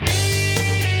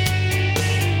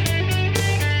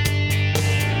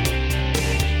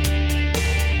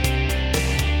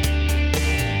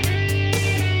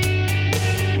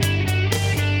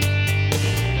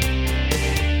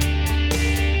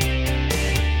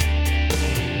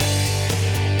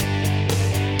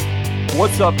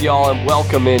What's up, y'all, and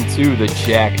welcome into the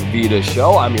Jack Vita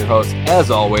Show. I'm your host, as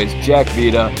always, Jack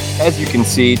Vita. As you can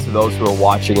see, to those who are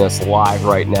watching us live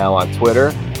right now on Twitter,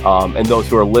 and those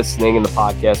who are listening in the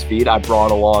podcast feed, I brought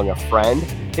along a friend.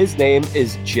 His name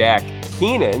is Jack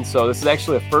Keenan. So this is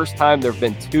actually the first time there have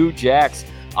been two Jacks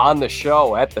on the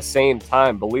show at the same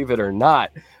time, believe it or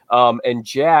not. And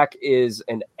Jack is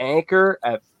an anchor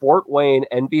at Fort Wayne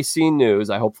NBC News.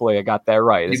 Hopefully I got that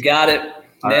right. You got it.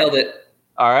 Nailed it.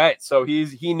 All right. So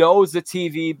he knows the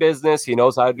TV business. He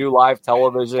knows how to do live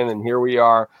television. And here we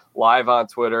are live on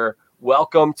Twitter.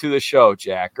 Welcome to the show,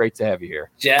 Jack. Great to have you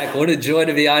here. Jack, what a joy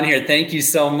to be on here. Thank you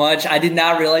so much. I did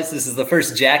not realize this is the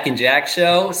first Jack and Jack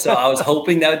show, so I was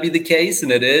hoping that would be the case,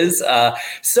 and it is.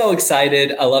 So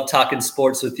excited. I love talking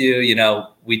sports with you. You know,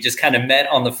 we just kind of met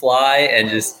on the fly and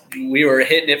we were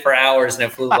hitting it for hours and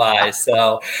it flew by.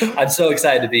 So I'm so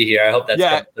excited to be here. I hope that's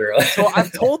come through. So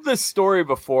I've told this story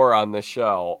before on the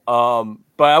show,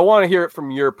 but I want to hear it from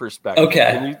your perspective.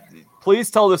 Okay. Can you please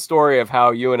tell the story of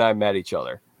how you and I met each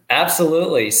other?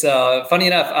 Absolutely. So funny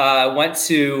enough, I went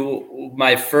to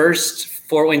my first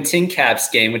Fort Wayne Tin Caps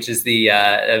game, which is the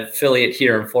affiliate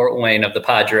here in Fort Wayne of the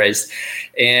Padres,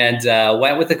 and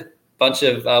went with a bunch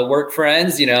of work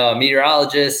friends,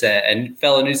 meteorologists and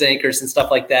fellow news anchors and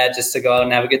stuff like that, just to go out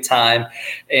and have a good time.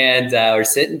 And we're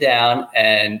sitting down,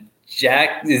 and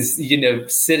Jack is,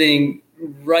 sitting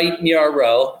right near our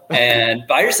row and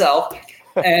by herself.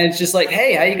 And it's just like,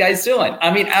 hey, how you guys doing?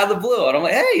 I mean, out of the blue. And I'm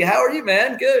like, hey, how are you,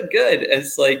 man? Good. And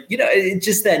it's like, it's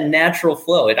just that natural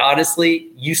flow. And honestly,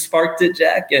 you sparked it,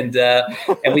 Jack. And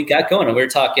we got going. And we were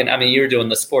talking, you were doing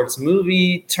the sports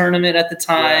movie tournament at the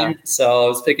time. Yeah. So I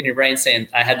was picking your brain saying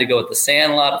I had to go with the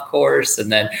Sandlot, of course.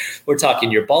 And then we're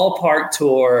talking your ballpark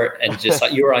tour and just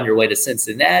you were on your way to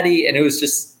Cincinnati. And it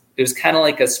was kind of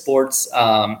like a sports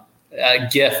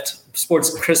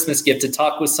sports Christmas gift to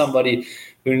talk with somebody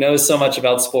who knows so much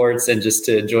about sports and just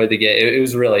to enjoy the game. It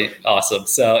was really awesome.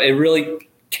 So it really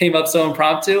came up so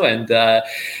impromptu, and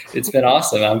it's been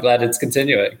awesome. I'm glad it's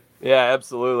continuing. Yeah,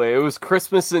 absolutely. It was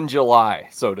Christmas in July,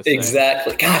 so to say.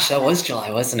 Exactly. Gosh, that was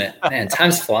July, wasn't it? Man,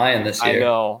 time's flying this year.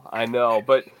 I know.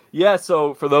 But yeah,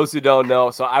 so for those who don't know,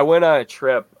 so I went on a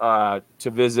trip to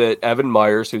visit Evan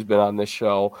Myers, who's been on this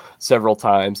show several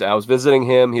times. I was visiting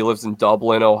him. He lives in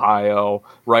Dublin, Ohio,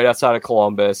 right outside of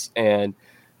Columbus. And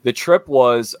the trip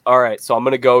was, all right, so I'm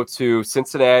going to go to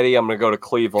Cincinnati. I'm going to go to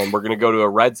Cleveland. We're going to go to a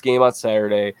Reds game on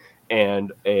Saturday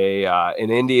and an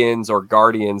Indians or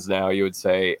Guardians now, you would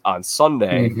say, on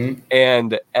Sunday. Mm-hmm.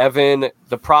 And Evan,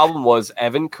 the problem was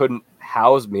Evan couldn't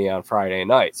house me on Friday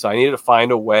night. So I needed to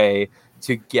find a way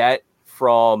to get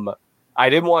I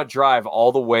didn't want to drive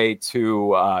all the way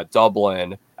to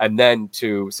Dublin and then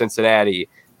to Cincinnati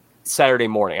Saturday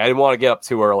morning. I didn't want to get up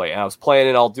too early. And I was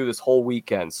planning I'll do this whole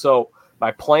weekend. So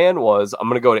my plan was I'm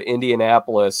going to go to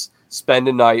Indianapolis, spend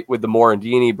a night with the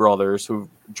Morandini brothers, who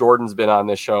Jordan's been on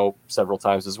this show several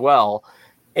times as well.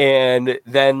 And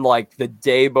then like the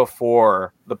day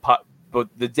before, I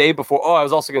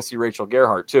was also going to see Rachel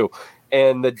Gerhardt too.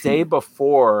 And the day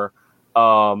before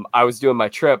I was doing my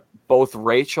trip, both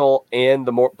Rachel and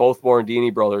both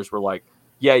Morandini brothers were like,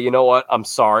 yeah, you know what? I'm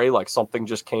sorry. Like something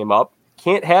just came up.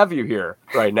 Can't have you here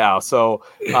right now. So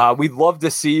we'd love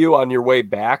to see you on your way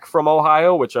back from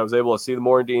Ohio, which I was able to see the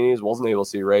Morandinis, wasn't able to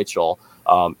see Rachel.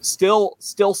 Still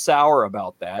sour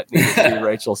about that. Need to see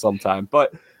Rachel sometime.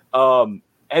 But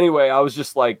anyway, I was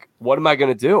just like, what am I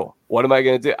going to do?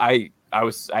 I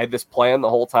had this plan the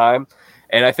whole time.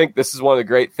 And I think this is one of the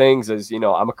great things is,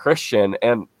 I'm a Christian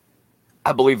and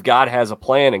I believe God has a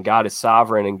plan and God is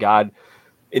sovereign, and God,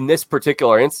 in this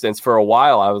particular instance, for a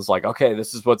while, I was like, okay,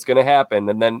 this is what's going to happen.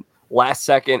 And then last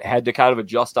second had to kind of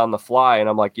adjust on the fly. And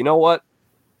I'm like, you know what?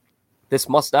 This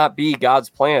must not be God's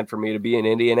plan for me to be in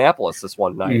Indianapolis this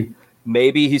one night.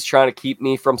 Maybe he's trying to keep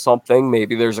me from something.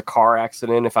 Maybe there's a car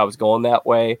accident. If I was going that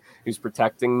way, he's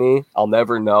protecting me. I'll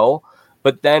never know.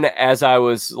 But then as I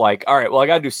was like, all right, well, I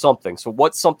got to do something. So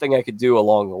what's something I could do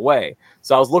along the way?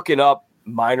 So I was looking up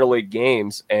minor league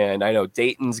games, and I know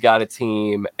Dayton's got a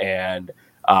team, and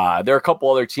there are a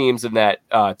couple other teams in that.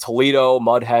 Toledo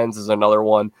Mud Hens is another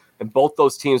one. And both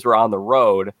those teams were on the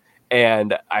road.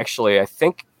 And actually, I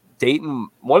think Dayton,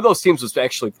 one of those teams was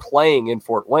actually playing in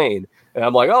Fort Wayne. And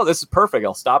I'm like, oh, this is perfect.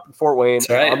 I'll stop in Fort Wayne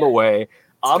on the way.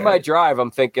 On my drive, I'm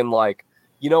thinking like,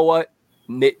 you know what?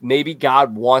 Maybe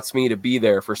God wants me to be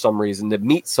there for some reason, to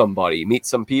meet somebody, meet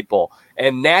some people.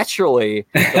 And naturally,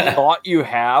 the thought you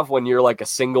have when you're like a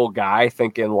single guy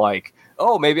thinking like,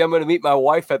 oh, maybe I'm going to meet my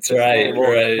wife at this table.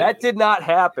 Right. That did not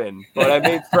happen. But I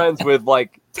made friends with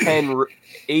like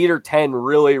 8 or 10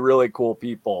 really, really cool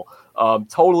people.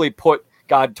 Totally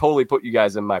God totally put you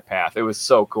guys in my path. It was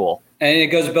so cool. And it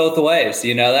goes both ways,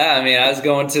 you know that? I mean, I was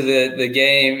going to the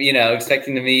game,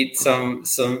 expecting to meet some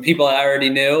people I already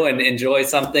knew and enjoy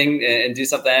something and do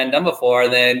something I hadn't done before.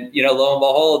 And then, lo and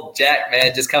behold, Jack,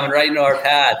 man, just coming right into our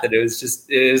path. And it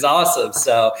was awesome.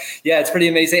 So, yeah, it's pretty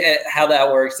amazing how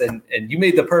that works. And you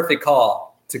made the perfect call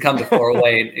to come to Fort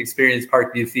Wayne, experience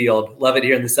Parkview Field. Love it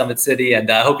here in the Summit City, and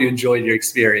I hope you enjoyed your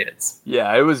experience.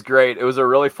 Yeah, it was great. It was a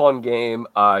really fun game.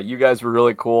 You guys were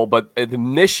really cool, but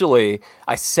initially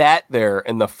I sat there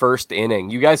in the first inning.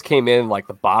 You guys came in like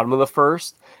the bottom of the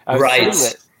first.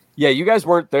 Right. Yeah, you guys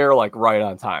weren't there like right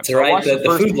on time. That's right, the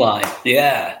food line.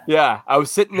 Yeah. Yeah, I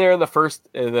was sitting there in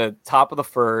the top of the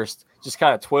first, just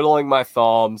kind of twiddling my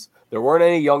thumbs. There weren't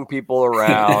any young people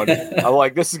around. I'm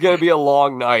like, this is going to be a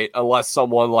long night unless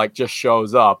someone like just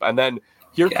shows up. And then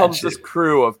here comes this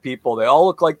crew of people. They all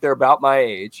look like they're about my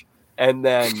age. And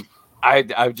then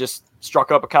I just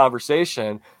struck up a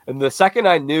conversation. And the second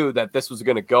I knew that this was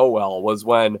going to go well was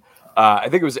when I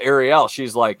think it was Ariel.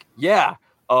 She's like, yeah,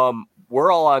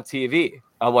 we're all on TV.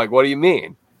 I'm like, what do you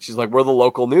mean? She's like, we're the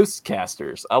local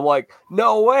newscasters. I'm like,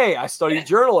 no way. I studied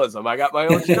journalism. I got my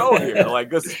own show here. Like,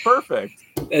 this is perfect.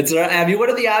 It's right. I mean, what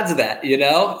are the odds of that,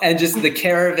 And just the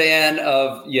caravan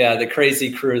of, the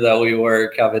crazy crew that we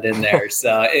were coming in there.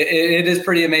 So it is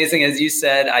pretty amazing. As you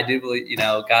said, I do believe,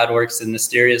 God works in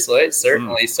mysterious ways,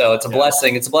 certainly. So it's a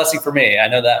blessing. It's a blessing for me. I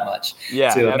know that much to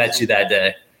have met you that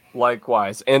day.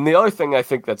 Likewise. And the other thing I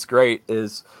think that's great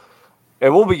is,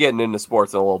 and we'll be getting into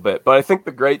sports in a little bit, but I think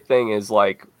the great thing is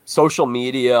like social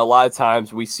media. A lot of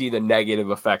times we see the negative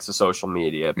effects of social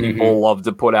media. People love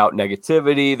to put out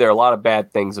negativity. There are a lot of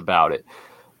bad things about it,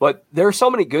 but there are so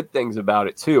many good things about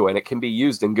it too. And it can be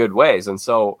used in good ways. And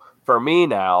so for me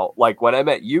now, like when I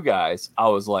met you guys, I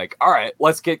was like, all right,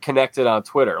 let's get connected on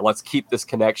Twitter. Let's keep this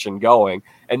connection going.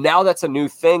 And now that's a new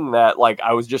thing that like,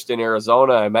 I was just in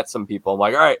Arizona. I met some people. I'm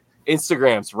like, all right,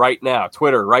 Instagrams right now,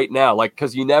 Twitter right now, like,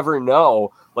 because you never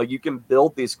know, like you can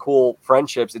build these cool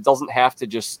friendships. It doesn't have to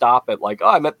just stop at like, oh,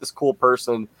 I met this cool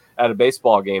person at a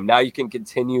baseball game. Now you can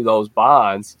continue those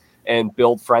bonds and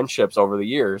build friendships over the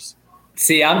years.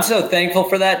 See, I'm so thankful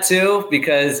for that too,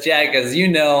 because Jack, as you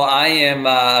know, I am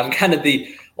I'm kind of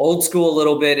the old school a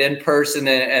little bit in person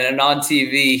and on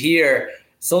TV here.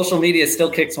 Social media still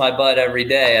kicks my butt every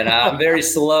day, and I'm very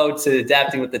slow to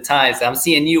adapting with the times. I'm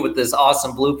seeing you with this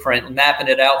awesome blueprint, mapping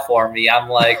it out for me. I'm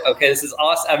like, okay, this is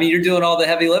awesome. I mean, you're doing all the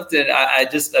heavy lifting.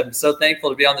 I'm so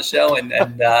thankful to be on the show and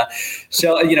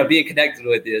show, being connected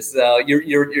with you. So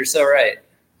you're so right.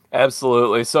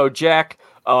 Absolutely. So Jack,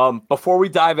 before we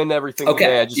dive into everything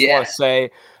today, I just want to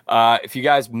say, if you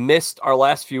guys missed our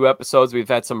last few episodes, we've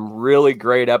had some really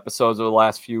great episodes over the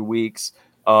last few weeks.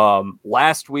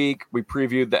 Last week we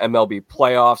previewed the MLB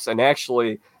playoffs, and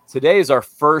actually today is our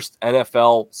first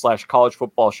NFL/college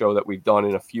football show that we've done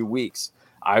in a few weeks.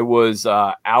 I was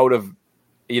I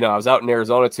was out in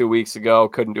Arizona 2 weeks ago,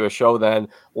 couldn't do a show then.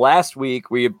 Last week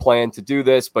we had planned to do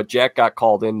this, but Jack got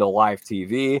called into live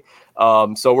TV.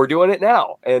 So we're doing it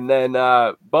now. And then,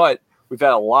 but we've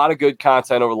had a lot of good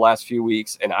content over the last few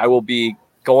weeks, and I will be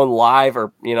going live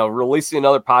or, releasing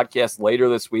another podcast later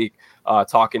this week,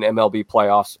 talking MLB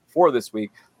playoffs for this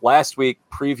week. Last week,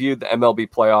 previewed the MLB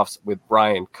playoffs with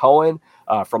Brian Cohen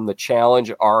from the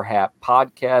Challenge RHAP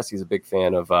podcast. He's a big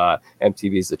fan of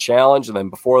MTV's The Challenge. And then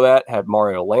before that, had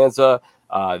Mario Lanza,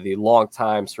 the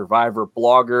longtime Survivor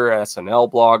blogger,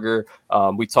 SNL blogger.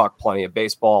 We talked plenty of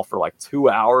baseball for like 2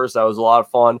 hours. That was a lot of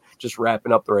fun, just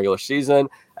wrapping up the regular season.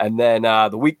 And then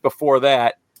the week before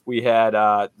that, we had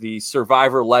the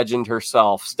Survivor legend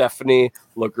herself, Stephanie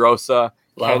LaGrossa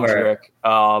Kendrick,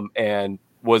 and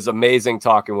was amazing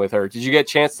talking with her. Did you get a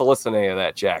chance to listen to any of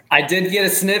that, Jack? I did get a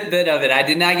snippet of it. I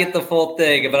did not get the full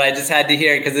thing, but I just had to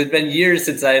hear it because it's been years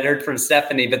since I had heard from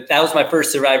Stephanie. But that was my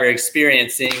first Survivor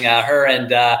experience, seeing her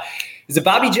and is it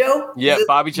Bobby Joe? Yeah,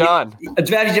 Bobby John.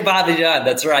 Bobby John.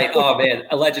 That's right. Oh man,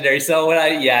 a legendary. So when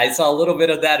I saw a little bit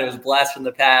of that, it was a blast from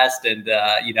the past, and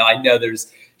I know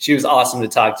she was awesome to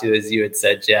talk to, as you had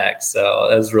said, Jack. So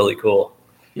that was really cool.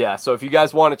 Yeah, so if you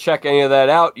guys want to check any of that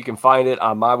out, you can find it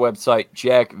on my website,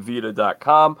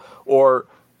 jackvita.com, or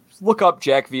look up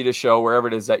Jack Vita Show wherever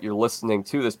it is that you're listening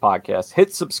to this podcast.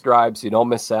 Hit subscribe so you don't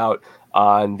miss out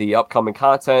on the upcoming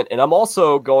content. And I'm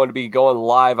also going to be going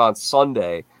live on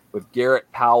Sunday with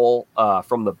Garrett Powell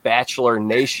from The Bachelor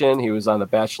Nation. He was on The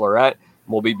Bachelorette.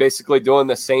 We'll be basically doing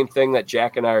the same thing that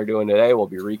Jack and I are doing today. We'll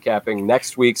be recapping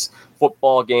next week's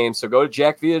football game. So go to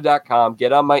jackvita.com,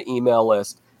 get on my email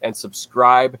list, and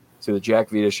subscribe to the Jack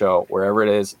Vita Show wherever it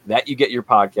is that you get your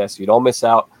podcast. So you don't miss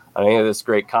out on any of this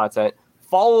great content.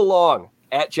 Follow along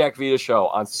at Jack Vita Show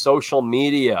on social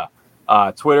media.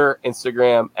 Twitter,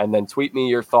 Instagram, and then tweet me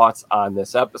your thoughts on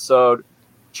this episode.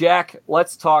 Jack,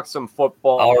 let's talk some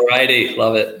football. All righty.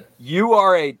 Love it. You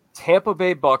are a Tampa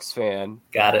Bay Bucks fan.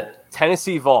 Got it.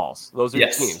 Tennessee Vols. Those are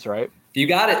Yes. your teams, right? You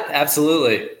got it.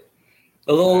 Absolutely.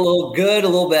 A little good, a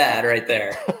little bad right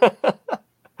there.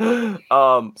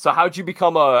 So how'd you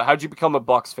become a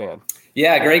Bucks fan?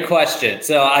 Yeah, great question.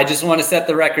 So I just want to set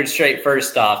the record straight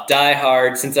first off. Die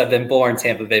hard since I've been born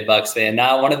Tampa Bay Bucks fan.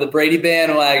 Not one of the Brady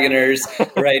bandwagoners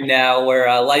right now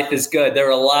where life is good. There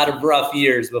were a lot of rough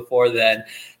years before then.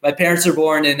 My parents were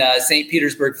born in St.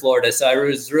 Petersburg, Florida, so I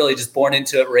was really just born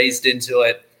into it, raised into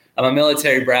it. I'm a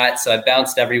military brat, so I've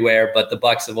bounced everywhere, but the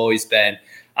Bucks have always been.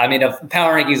 I mean, of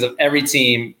power rankings of every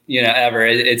team, ever,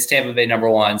 it's Tampa Bay number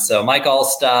one. So Mike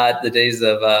Allstott, the days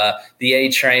of the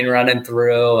A train running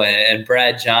through, and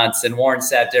Brad Johnson, Warren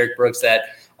Sapp, Derek Brooks,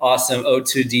 that awesome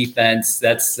 0-2 defense.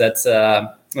 That's those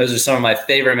are some of my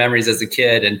favorite memories as a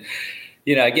kid. And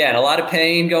again, a lot of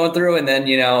pain going through, and then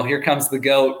here comes the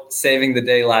GOAT saving the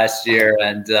day last year,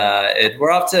 and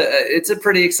we're off to. It's a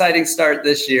pretty exciting start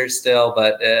this year still,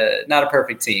 but not a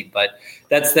perfect team, but.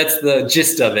 That's the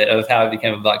gist of it, of how I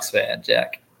became a Bucks fan,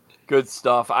 Jack. Good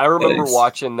stuff. I remember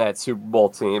watching that Super Bowl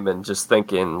team and just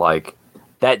thinking, like,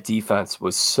 that defense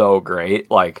was so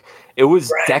great. Like, it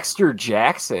was Dexter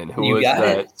Jackson who was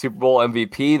the Super Bowl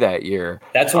MVP that year.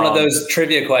 That's one of those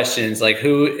trivia questions, like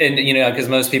who, and because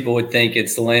most people would think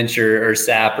it's Lynch or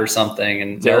Sapp or something,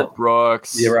 and Derek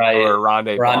Brooks, you're right, or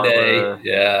Rondé Barber.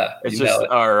 Yeah, it's just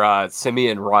or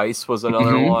Simeon Rice was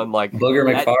another one, like Booger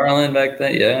McFarland back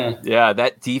then. Yeah,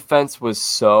 that defense was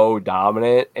so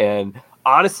dominant, and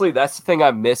honestly, that's the thing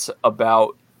I miss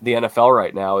about the NFL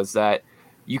right now is that.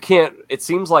 You can't. It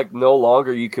seems like no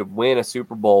longer you could win a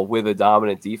Super Bowl with a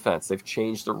dominant defense. They've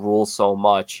changed the rules so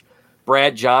much.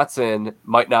 Brad Johnson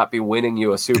might not be winning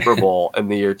you a Super Bowl in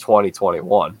the year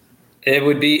 2021. It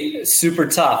would be super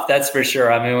tough, that's for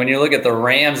sure. I mean, when you look at the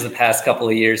Rams the past couple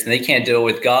of years, and they can't do it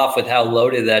with Goff, with how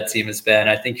loaded that team has been,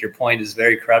 I think your point is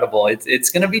very credible. It's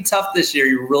going to be tough this year.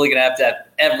 You're really going to have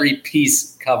every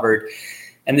piece covered.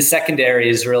 And the secondary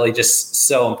is really just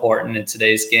so important in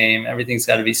today's game. Everything's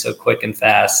got to be so quick and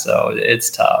fast, so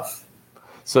it's tough.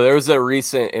 So there was a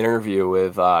recent interview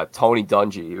with Tony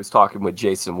Dungy. He was talking with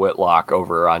Jason Whitlock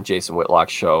over on Jason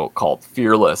Whitlock's show called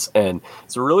Fearless, and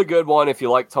it's a really good one if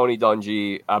you like Tony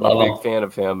Dungy. I'm a big fan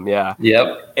of him, yeah.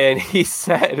 Yep. And he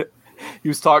said he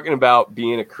was talking about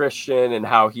being a Christian and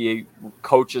how he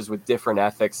coaches with different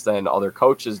ethics than other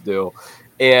coaches do.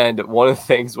 And one of the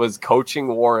things was coaching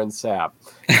Warren Sapp.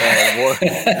 That's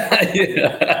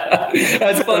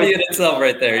funny in itself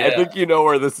right there. Yeah. I think you know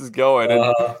where this is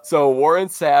going. So Warren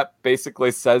Sapp basically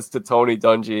says to Tony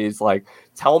Dungy, he's like,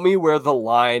 tell me where the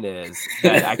line is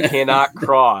that I cannot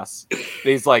cross. And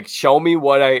he's like, show me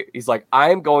he's like,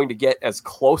 I'm going to get as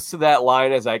close to that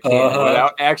line as I can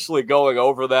without actually going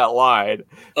over that line.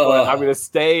 But I'm going to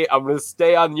stay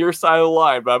on your side of the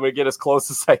line, but I'm going to get as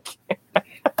close as I can.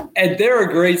 And there are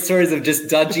great stories of just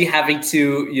Dungy having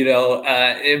to,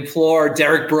 implore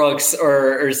Derek Brooks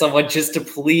or someone just to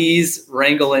please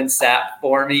wrangle in Sapp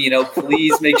for me.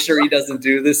 Please make sure he doesn't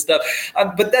do this stuff.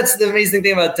 But that's the amazing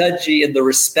thing about Dungy and the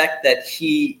respect that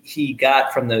he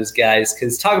got from those guys.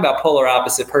 Because talk about polar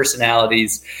opposite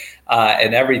personalities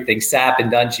and everything, Sapp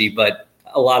and Dungy, but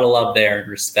a lot of love there and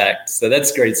respect. So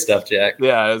that's great stuff, Jack.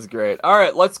 Yeah, that's great. All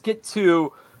right, let's get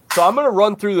to. So I'm going to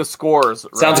run through the scores.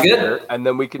 Sounds good. Here, and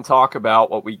then we can talk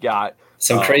about what we got.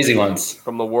 Some crazy ones.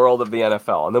 From the world of the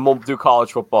NFL. And then we'll do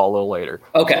college football a little later.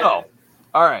 Okay. So,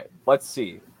 all right, let's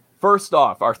see. First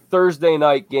off, our Thursday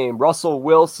night game. Russell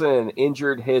Wilson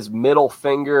injured his middle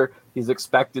finger. He's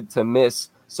expected to miss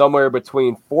somewhere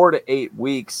between 4 to 8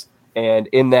 weeks. And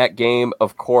in that game,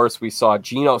 of course, we saw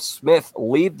Geno Smith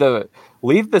lead the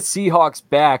Seahawks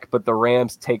back, but the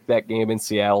Rams take that game in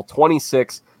Seattle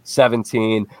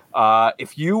 26-17.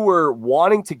 If you were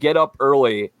wanting to get up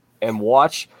early and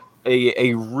watch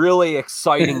a really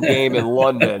exciting game in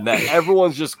London that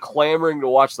everyone's just clamoring to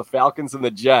watch, the Falcons and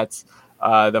the Jets,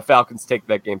 the Falcons take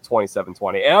that game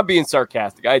 27-20. And I'm being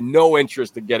sarcastic. I had no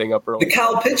interest in getting up early. The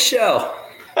Kyle Pitts show.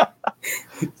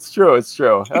 It's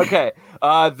true. Okay.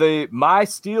 My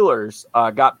Steelers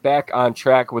got back on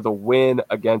track with a win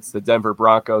against the Denver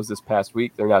Broncos this past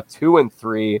week. They're now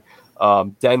 2-3.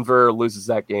 Denver loses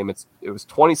that game. It was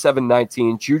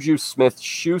 27-19. Juju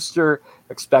Smith-Schuster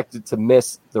expected to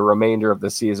miss the remainder of the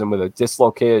season with a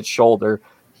dislocated shoulder.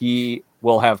 He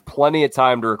will have plenty of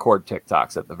time to record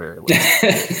TikToks at the very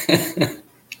least.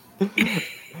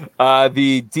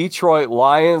 The Detroit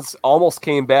Lions almost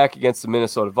came back against the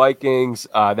Minnesota Vikings.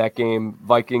 That game,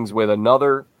 Vikings with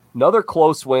another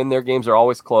close win. Their games are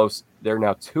always close. They're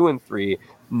now 2-3,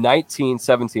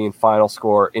 19-17 final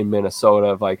score in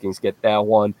Minnesota. Vikings get that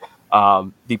one.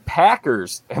 The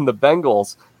Packers and the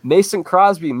Bengals, Mason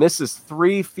Crosby misses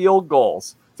 3 field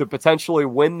goals to potentially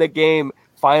win the game,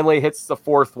 finally hits the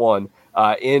 4th one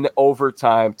in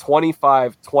overtime,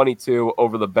 25-22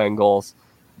 over the Bengals.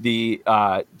 The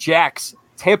Jacks,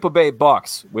 Tampa Bay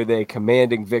Bucks with a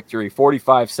commanding victory,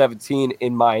 45-17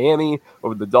 in Miami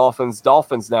over the Dolphins.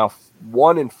 Dolphins now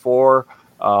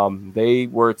 1-4. They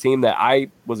were a team that I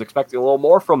was expecting a little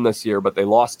more from this year, but they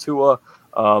lost Tua.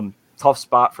 Tough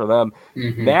spot for them.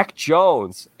 Mm-hmm. Mac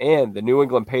Jones and the New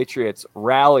England Patriots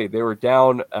rallied. They were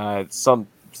down some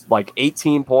like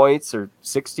 18 points or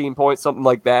 16 points, something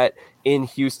like that in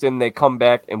Houston. They come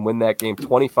back and win that game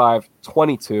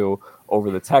 25-22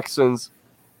 over the Texans.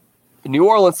 The New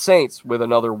Orleans Saints with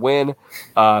another win,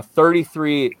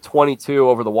 33-22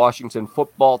 over the Washington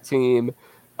football team.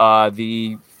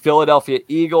 The Philadelphia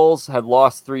Eagles had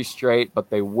lost 3 straight,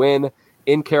 but they win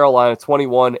in Carolina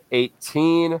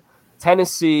 21-18.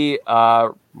 Tennessee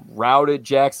routed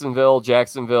Jacksonville.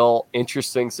 Jacksonville,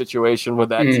 interesting situation with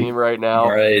that team right now.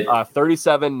 Right.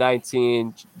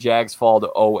 37-19. Jags fall to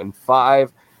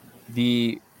 0-5.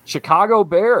 The Chicago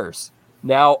Bears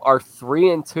now are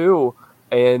 3-2,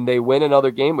 and they win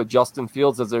another game with Justin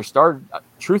Fields as their starter.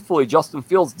 Truthfully, Justin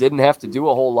Fields didn't have to do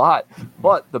a whole lot,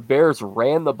 but the Bears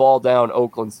ran the ball down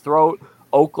Oakland's throat.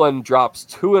 Oakland drops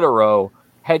 2 in a row.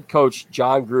 Head coach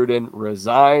John Gruden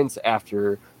resigns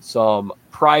after some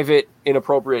private,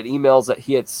 inappropriate emails that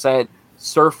he had sent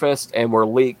surfaced and were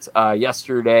leaked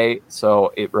yesterday.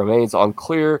 So it remains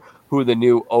unclear who the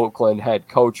new Oakland head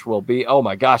coach will be. Oh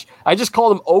my gosh. I just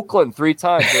called him Oakland 3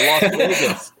 times. They lost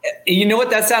Vegas. You know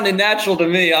what? That sounded natural to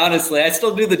me, honestly. I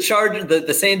still do the Charger,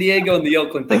 the San Diego and the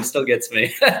Oakland thing still gets me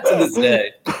to this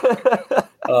day.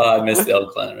 Oh, I miss the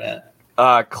Oakland, man.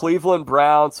 Cleveland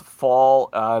Browns fall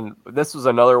on. This was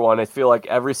another one. I feel like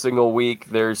every single week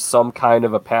there's some kind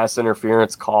of a pass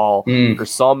interference call or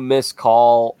some missed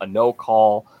call, a no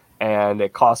call, and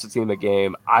it cost the team a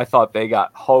game. I thought they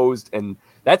got hosed, and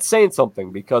that's saying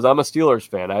something because I'm a Steelers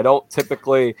fan. I don't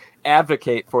typically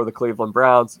advocate for the Cleveland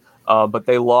Browns, but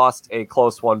they lost a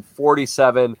close one,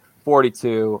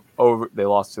 47-42 over. They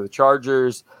lost to the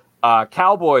Chargers.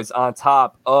 Cowboys on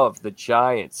top of the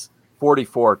Giants.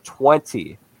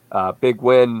 44-20. Big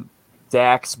win.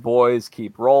 Dak's boys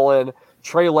keep rolling.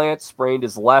 Trey Lance sprained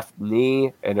his left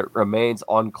knee, and it remains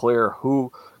unclear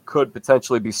who could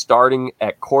potentially be starting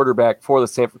at quarterback for the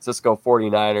San Francisco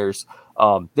 49ers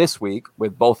this week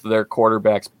with both of their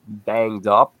quarterbacks banged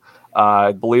up.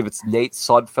 I believe it's Nate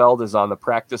Sudfeld is on the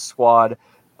practice squad.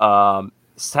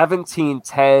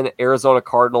 17-10 Arizona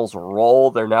Cardinals roll.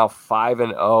 They're now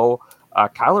 5-0.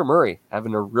 Kyler Murray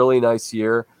having a really nice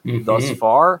year thus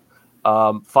far.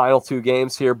 Final 2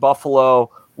 games here. Buffalo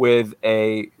with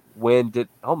a win.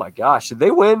 Oh my gosh, did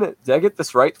they win? Did I get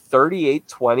this right?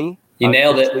 38-20. You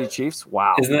nailed it. The Chiefs.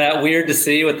 Wow. Isn't that weird to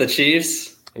see with the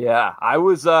Chiefs? Yeah, I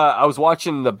was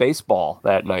watching the baseball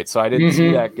that night, so I didn't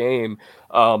see that game.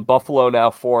 Buffalo now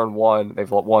 4-1. They've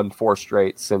won 4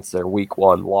 straight since their week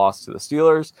 1 loss to the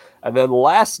Steelers. And then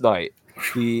last night,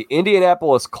 the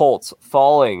Indianapolis Colts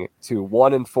falling to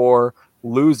 1-4,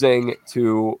 losing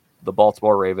to the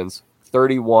Baltimore Ravens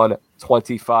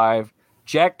 31-25.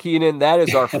 Jack Keenan, that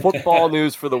is our football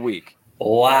news for the week.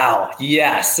 Wow.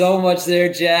 Yeah, so much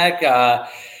there, Jack.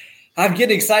 I'm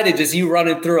getting excited just you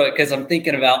running through it because I'm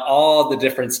thinking about all the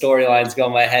different storylines going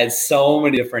in my head, so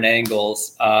many different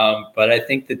angles. But I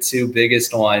think the 2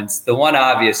 biggest ones, the one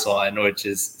obvious one, which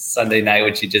is Sunday night,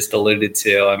 which you just alluded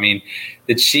to. I mean,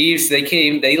 the Chiefs,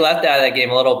 they left out of that game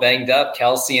a little banged up.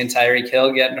 Kelsey and Tyreek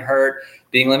Hill getting hurt,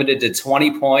 being limited to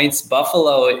 20 points.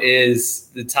 Buffalo is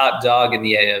the top dog in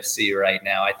the AFC right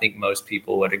now. I think most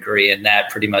people would agree, and that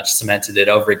pretty much cemented it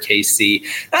over KC.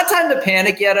 Not time to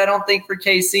panic yet, I don't think, for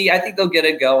KC. I think they'll get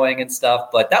it going and stuff,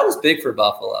 but that was big for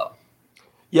Buffalo.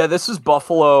 Yeah, this is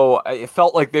Buffalo. It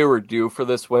felt like they were due for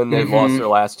this win. They've lost their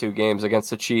last 2 games against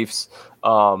the Chiefs.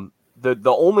 The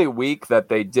only week that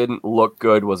they didn't look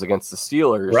good was against the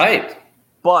Steelers. Right.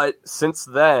 But since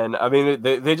then, I mean,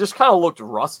 they just kind of looked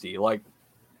rusty. Like,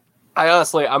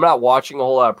 I'm not watching a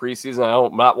whole lot of preseason.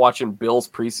 I'm not watching Bills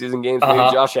preseason games.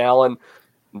 Maybe Josh Allen,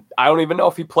 I don't even know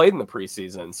if he played in the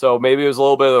preseason. So maybe it was a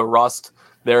little bit of a rust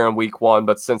there in week 1,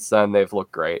 but since then they've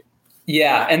looked great.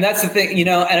 Yeah, and that's the thing.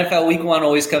 NFL week 1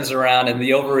 always comes around and the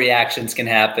overreactions can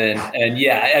happen. And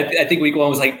yeah, I think week 1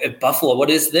 was like, Buffalo, what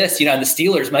is this? And the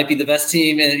Steelers might be the best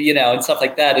team and stuff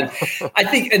like that. And I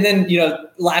think, and then,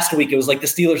 last week it was like the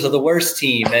Steelers are the worst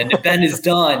team and Ben is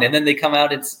done. And then they come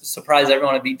out and surprise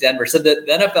everyone and beat Denver. So the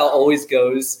NFL always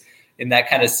goes in that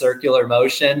kind of circular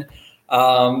motion.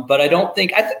 But I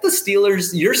think the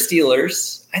Steelers, your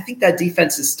Steelers, I think that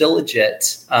defense is still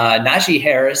legit. Najee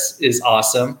Harris is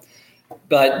awesome,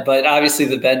 but obviously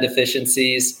the Ben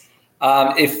deficiencies.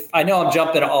 If I know I'm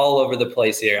jumping all over the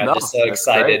place here, I'm just so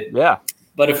excited. Great. Yeah.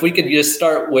 But if we could just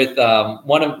start with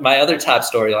one of my other top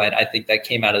storyline, I think that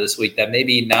came out of this week that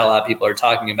maybe not a lot of people are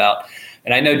talking about.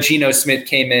 And I know Geno Smith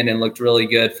came in and looked really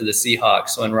good for the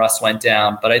Seahawks when Russ went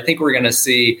down. But I think we're going to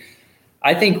see –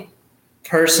 I think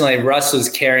personally Russ was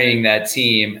carrying that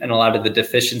team and a lot of the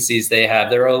deficiencies they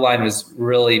have. Their O-line was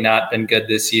really not been good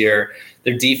this year.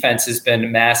 Their defense has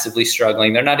been massively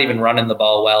struggling. They're not even running the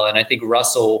ball well. And I think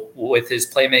Russell, with his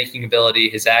playmaking ability,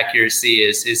 his accuracy,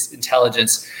 his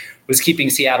intelligence – was keeping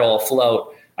Seattle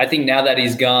afloat. I think now that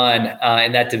he's gone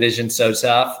and that division's so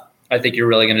tough, I think you're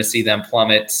really going to see them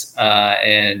plummet.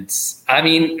 And I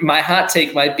mean, my hot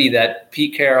take might be that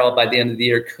Pete Carroll by the end of the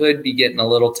year could be getting a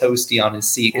little toasty on his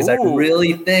seat because I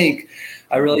really think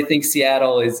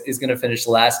Seattle is going to finish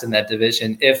last in that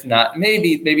division, if not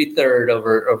maybe third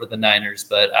over the Niners.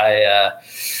 But I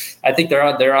think they're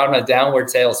on a downward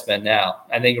tailspin now.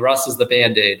 I think Russ is the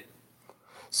Band-Aid.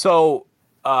 So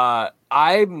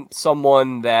I'm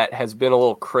someone that has been a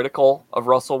little critical of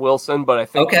Russell Wilson, but I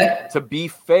think to be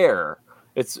fair,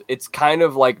 it's kind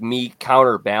of like me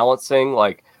counterbalancing.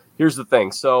 Like, here's the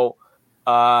thing. So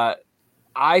I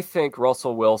think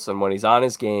Russell Wilson, when he's on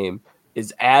his game,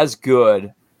 is as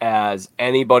good as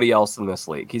anybody else in this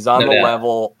league. He's on the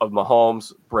level of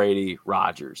Mahomes, Brady,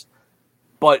 Rodgers.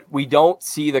 But we don't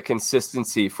see the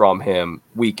consistency from him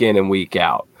week in and week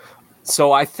out.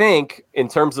 So I think in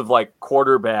terms of like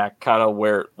quarterback, kind of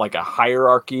where like a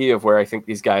hierarchy of where I think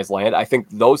these guys land, I think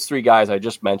those three guys I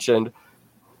just mentioned,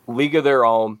 league of their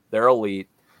own, they're elite.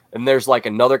 And there's like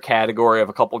another category of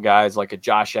a couple guys like a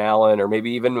Josh Allen or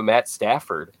maybe even a Matt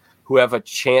Stafford who have a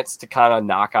chance to kind of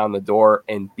knock on the door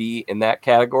and be in that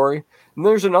category. And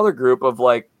there's another group of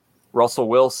like Russell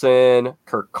Wilson,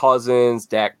 Kirk Cousins,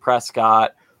 Dak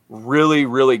Prescott, really,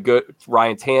 really good,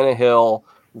 Ryan Tannehill,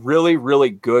 really, really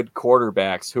good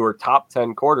quarterbacks who are top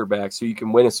 10 quarterbacks who you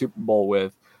can win a Super Bowl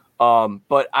with.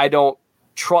 But I don't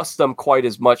trust them quite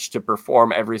as much to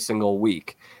perform every single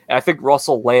week. And I think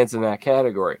Russell lands in that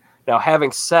category. Now,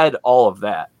 having said all of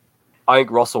that, I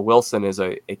think Russell Wilson is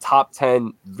a top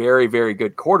 10, very, very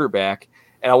good quarterback.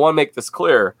 And I want to make this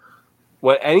clear.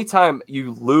 Anytime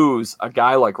you lose a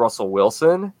guy like Russell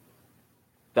Wilson,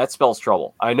 that spells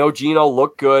trouble. I know Geno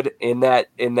looked good in that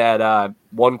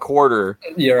one quarter.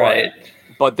 You're right.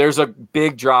 But there's a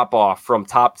big drop off from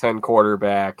top 10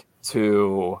 quarterback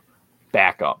to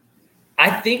backup. I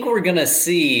think we're going to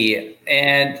see,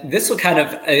 and this will kind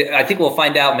of, I think we'll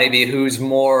find out maybe who's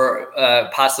more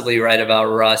possibly right about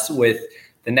Russ with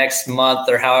the next month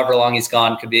or however long he's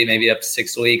gone, could be maybe up to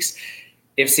 6 weeks.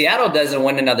 If Seattle doesn't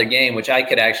win another game, which I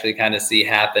could actually kind of see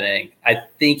happening, I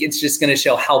think it's just going to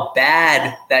show how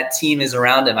bad that team is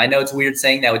around him. I know it's weird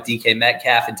saying that with DK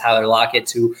Metcalf and Tyler Lockett,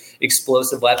 two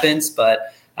explosive weapons,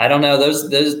 but I don't know,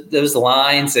 those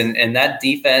lines and that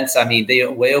defense. I mean, they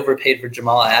way overpaid for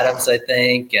Jamal Adams, I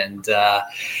think, and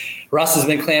Russ has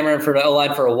been clamoring for the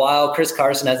O-line for a while. Chris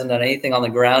Carson hasn't done anything on the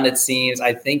ground, it seems.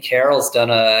 I think Carroll's done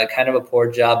a kind of a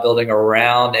poor job building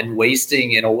around and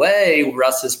wasting, in a way,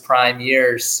 Russ's prime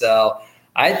years. So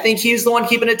I think he's the one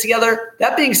keeping it together.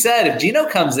 That being said, if Geno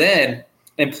comes in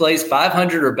and plays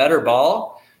 500 or better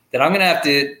ball, then I'm going to have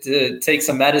to take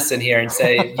some medicine here and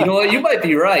say, you know what, you might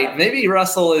be right. Maybe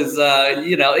Russell is,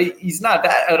 he's not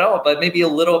bad at all, but maybe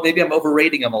I'm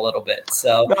overrating him a little bit.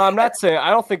 So no, I'm not saying, I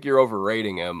don't think you're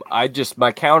overrating him.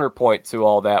 My counterpoint to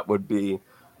all that would be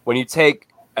when you take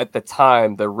at the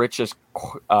time the richest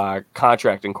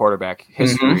contract in quarterback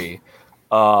history,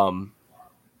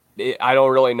 I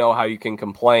don't really know how you can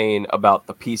complain about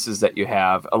the pieces that you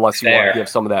have unless you want to give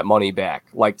some of that money back,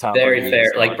 like Tom Brady. Very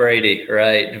fair, like Brady,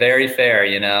 right? Very fair,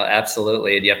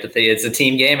 absolutely. And you have to think it's a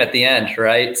team game at the end,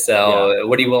 right? So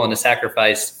what are you willing to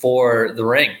sacrifice for the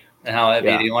ring? And how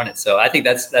heavy do you want it? So I think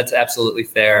that's absolutely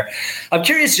fair. I'm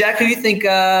curious, Jack, who you think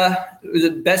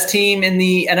the best team in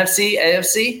the NFC,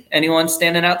 AFC? Anyone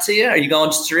standing out to you? Are you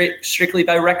going strictly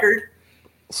by record?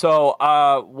 So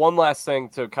one last thing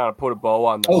to kind of put a bow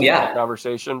on this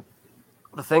conversation.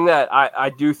 The thing that I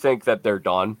do think that they're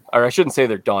done, or I shouldn't say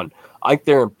they're done. I think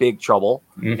they're in big trouble.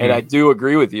 Mm-hmm. And I do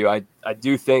agree with you. I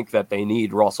do think that they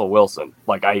need Russell Wilson.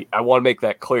 Like, I want to make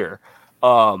that clear.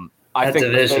 I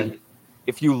think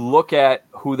if you look at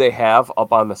who they have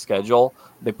up on the schedule,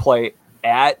 they play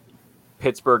at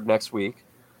Pittsburgh next week.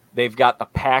 They've got the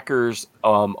Packers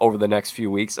over the next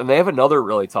few weeks. And they have another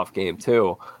really tough game,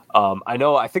 too.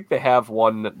 I think they have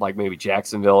one, like maybe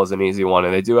Jacksonville is an easy one,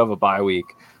 and they do have a bye week.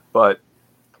 But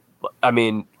I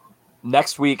mean,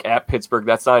 next week at Pittsburgh,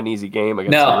 that's not an easy game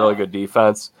against a really good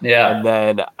defense. Yeah. And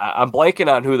then I'm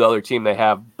blanking on who the other team they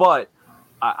have, but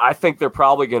I think they're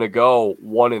probably going to go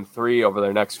 1-3 over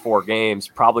their next 4 games,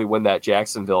 probably win that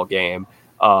Jacksonville game.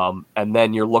 And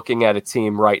then you're looking at a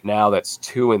team right now that's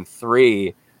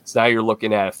 2-3. So now you're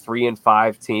looking at a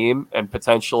 3-5 team, and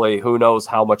potentially who knows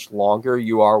how much longer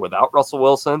you are without Russell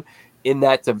Wilson in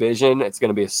that division. It's going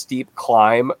to be a steep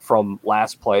climb from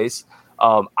last place.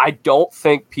 I don't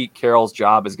think Pete Carroll's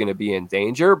job is going to be in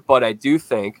danger, but I do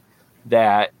think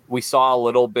that we saw a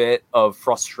little bit of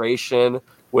frustration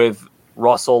with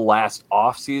Russell last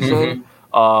offseason.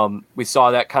 We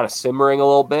saw that kind of simmering a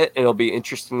little bit, and it'll be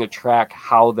interesting to track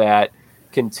how that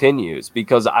continues,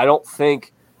 because I don't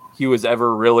think he was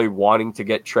ever really wanting to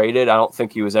get traded. I don't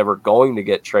think he was ever going to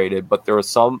get traded, but there was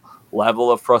some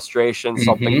level of frustration,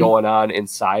 something going on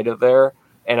inside of there.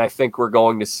 And I think we're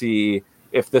going to see,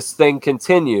 if this thing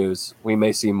continues, we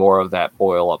may see more of that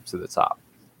boil up to the top.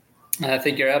 I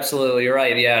think you're absolutely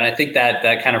right. Yeah. And I think that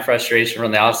kind of frustration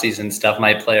from the offseason stuff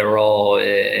might play a role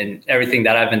in everything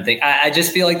that I've been thinking. I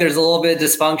just feel like there's a little bit of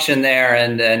dysfunction there,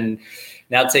 and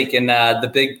now taking the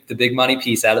big money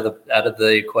piece out of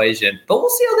the equation. But we'll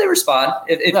see how they respond.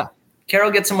 If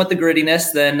Carroll gets him with the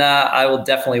grittiness, then I will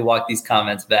definitely walk these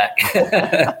comments back.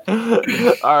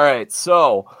 All right.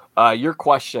 So your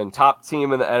question, top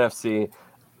team in the NFC.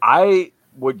 I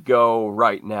would go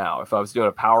right now. If I was doing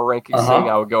a power rankings thing,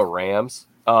 I would go Rams.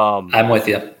 I'm with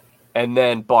you. And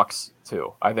then Bucks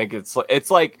too. I think it's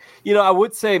like, I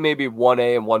would say maybe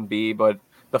 1A and 1B, but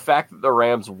the fact that the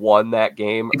Rams won that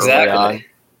game early on,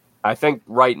 I think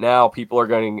right now people are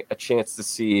getting a chance to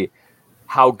see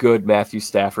how good Matthew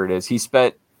Stafford is. He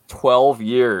spent 12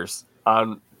 years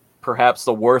on perhaps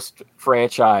the worst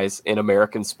franchise in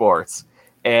American sports,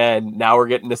 and now we're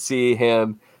getting to see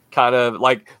him kind of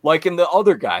like in the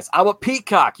other guys. I'm a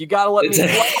peacock. You got to let me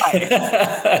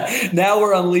fly. Now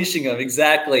we're unleashing him.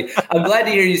 Exactly. I'm glad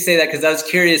to hear you say that, because I was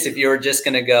curious if you were just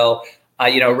going to go,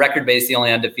 record-based, the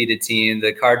only undefeated team,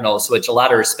 the Cardinals, which a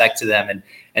lot of respect to them.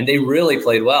 And they really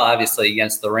played well, obviously,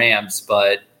 against the Rams,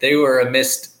 but they were a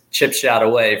missed chip shot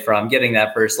away from getting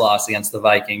that first loss against the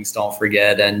Vikings, don't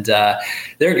forget. And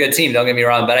they're a good team, don't get me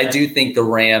wrong, but I do think the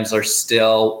Rams are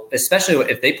still, especially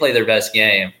if they play their best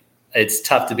game, it's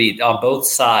tough to beat on both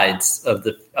sides of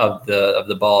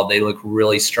the ball. They look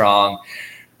really strong,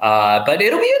 but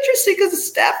it'll be interesting because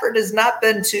Stafford has not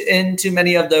been in too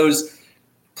many of those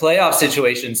playoff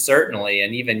situations, certainly,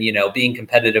 and even being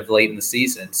competitive late in the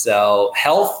season. So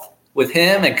health with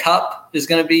him and Kupp is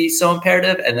going to be so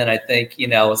imperative. And then I think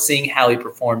seeing how he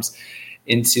performs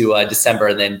into December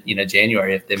and then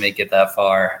January, if they make it that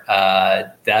far,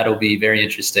 that'll be very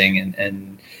interesting.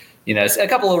 And a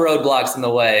couple of roadblocks in the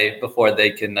way before they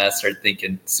can start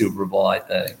thinking Super Bowl, I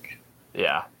think.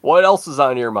 Yeah. What else is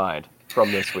on your mind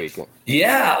from this weekend?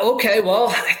 Yeah. Okay. Well,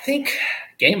 I think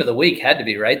game of the week had to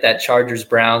be, right, that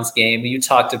Chargers-Browns game. You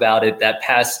talked about it, that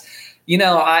past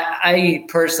I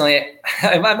personally,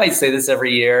 I might say this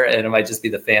every year, and it might just be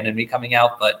the fan in me coming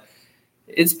out, but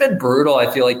it's been brutal.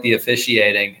 I feel like the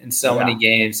officiating in so many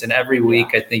games, and every week,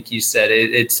 I think you said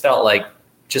it's felt like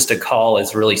just a call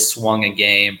has really swung a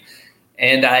game.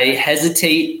 And I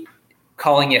hesitate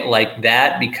calling it like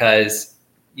that because,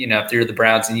 if you're the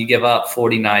Browns and you give up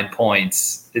 49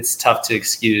 points, it's tough to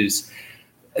excuse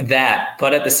that.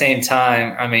 But at the same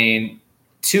time, I mean,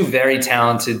 two very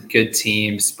talented, good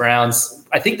teams. Browns,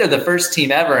 I think they're the first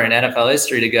team ever in NFL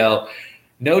history to go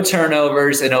no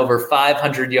turnovers and over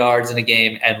 500 yards in a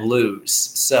game and lose.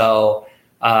 So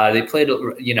they played,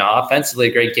 offensively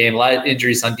a great game. A lot of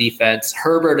injuries on defense.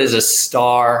 Herbert is a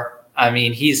star. I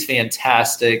mean, he's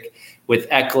fantastic with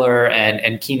Eckler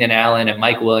and Keenan Allen and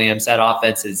Mike Williams. That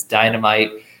offense is dynamite.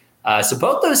 So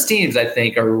both those teams, I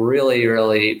think, are really,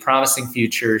 really promising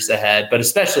futures ahead, but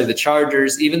especially the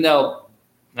Chargers, even though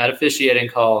that officiating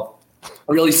call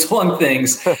really swung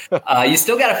things. You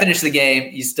still got to finish the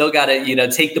game. You still got to,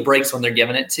 take the breaks when they're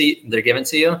given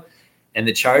to you. And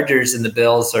the Chargers and the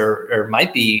Bills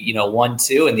might be,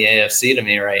 1-2 in the AFC to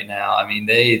me right now. I mean,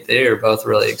 they are both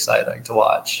really exciting to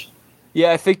watch.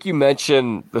 Yeah, I think you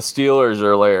mentioned the Steelers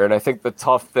earlier, and I think the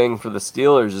tough thing for the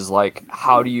Steelers is,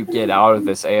 how do you get out of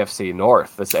this AFC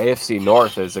North? This AFC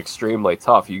North is extremely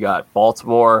tough. You got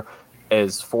Baltimore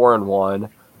is 4-1.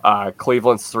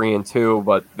 Cleveland's 3-2,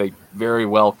 but they very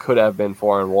well could have been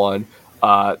 4-1.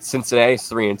 Cincinnati's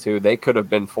 3-2. They could have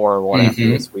been 4-1 after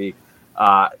this week.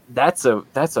 That's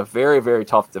a very, very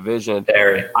tough division.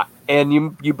 And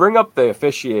you bring up the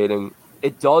officiating.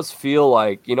 It does feel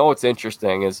like, what's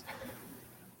interesting is,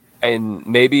 and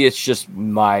maybe it's just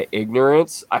my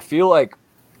ignorance, I feel like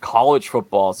college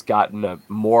football's gotten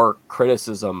more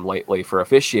criticism lately for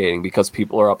officiating because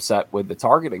people are upset with the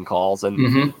targeting calls.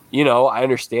 And, I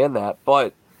understand that.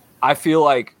 But I feel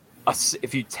like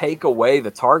if you take away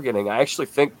the targeting, I actually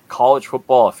think college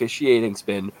football officiating's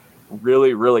been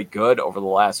really, really good over the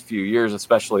last few years,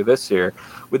 especially this year.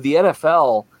 With the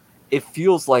NFL, it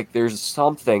feels like there's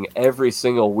something every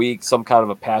single week, some kind of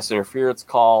a pass interference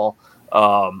call,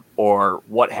 or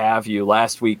what have you.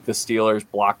 Last week, the Steelers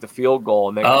blocked a field goal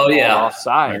and they got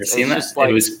offside. It's just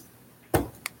like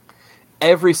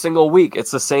every single week,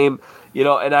 it's the same.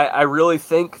 And I really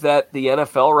think that the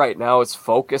NFL right now is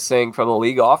focusing from the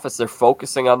league office. They're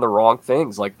focusing on the wrong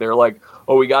things. Like they're like,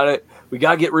 oh, we got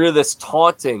to get rid of this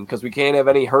taunting because we can't have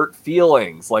any hurt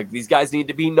feelings. Like these guys need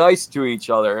to be nice to each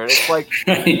other. And it's like,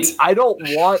 right. I don't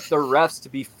want the refs to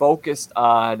be focused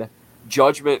on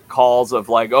judgment calls of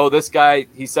like, oh, this guy,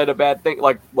 he said a bad thing.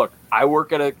 Like, look, I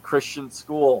work at a Christian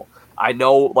school. I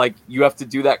know, like, you have to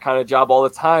do that kind of job all the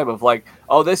time of like,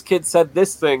 oh, this kid said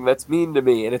this thing that's mean to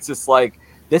me. And it's just like,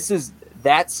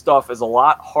 that stuff is a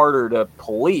lot harder to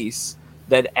police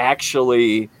than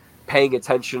actually paying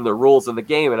attention to the rules in the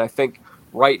game. And I think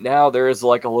right now there is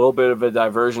like a little bit of a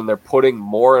diversion. They're putting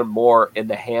more and more in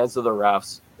the hands of the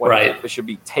refs when right. they should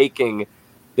be taking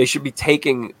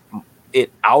it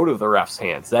out of the refs'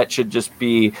 hands. That should just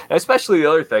be, especially the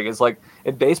other thing is like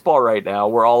in baseball right now,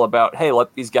 we're all about, hey,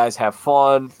 let these guys have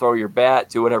fun, throw your bat,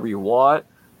 do whatever you want.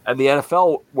 And the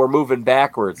NFL, we're moving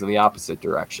backwards in the opposite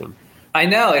direction. I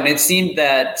know. And it seemed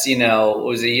that, it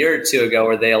was a year or two ago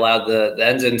where they allowed the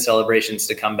end zone celebrations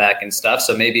to come back and stuff.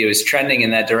 So maybe it was trending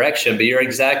in that direction, but you're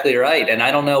exactly right. And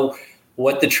I don't know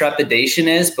what the trepidation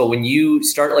is, but when you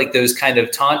start like those kind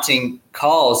of taunting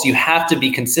calls, you have to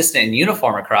be consistent and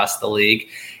uniform across the league.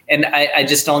 And I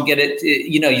just don't get it.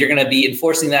 You're going to be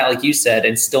enforcing that, like you said,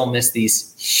 and still miss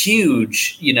these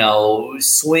huge,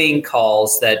 swing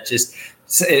calls that just,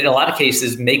 in a lot of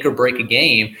cases, make or break a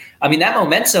game. I mean, that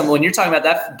momentum, when you're talking about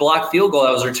that blocked field goal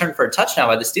that was returned for a touchdown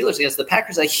by the Steelers against the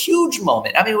Packers, a huge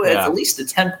moment. I mean, it's at least a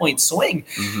 10-point swing.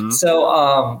 Mm-hmm.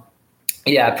 So,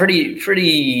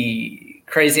 pretty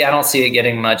crazy. I don't see it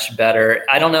getting much better.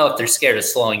 I don't know if they're scared of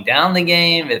slowing down the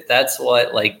game, if that's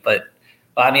what, but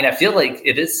I mean, I feel like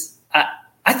it is.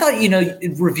 I thought,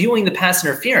 reviewing the pass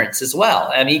interference as well.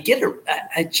 I mean,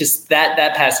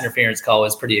 that pass interference call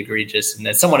was pretty egregious. And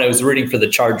as someone who was rooting for the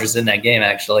Chargers in that game,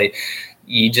 actually,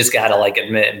 you just got to like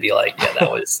admit and be like, yeah,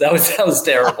 that was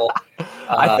terrible.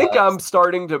 I think I'm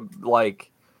starting to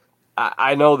like,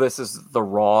 I know this is the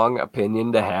wrong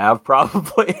opinion to have,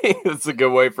 probably. It's a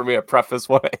good way for me to preface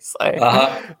what I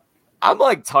say. I'm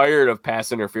like tired of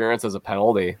pass interference as a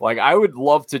penalty. Like I would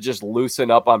love to just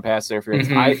loosen up on pass interference.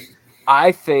 Mm-hmm.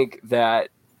 I think that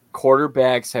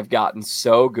quarterbacks have gotten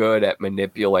so good at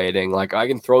manipulating. Like I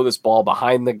can throw this ball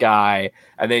behind the guy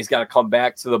and then he's got to come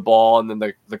back to the ball. And then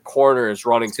the corner is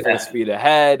running full speed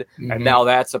ahead. Mm-hmm. And now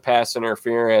that's a pass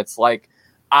interference. Like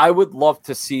I would love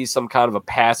to see some kind of a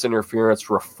pass interference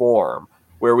reform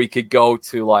where we could go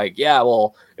to like, yeah,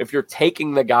 well, if you're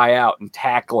taking the guy out and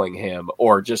tackling him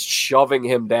or just shoving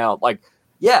him down, like,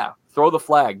 yeah, throw the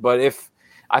flag. But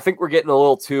I think we're getting a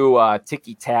little too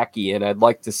ticky-tacky, and I'd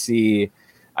like to see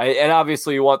and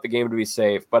obviously you want the game to be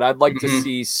safe, but I'd like to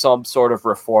see some sort of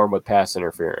reform with pass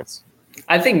interference.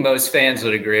 I think most fans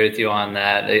would agree with you on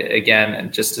that.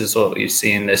 Again, just as what we've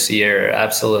seen this year,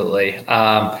 absolutely.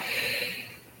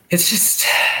 It's just,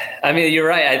 I mean, you're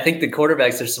right. I think the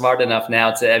quarterbacks are smart enough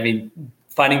now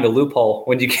finding the loophole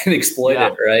when you can exploit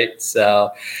it, right?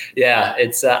 So, yeah,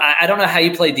 it's. I don't know how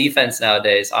you play defense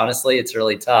nowadays. Honestly, it's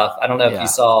really tough. I don't know if you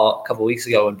saw a couple weeks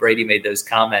ago when Brady made those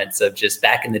comments of just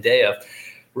back in the day of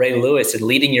Ray Lewis and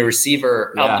leading your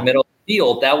receiver out the middle of the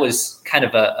field. That was kind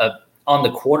of a on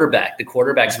the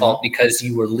quarterback's fault because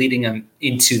you were leading them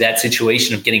into that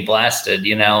situation of getting blasted,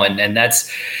 and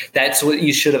that's what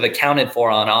you should have accounted for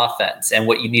on offense and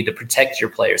what you need to protect your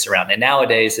players around. And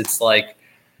nowadays it's like,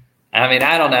 I mean,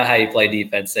 I don't know how you play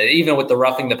defense, even with the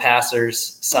roughing the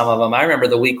passers, some of them. I remember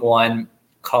the week 1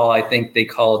 call, I think they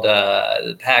called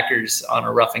the Packers on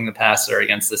a roughing the passer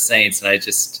against the Saints. And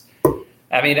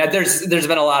there's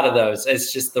been a lot of those.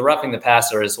 It's just the roughing the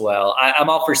passer as well. I'm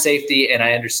all for safety, and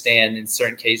I understand in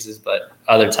certain cases, but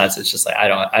other times it's just like I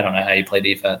don't know how you play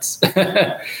defense.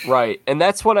 Right, and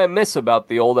that's what I miss about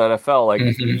the old NFL. Like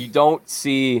you don't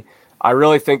see. I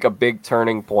really think a big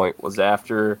turning point was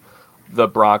after the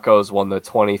Broncos won the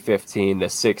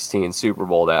 2015-16 Super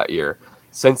Bowl that year.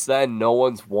 since then, no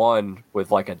one's won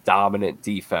with like a dominant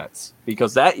defense,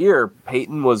 because that year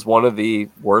Peyton was one of the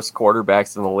worst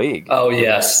quarterbacks in the league. Oh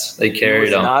yes, they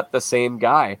carried him. Not the same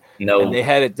guy. No, and they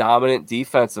had a dominant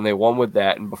defense, and they won with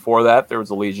that. And before that, there was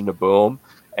a Legion of Boom,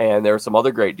 and there were some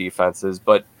other great defenses.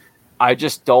 But I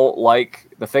just don't like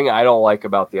the thing I don't like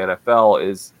about the NFL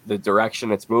is the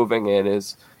direction it's moving in.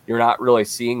 Is you're not really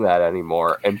seeing that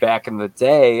anymore. And back in the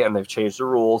day, and they've changed the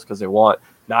rules because they want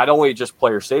not only just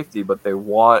player safety, but they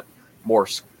want more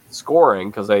scoring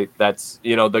because that's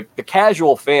the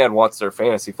casual fan wants their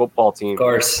fantasy football team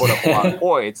to put up a lot of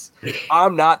points.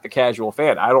 I'm not the casual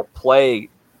fan. I don't play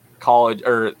college,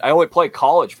 or I only play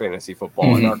college fantasy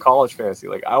football in our college fantasy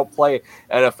league. I don't play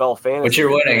NFL fantasy. Which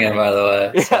you're winning in, by the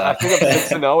way. Yeah, so. I think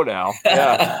I'm 6-0 now.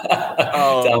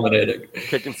 Yeah, dominating,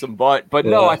 kicking some butt. But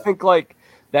no, I think like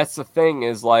that's the thing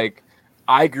is like.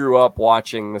 I grew up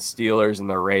watching the Steelers and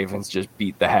the Ravens just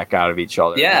beat the heck out of each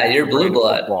other. Yeah, you're blue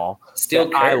blood.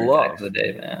 Still, I love back in the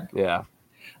day, man. Yeah,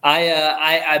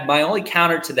 I my only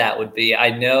counter to that would be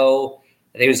I think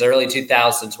it was early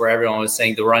 2000s where everyone was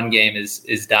saying the run game is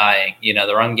dying.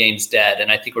 The run game's dead, and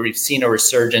I think we've seen a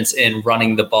resurgence in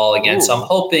running the ball again. Ooh. So I'm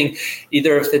hoping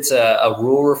either if it's a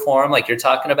rule reform like you're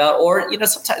talking about, or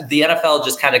sometimes the NFL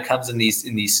just kind of comes in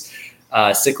these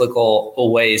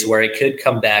cyclical ways where it could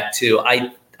come back to.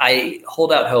 I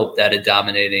hold out hope that a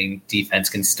dominating defense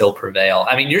can still prevail.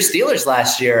 I mean, your Steelers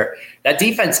last year, that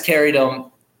defense carried them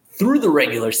through the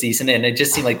regular season, and it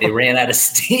just seemed like they ran out of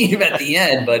steam at the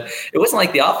end. But it wasn't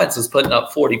like the offense was putting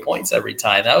up 40 points every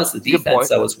time. That was the defense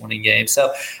that was winning games.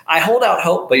 So I hold out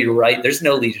hope, but you're right. There's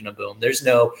no Legion of Boom. There's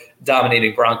no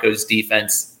dominating Broncos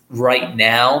defense right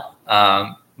now.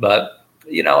 But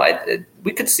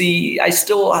we could see. I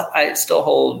still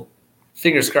hold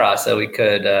fingers crossed that we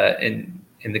could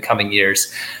in the coming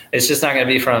years. It's just not going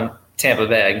to be from Tampa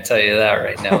Bay. I can tell you that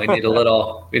right now. We need a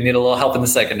little help in the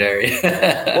secondary.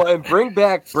 Well, and bring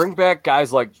back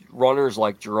guys like runners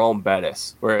like Jerome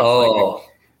Bettis, where it's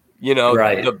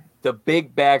the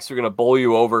big backs are going to bowl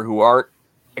you over who aren't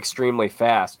extremely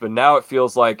fast. But now it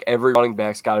feels like every running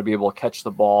back's got to be able to catch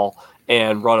the ball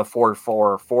and run a 4.4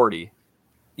 or 40.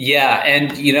 Yeah,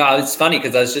 and it's funny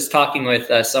because I was just talking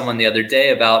with someone the other day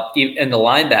about and the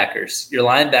linebackers. Your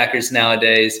linebackers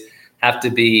nowadays have to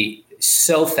be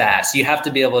so fast. You have to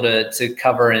be able to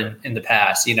cover in the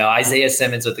pass. Isaiah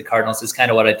Simmons with the Cardinals is kind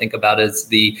of what I think about as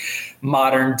the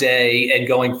modern day and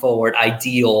going forward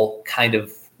ideal kind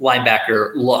of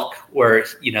linebacker look, where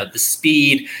the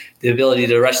speed, the ability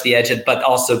to rush the edge, but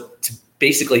also to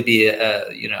basically be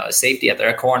a safety at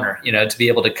their corner, to be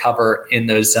able to cover in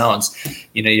those zones.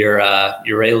 Your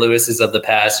Ray Lewis's of the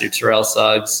past, your Terrell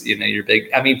Suggs, your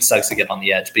big. I mean, Suggs to get on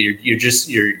the edge, but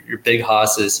your big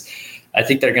hosses. I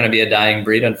think they're going to be a dying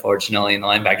breed, unfortunately, in the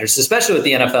linebackers, especially with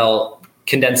the NFL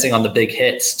condensing on the big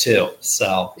hits too.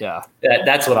 So yeah,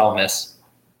 that's what I'll miss.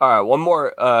 All right, one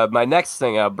more. My next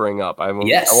thing I'll bring up. I won't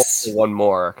say one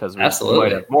more because we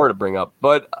might have more to bring up.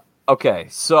 But okay,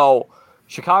 so.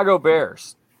 Chicago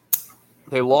Bears,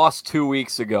 they lost 2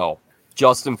 weeks ago.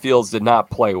 Justin Fields did not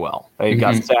play well. He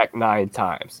got sacked 9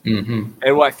 times. Mm-hmm.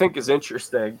 And what I think is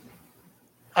interesting,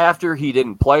 after he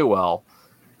didn't play well,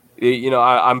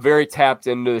 I'm very tapped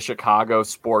into the Chicago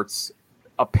sports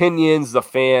opinions, the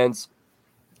fans.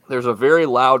 There's a very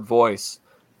loud voice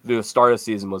through the start of the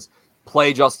season was,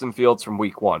 play Justin Fields from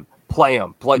week 1. Play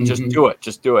him. Just do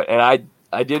it. And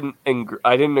I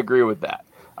didn't agree with that.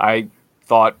 I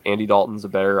thought Andy Dalton's a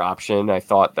better option. I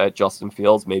thought that Justin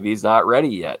Fields, maybe he's not ready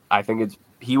yet. I think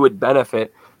he would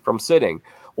benefit from sitting.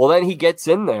 Well, then he gets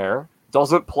in there,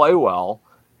 doesn't play well,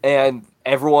 and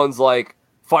everyone's like,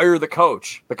 fire the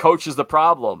coach. The coach is the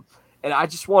problem. And I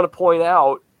just want to point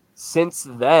out, since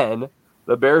then,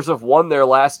 the Bears have won their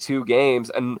last 2 games.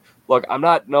 And look, I'm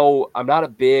not a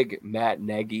big Matt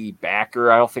Nagy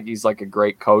backer. I don't think he's like a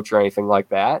great coach or anything like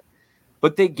that.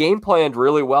 But they game planned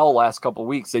really well last couple of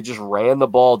weeks. They just ran the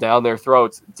ball down their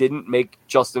throats, didn't make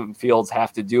Justin Fields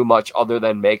have to do much other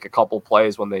than make a couple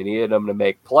plays when they needed him to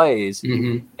make plays.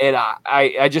 Mm-hmm. And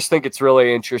I just think it's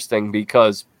really interesting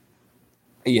because,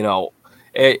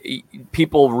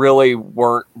 people really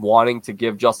weren't wanting to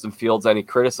give Justin Fields any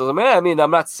criticism. I mean, I'm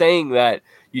not saying that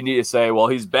you need to say, well,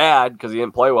 he's bad because he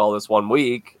didn't play well this 1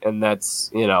 week, and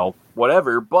that's,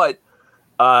 whatever. But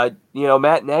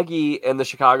Matt Nagy and the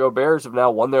Chicago Bears have now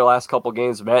won their last couple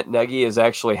games. Matt Nagy has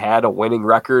actually had a winning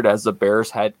record as the Bears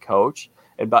head coach.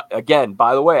 And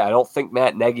by the way, I don't think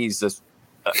Matt Nagy's this,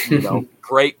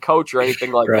 great coach or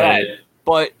anything like that.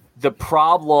 But the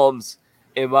problems,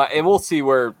 and we'll see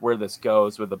where this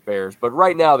goes with the Bears. But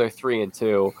right now they're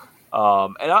 3-2,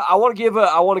 and I want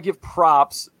to give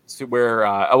props where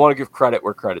I want to give credit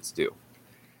where credit's due.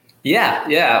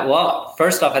 Yeah. Well,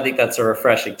 first off, I think that's a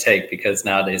refreshing take because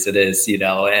nowadays it is,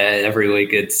 every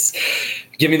week it's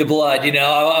give me the blood,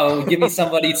 give me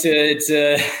somebody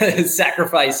to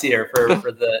sacrifice here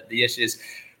for the issues.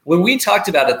 When we talked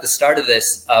about at the start of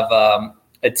this of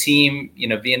a team,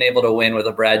 being able to win with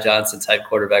a Brad Johnson type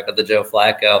quarterback with the Joe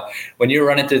Flacco, when you're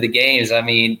running through the games, I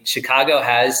mean, Chicago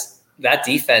that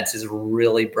defense has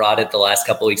really brought it the last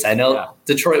couple of weeks. I know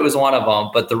Detroit was one of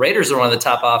them, but the Raiders are one of the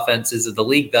top offenses of the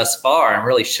league thus far and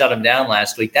really shut them down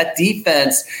last week. That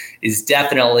defense is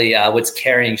definitely what's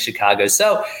carrying Chicago.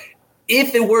 So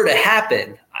if it were to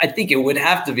happen, I think it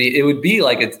would be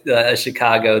like a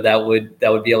Chicago that would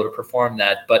be able to perform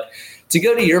that. But to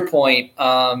go to your point,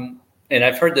 and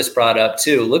I've heard this brought up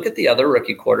too, look at the other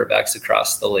rookie quarterbacks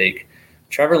across the league.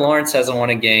 Trevor Lawrence hasn't won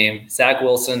a game. Zach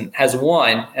Wilson has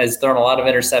thrown a lot of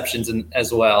interceptions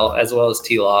as well as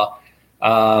T-Law.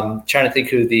 Trying to think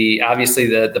who obviously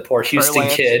the poor Houston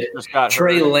kid.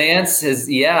 Trey Lance has,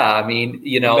 Matt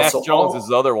Jones is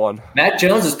the other one. Matt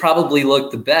Jones has probably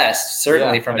looked the best,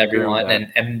 certainly from everyone.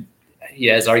 And he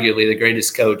has arguably the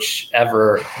greatest coach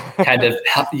ever, kind of,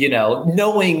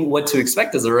 knowing what to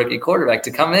expect as a rookie quarterback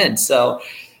to come in. So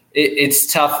it's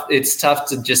tough. It's tough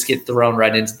to just get thrown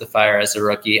right into the fire as a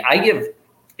rookie. I give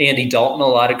Andy Dalton a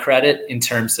lot of credit in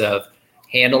terms of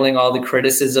handling all the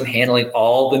criticism, handling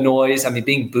all the noise. I mean,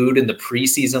 being booed in the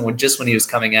preseason when he was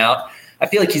coming out. I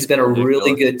feel like he's been a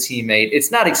really good teammate.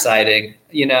 It's not exciting.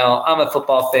 I'm a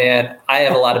football fan. I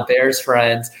have a lot of Bears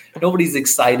friends. Nobody's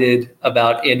excited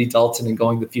about Andy Dalton and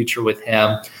going the future with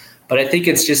him. But I think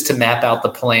it's just to map out the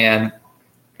plan.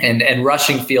 And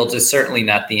rushing Fields is certainly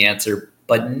not the answer.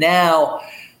 But now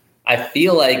I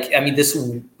feel like,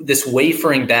 this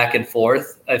wavering back and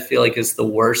forth, I feel like is the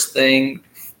worst thing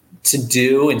to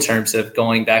do in terms of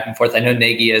going back and forth. I know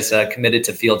Nagy is committed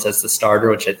to Fields as the starter,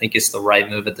 which I think is the right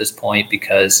move at this point,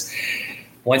 because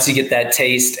once you get that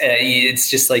taste, it's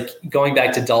just like going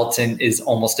back to Dalton is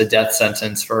almost a death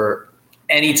sentence for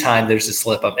any time there's a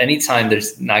slip up, anytime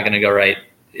there's not going to go right.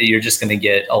 You're just going to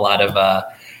get a lot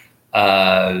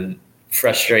of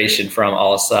frustration from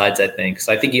all sides, I think.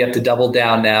 So I think you have to double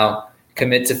down now,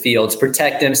 commit to Fields,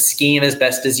 protect him, scheme as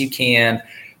best as you can,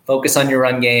 focus on your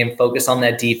run game, focus on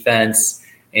that defense,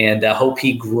 and hope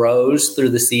he grows through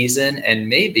the season and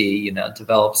maybe,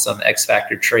 develop some X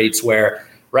factor traits where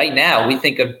right now we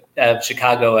think of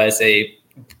Chicago as a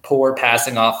poor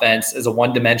passing offense, as a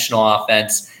one-dimensional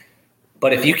offense.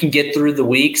 But if you can get through the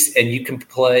weeks and you can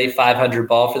play 500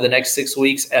 ball for the next 6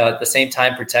 weeks at the same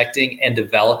time protecting and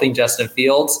developing Justin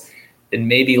Fields, then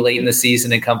maybe late in the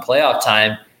season and come playoff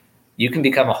time, you can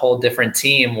become a whole different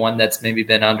team, one that's maybe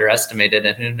been underestimated,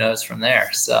 and who knows from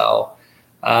there. So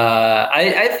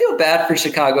I feel bad for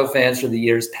Chicago fans for the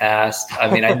years past. I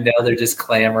mean, I know they're just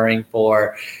clamoring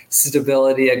for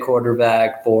stability at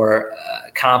quarterback, for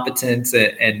competence,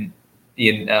 but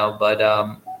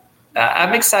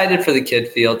I'm excited for the kid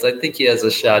Fields. I think he has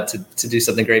a shot to do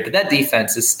something great, but that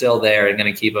defense is still there and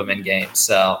going to keep him in games.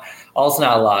 So all's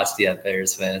not lost yet,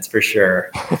 Bears fans, for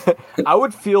sure. I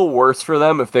would feel worse for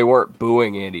them if they weren't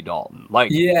booing Andy Dalton.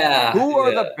 Who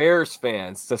are the Bears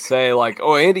fans to say,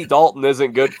 oh, Andy Dalton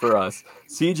isn't good for us?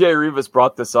 CJ Rivas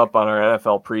brought this up on our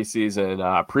NFL preseason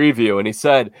preview, and he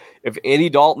said if Andy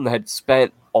Dalton had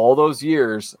spent all those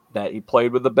years that he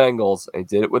played with the Bengals and he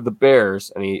did it with the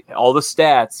Bears and all the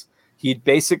stats, he'd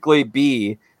basically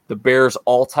be the Bears'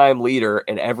 all-time leader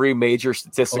in every major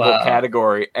statistical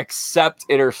category except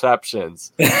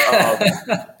interceptions.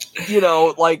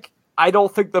 I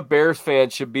don't think the Bears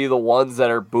fans should be the ones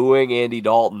that are booing Andy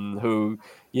Dalton, who,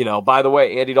 by the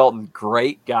way, Andy Dalton,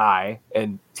 great guy,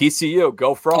 and TCU,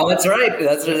 go Frogs. Oh, that's right.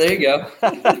 There you go.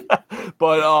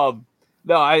 But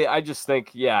no, I just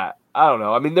think, I don't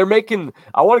know. I mean,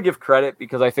 I want to give credit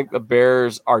because I think the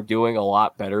Bears are doing a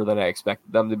lot better than I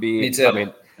expected them to be. Me too. I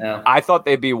mean, I thought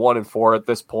they'd be 1-4 at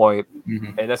this point.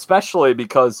 Mm-hmm. And especially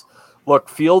because, look,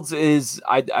 Fields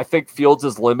I think Fields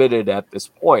is limited at this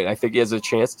point. I think he has a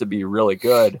chance to be really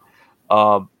good.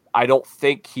 I don't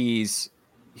think he's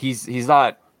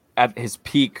not at his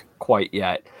peak quite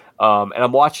yet. And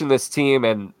I'm watching this team,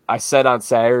 and I said on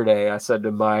Saturday, I said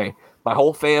to my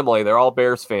whole family, they're all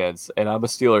Bears fans, and I'm a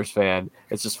Steelers fan.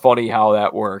 It's just funny how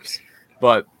that works.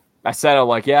 But I said, I'm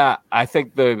like, I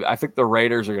think the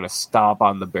Raiders are going to stomp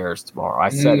on the Bears tomorrow. I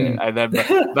said it. And then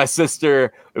my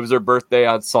sister, it was her birthday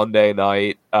on Sunday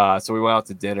night. So we went out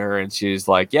to dinner, and she was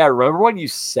like, remember when you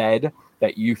said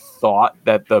that you thought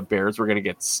that the Bears were going to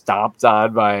get stomped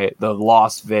on by the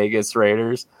Las Vegas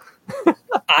Raiders?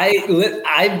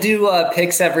 I do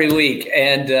picks every week,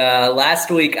 and last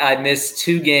week I missed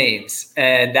 2 games,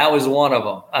 and that was one of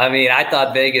them. I mean, I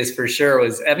thought Vegas for sure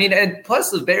was. I mean, and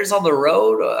plus the Bears on the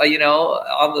road,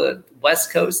 on the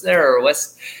West Coast there or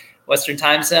Western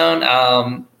time zone.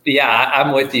 Yeah,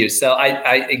 I'm with you. So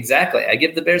I exactly. I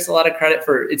give the Bears a lot of credit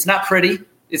for. It's not pretty.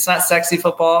 It's not sexy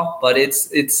football, but it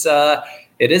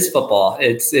is football.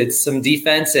 It's some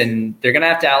defense, and they're going to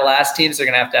have to outlast teams. They're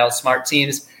going to have to outsmart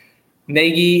teams.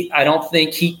 Nagy, I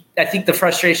think the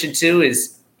frustration too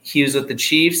is he was with the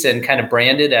Chiefs and kind of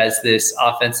branded as this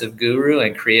offensive guru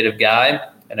and creative guy.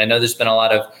 And I know there's been a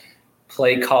lot of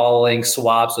play calling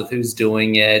swaps with who's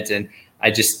doing it. And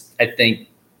I think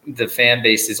the fan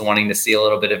base is wanting to see a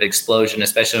little bit of explosion,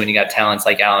 especially when you got talents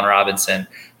like Allen Robinson,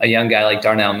 a young guy like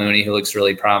Darnell Mooney, who looks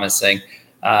really promising.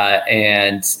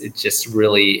 And it just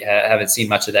really haven't seen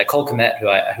much of that. Cole Kmet,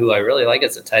 who I really like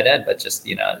as a tight end, but just,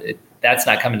 that's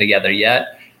not coming together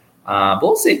yet. But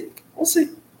we'll see.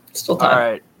 Still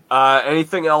time. All right.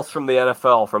 Anything else from the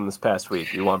NFL from this past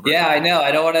week you want? Yeah, I know.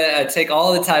 I don't want to take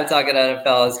all the time talking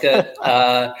NFL. It's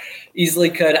good. Easily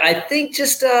could. I think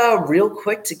just real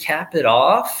quick to cap it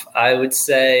off, I would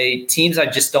say teams I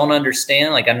just don't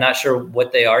understand. Like, I'm not sure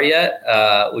what they are yet.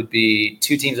 Would be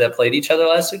 2 teams that played each other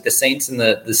last week, the Saints and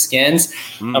the Skins.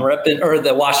 I'm repping, or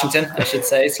the Washington, I should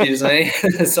say. Excuse me.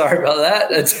 Sorry about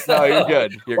that. No, you're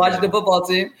good. Washington football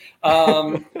team.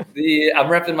 I'm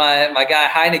repping my guy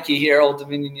Heineke here, Old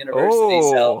Dominion University.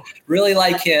 So really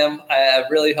like him. I'm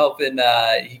really hoping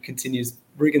he continues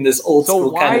bringing this old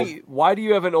school why do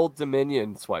you have an Old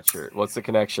Dominion sweatshirt? What's the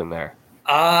connection there?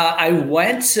 I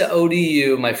went to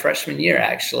ODU my freshman year,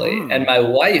 actually, and my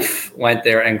wife went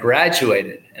there and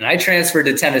graduated. And I transferred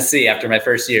to Tennessee after my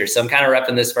first year. So I'm kind of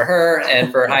repping this for her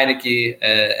and for Heineke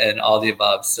and all the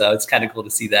above. So it's kind of cool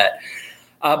to see that.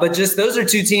 But just those are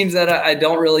 2 teams that I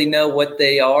don't really know what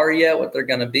they are yet, what they're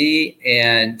going to be.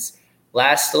 And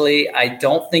lastly, I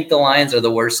don't think the Lions are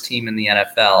the worst team in the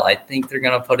NFL. I think they're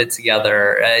going to put it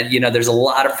together. There's a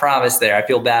lot of promise there. I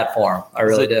feel bad for them. I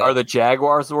really do. Are the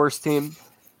Jaguars the worst team?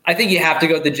 I think you have to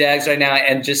go with the Jags right now,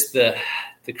 and just the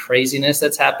craziness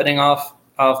that's happening off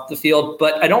the field.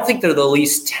 But I don't think they're the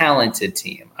least talented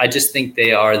team. I just think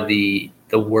they are the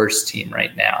worst team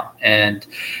right now. And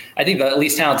I think the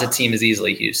least talented team is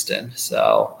easily Houston.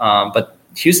 So, but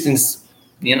Houston's,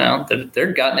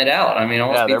 they're gutting it out. I mean,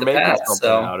 almost beat the Pats.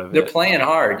 So they're playing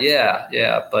hard.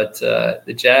 Yeah. But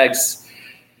the Jags,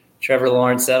 Trevor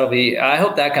Lawrence, I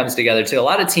hope that comes together too. A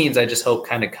lot of teams I just hope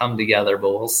kind of come together,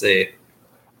 but we'll see.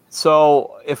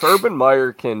 So if Urban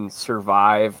Meyer can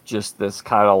survive just this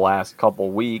kind of last couple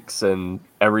weeks and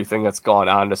everything that's gone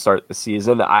on to start the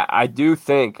season, I do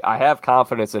think I have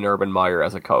confidence in Urban Meyer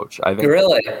as a coach. I think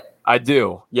really, I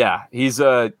do. Yeah, he's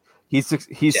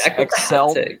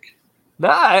excelled. Nah,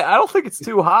 I don't think it's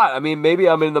too hot. I mean, maybe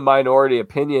I'm in the minority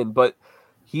opinion, but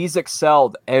he's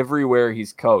excelled everywhere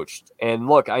he's coached. And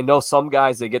look, I know some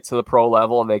guys, they get to the pro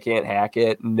level and they can't hack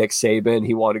it. Nick Saban,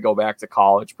 he wanted to go back to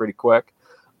college pretty quick.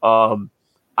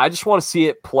 I just want to see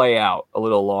it play out a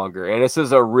little longer. And this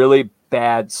is a really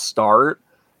bad start,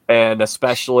 and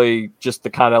especially just the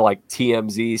kind of like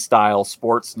TMZ style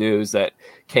sports news that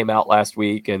came out last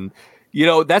week. And,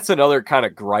 that's another kind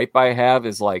of gripe I have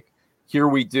is like, here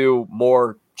we do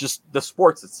more just the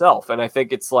sports itself. And I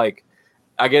think it's like,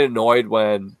 I get annoyed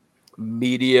when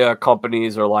media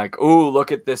companies are like, "Oh,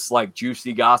 look at this like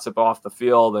juicy gossip off the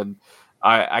field." And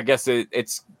I guess it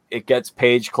gets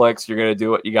page clicks. You're going to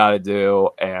do what you got to do.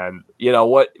 And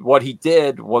what he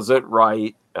did wasn't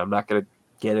right. I'm not going to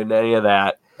get into any of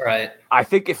that. Right. I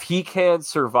think if he can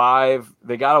survive,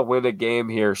 they got to win a game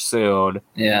here soon.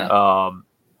 Yeah.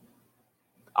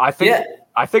 I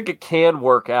think it can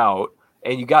work out.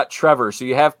 And you got Trevor, so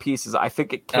you have pieces. I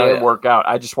think it can work out.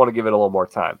 I just want to give it a little more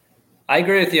time. I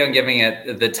agree with you on giving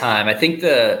it the time. I think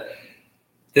the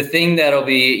thing that'll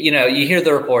be, you hear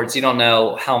the reports, you don't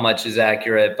know how much is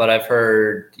accurate, but I've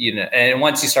heard, and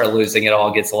once you start losing, it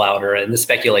all gets louder and the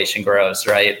speculation grows,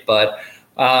 right? But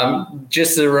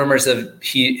just the rumors of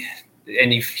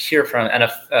and you hear from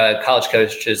college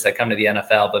coaches that come to the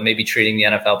NFL, but maybe treating the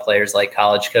NFL players like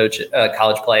college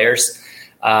players.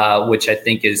 Which I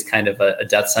think is kind of a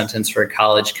death sentence for a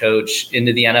college coach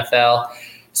into the NFL.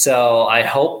 So I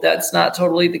hope that's not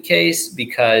totally the case,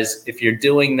 because if you're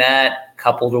doing that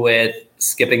coupled with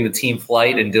skipping the team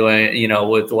flight and doing,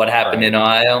 with what happened in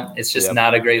Ohio, it's just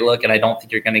not a great look. And I don't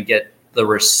think you're going to get the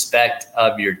respect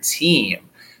of your team.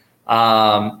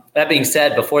 That being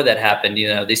said, before that happened,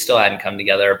 they still hadn't come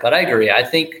together. But I agree. I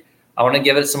think I want to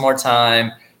give it some more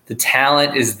time. The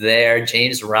talent is there.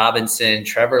 James Robinson,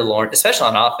 Trevor Lawrence, especially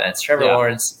on offense.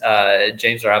 Lawrence,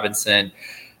 James Robinson,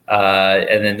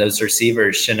 And then those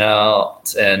receivers, Chanel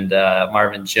and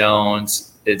Marvin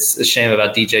Jones. It's a shame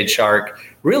about DJ Chark.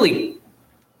 Really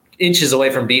inches away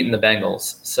from beating the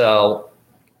Bengals. So,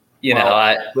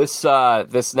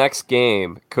 this next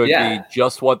game could be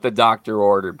just what the doctor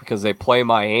ordered because they play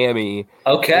Miami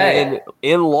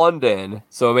in London.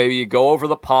 So maybe you go over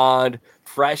the pond,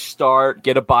 fresh start,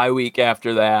 get a bye week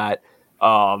after that.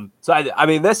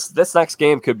 This next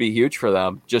game could be huge for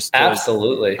them.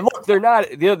 Absolutely. Look, they're not.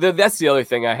 That's the other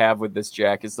thing I have with this,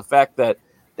 Jack, is the fact that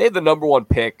they had the number one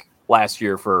pick last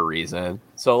year for a reason.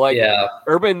 So,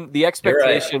 the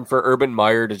expectation for Urban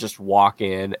Meyer to just walk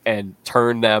in and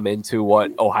turn them into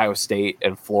what Ohio State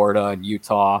and Florida and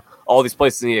Utah, all these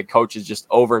places need coaches just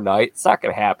overnight, it's not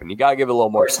going to happen. You got to give it a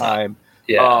little more time.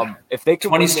 Yeah. If they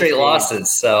 20 straight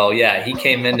losses. So he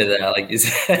came into that. Like you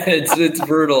said, it's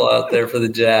brutal out there for the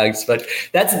Jags, but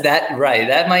that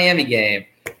Miami game,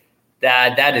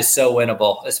 that is so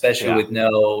winnable, especially with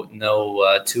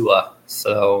no Tua.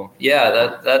 So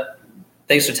that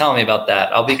thanks for telling me about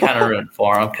that. I'll be kind of rooting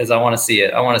for him because I want to see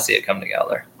it. I want to see it come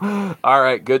together. All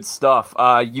right, good stuff.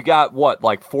 You got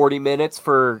 40 minutes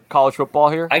for college football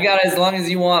here? I got as long as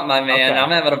you want, my man. Okay.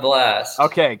 I'm having a blast.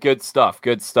 Okay, good stuff.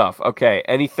 Okay,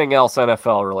 anything else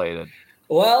NFL related?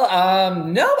 Well,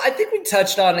 no, I think we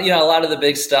touched on a lot of the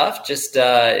big stuff. Just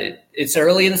it's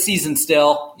early in the season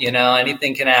still.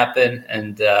 Anything can happen,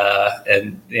 and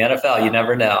the NFL, you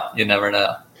never know. You never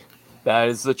know. That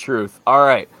is the truth. All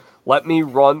right. Let me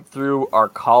run through our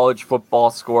college football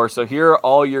score. So here are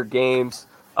all your games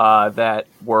that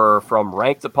were from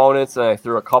ranked opponents, and I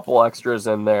threw a couple extras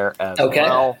in there as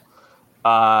well.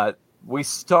 We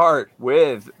start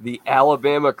with the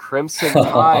Alabama Crimson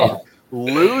Tide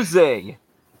losing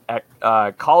at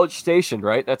College Station,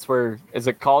 right? That's where – is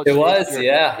it College Station? It was,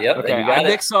 yeah. Yep. Okay, I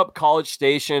mix up College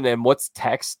Station and what's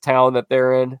Tech's town that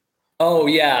they're in? Oh,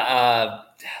 yeah.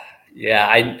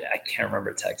 I can't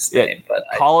remember Tech's name, but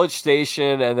College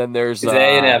Station, and then there's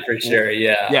A&M for sure.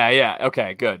 Yeah.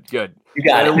 Okay, good. You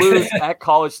got it. They lose at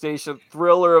College Station.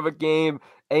 Thriller of a game.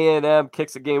 A&M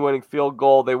kicks a game-winning field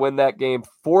goal. They win that game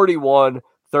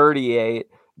 41-38.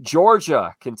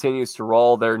 Georgia continues to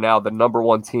roll. They're now the number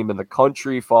one team in the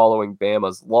country following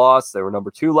Bama's loss. They were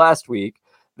number 2 last week.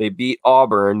 They beat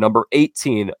Auburn, number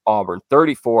 18 Auburn,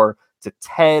 34-10.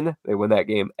 They win that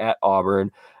game at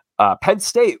Auburn. Penn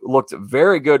State looked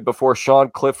very good before Sean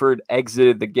Clifford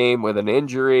exited the game with an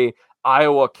injury.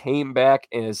 Iowa came back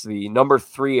as the number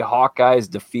 3 Hawkeyes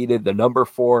defeated the number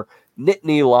 4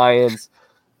 Nittany Lions.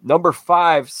 Number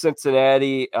 5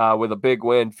 Cincinnati with a big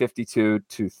win,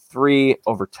 52-3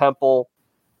 over Temple.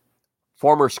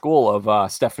 Former school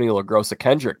of Stephanie LaGrossa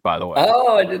Kendrick, by the way.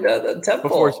 Oh, I didn't know that. Temple.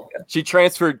 Before she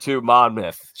transferred to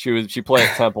Monmouth. She played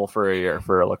at Temple for a year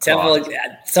for lacrosse. Temple,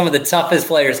 some of the toughest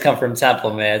players come from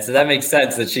Temple, man. So that makes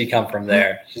sense that she come from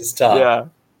there. She's tough.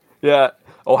 Yeah.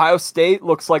 Ohio State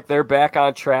looks like they're back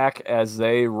on track as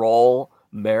they roll.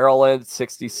 Maryland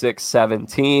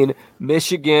 66-17.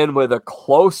 Michigan with a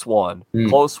close win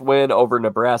over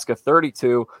Nebraska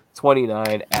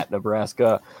 32-29 at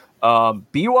Nebraska.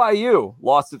 BYU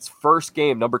lost its first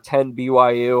game, number 10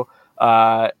 BYU,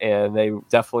 and they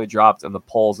definitely dropped in the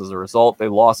polls as a result. They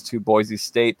lost to Boise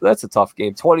State. That's a tough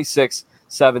game,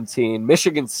 26-17.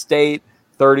 Michigan State,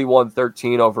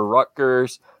 31-13 over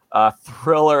Rutgers.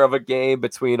 Thriller of a game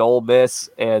between Ole Miss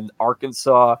and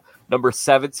Arkansas. Number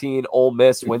 17, Ole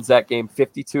Miss wins that game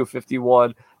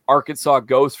 52-51. Arkansas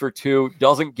goes for 2,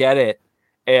 doesn't get it,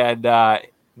 and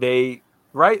isn't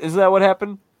that what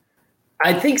happened?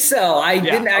 I think so. I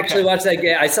didn't actually watch that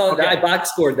game. I saw I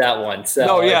box scored that one. So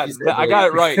no, I got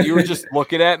it right. You were just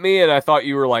looking at me, and I thought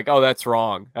you were like, "Oh, that's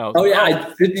wrong."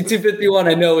 52-51.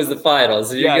 I know was the final,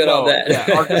 so you're good on that.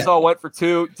 Yeah. Arkansas went for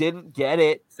 2, didn't get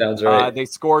it. Sounds right. They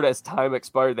scored as time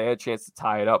expired. They had a chance to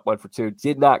tie it up. Went for 2,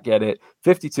 did not get it.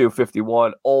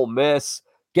 52-51. Ole Miss,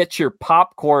 get your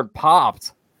popcorn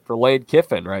popped for Lane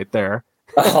Kiffin right there.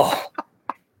 Oh,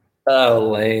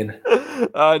 Lane.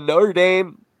 Notre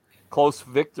Dame. Close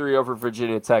victory over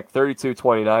Virginia Tech,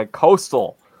 32-29.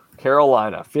 Coastal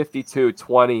Carolina,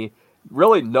 52-20.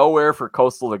 Really nowhere for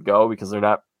Coastal to go because they're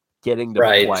not getting to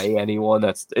play anyone.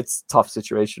 It's a tough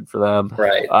situation for them.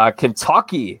 Right.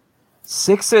 Kentucky,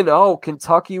 6-0.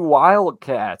 Kentucky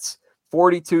Wildcats,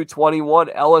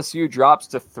 42-21. LSU drops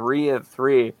to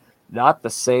 3-3. Not the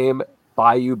same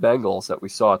Bayou Bengals that we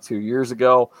saw 2 years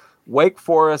ago. Wake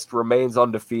Forest remains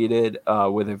undefeated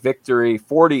with a victory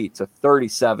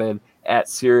 40-37 at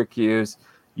Syracuse.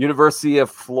 University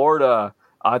of Florida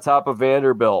on top of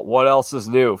Vanderbilt. What else is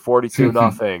new?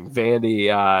 42-0.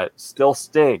 Vandy still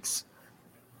stinks.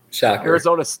 Shocker.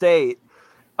 Arizona State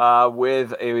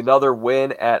with another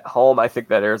win at home. I think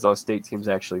that Arizona State team's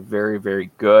actually very,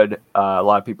 very good. A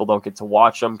lot of people don't get to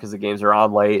watch them because the games are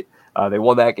on late. They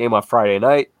won that game on Friday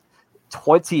night,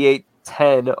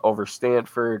 28-10 over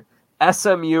Stanford.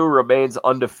 SMU remains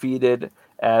undefeated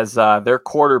as their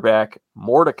quarterback,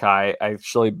 Mordecai, I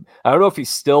don't know if he's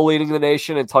still leading the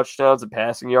nation in touchdowns and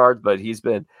passing yards, but he's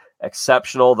been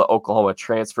exceptional. The Oklahoma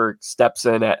transfer steps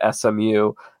in at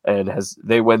SMU and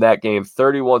they win that game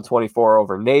 31-24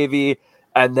 over Navy.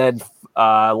 And then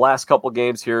last couple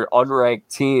games here, unranked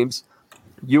teams.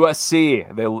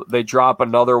 USC, they drop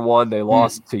another one. They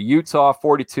lost to Utah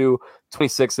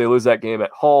 42-26. They lose that game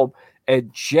at home.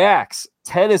 And Jax,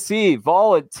 Tennessee,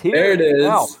 Volunteers. There it is.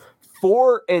 Now,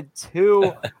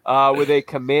 4-2 with a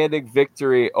commanding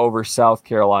victory over South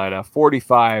Carolina,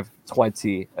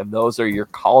 45-20. And those are your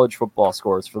college football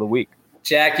scores for the week.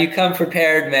 Jack, you come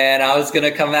prepared, man. I was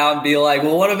going to come out and be like,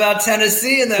 well, what about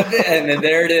Tennessee? And then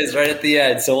there it is right at the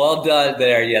end. So well done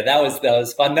there. Yeah, that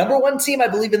was fun. Number one team, I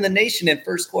believe, in the nation in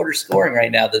first quarter scoring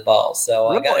right now, the ball. So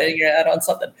really? I got to hang your hat on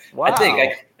something. Wow. I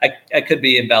think I could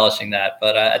be embellishing that,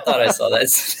 but I thought I saw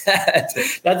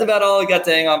that. That's about all I got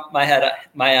to hang on my hat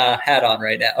on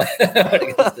right now when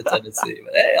it comes to Tennessee.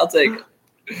 But hey, I'll take it.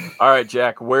 All right,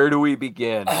 Jack, where do we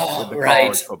begin with the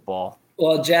college football?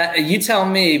 Well, Jack, you tell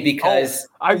me because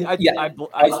I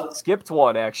skipped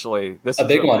one actually. This is a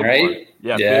big one, right?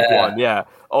 Yeah, big one. Yeah,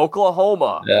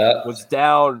 Oklahoma was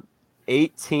down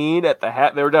 18 at the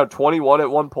half. They were down 21 at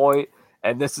one point,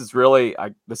 and this is really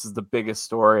this is the biggest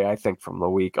story I think from the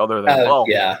week. Other than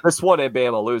this one and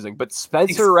Bama losing, but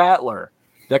Spencer Rattler,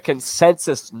 the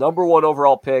consensus number one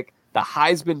overall pick, the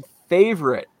Heisman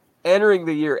favorite entering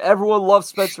the year. Everyone loves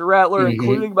Spencer Rattler,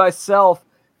 including myself.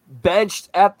 Benched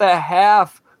at the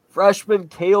half, freshman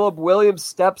Caleb Williams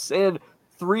steps in,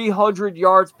 300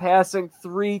 yards passing,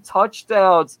 3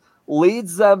 touchdowns,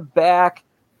 leads them back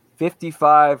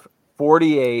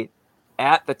 55-48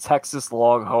 at the Texas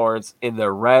Longhorns in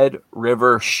the Red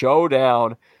River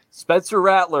Showdown. Spencer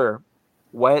Rattler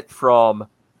went from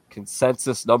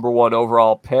consensus number one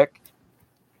overall pick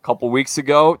a couple weeks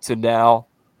ago to now.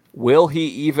 Will he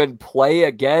even play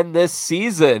again this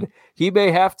season? He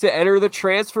may have to enter the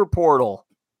transfer portal.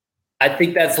 I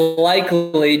think that's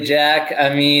likely, Jack.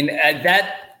 I mean,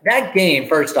 that game,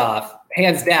 first off,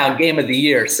 hands down, game of the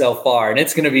year so far, and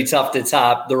it's going to be tough to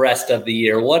top the rest of the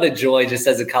year. What a joy just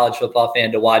as a college football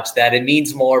fan to watch that. It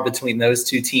means more between those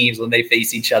two teams when they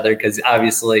face each other because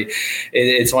obviously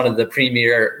it's one of the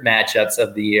premier matchups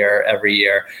of the year every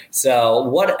year.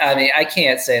 So I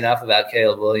can't say enough about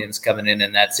Caleb Williams coming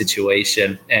in that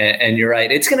situation. And you're right.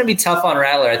 It's going to be tough on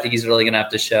Rattler. I think he's really going to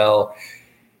have to show.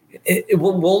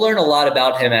 We'll learn a lot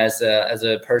about him as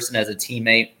a person, as a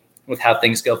teammate, with how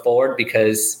things go forward,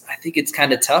 because I think it's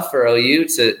kind of tough for OU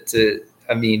to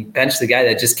bench the guy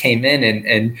that just came in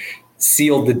and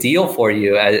sealed the deal for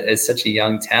you as such a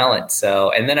young talent.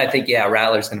 So, and then I think,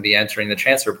 Rattler's going to be entering the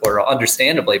transfer portal,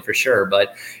 understandably for sure,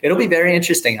 but it'll be very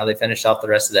interesting how they finish off the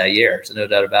rest of that year. So no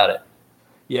doubt about it.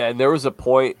 Yeah. And there was a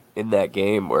point in that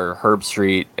game where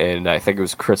Herbstreit and I think it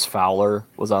was Chris Fowler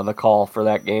was on the call for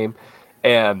that game.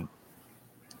 And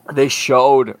they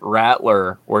showed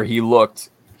Rattler where he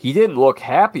didn't look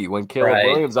happy when Caleb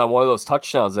Williams on one of those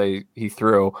touchdowns he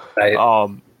threw. Right.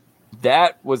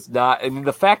 That was not – and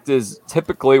the fact is,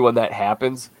 typically when that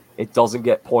happens, it doesn't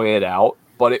get pointed out,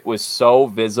 but it was so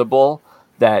visible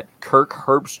that Kirk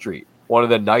Herbstreit, one of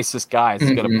the nicest guys,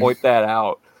 is going to point that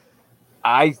out.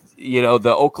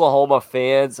 The Oklahoma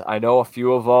fans, I know a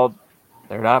few of them,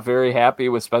 they're not very happy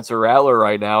with Spencer Rattler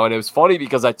right now. And it was funny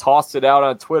because I tossed it out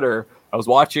on Twitter. I was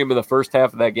watching him in the first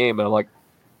half of that game, and I'm like,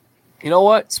 you know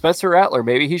what? Spencer Rattler,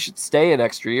 maybe he should stay an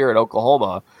extra year at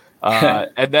Oklahoma.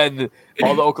 And then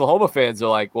all the Oklahoma fans are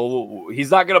like, well,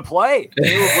 he's not going to play.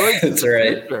 Caleb Williams That's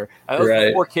right. And that was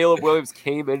before Caleb Williams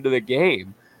came into the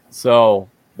game. So,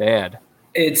 man.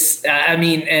 I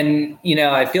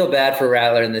feel bad for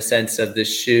Rattler in the sense of the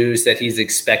shoes that he's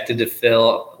expected to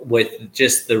fill with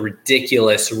just the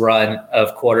ridiculous run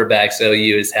of quarterbacks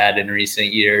OU has had in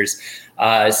recent years.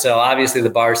 So obviously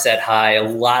the bar set high, a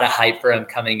lot of hype for him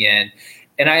coming in.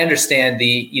 And I understand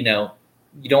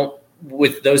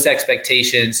with those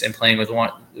expectations and playing with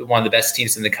one of the best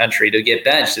teams in the country to get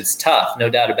benched, it's tough, no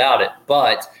doubt about it.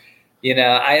 But,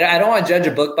 I don't want to judge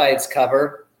a book by its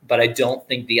cover, but I don't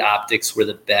think the optics were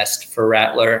the best for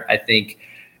Rattler. I think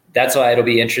that's why it'll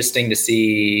be interesting to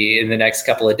see in the next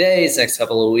couple of days, next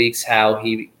couple of weeks, how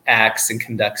he acts and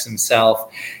conducts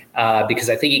himself. Because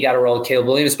I think you got to roll with Caleb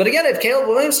Williams. But again, if Caleb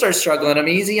Williams starts struggling,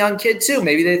 he's a young kid too.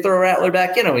 Maybe they throw Rattler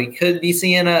back in, and we could be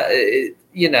seeing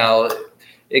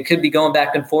it could be going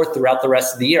back and forth throughout the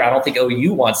rest of the year. I don't think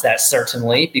OU wants that,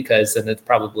 certainly, because then it's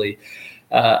probably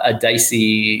a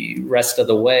dicey rest of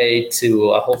the way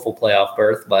to a hopeful playoff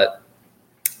berth. But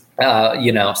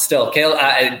still,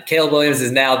 Caleb Williams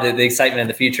is now the excitement in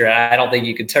the future. I don't think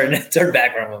you can turn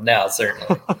back from him now,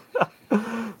 certainly.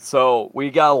 So we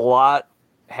got a lot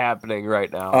happening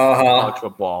right now in college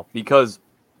football because,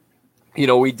 we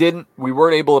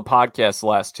weren't able to podcast the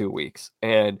last 2 weeks.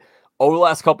 And over the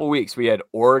last couple of weeks, we had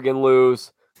Oregon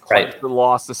lose, Clemson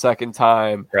lost the second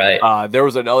time. Right. There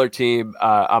was another team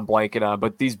I'm blanking on,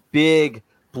 but these big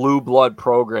blue blood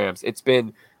programs,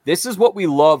 this is what we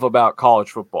love about college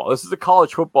football. This is the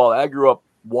college football that I grew up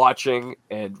watching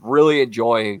and really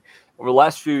enjoying. Over the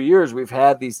last few years, we've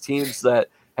had these teams that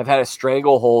have had a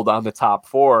stranglehold on the top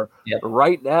four. Yep.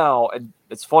 Right now, and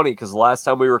it's funny because the last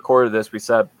time we recorded this,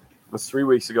 it was 3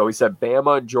 weeks ago, we said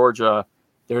Bama and Georgia,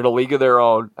 they're in a league of their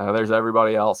own. There's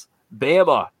everybody else.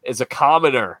 Bama is a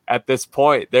commoner at this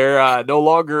point. They're no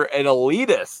longer an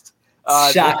elitist.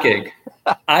 Shocking.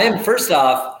 I am, first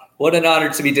off, what an honor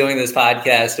to be doing this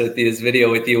podcast with you, this video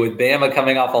with you, with Bama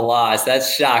coming off a loss.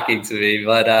 That's shocking to me.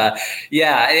 But how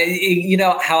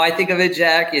I think of it,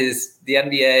 Jack, is the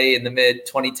NBA in the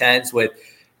mid-2010s with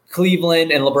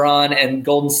Cleveland and LeBron and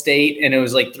Golden State, and it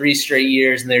was like 3 straight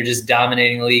years, and they're just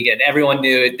dominating the league, and everyone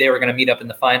knew they were going to meet up in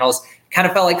the finals. Kind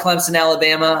of felt like Clemson,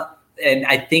 Alabama, and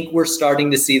I think we're starting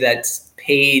to see that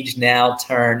page now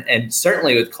turn, and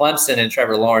certainly with Clemson and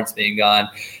Trevor Lawrence being gone,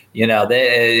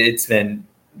 it's been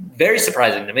very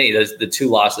surprising to me, the 2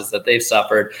 losses that they've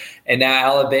suffered. And now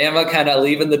Alabama kind of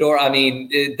leaving the door. I mean,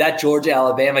 that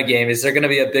Georgia-Alabama game, is there going to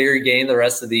be a bigger game the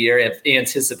rest of the year? If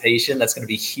anticipation, that's going to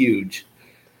be huge.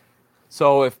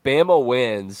 So if Bama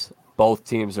wins, both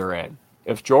teams are in.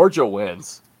 If Georgia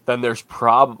wins, then there's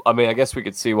I guess we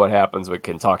could see what happens with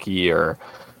Kentucky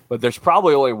but there's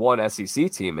probably only one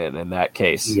SEC team in that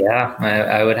case. Yeah,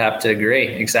 I would have to agree.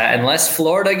 Exactly. Unless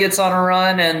Florida gets on a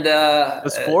run and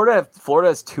does Florida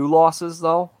has 2 losses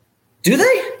though? Do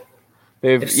they?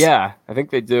 I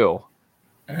think they do.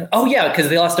 Because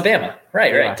they lost to Bama.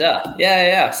 Right. Duh.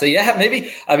 Yeah. So,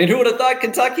 maybe. I mean, who would have thought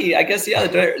Kentucky? I guess,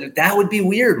 that would be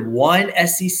weird. One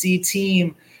SEC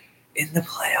team in the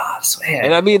playoffs, man.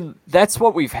 And, I mean, that's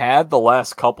what we've had the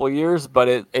last couple of years, but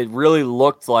it really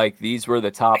looked like these were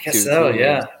the top 2 teams.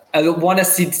 Yeah. One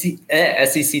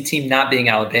SEC team not being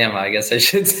Alabama, I guess I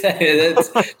should say.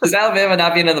 Because Alabama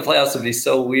not being in the playoffs would be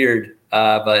so weird.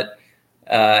 But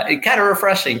it kind of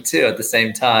refreshing, too, at the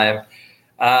same time.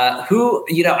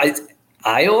 Iowa?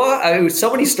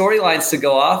 So many storylines to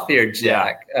go off here,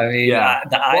 Jack. Yeah. I mean,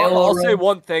 Iowa. I'll say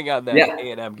one thing on that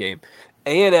A&M game.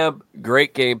 A&M,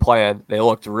 great game plan. They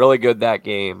looked really good that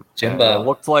game. Jimbo. It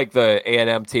looked like the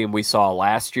A&M team we saw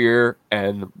last year,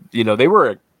 and they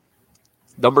were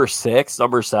number 6,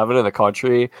 number 7 in the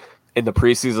country in the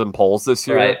preseason polls this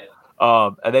year. Right.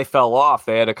 And they fell off.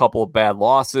 They had a couple of bad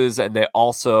losses, and they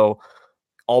also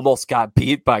almost got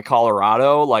beat by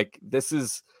Colorado. Like this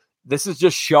is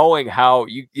just showing how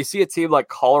you see a team like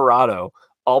Colorado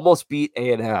almost beat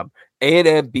A&M.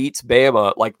 A&M beats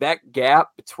Bama. Like that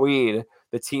gap between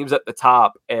the teams at the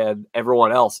top and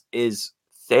everyone else is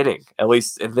thinning, at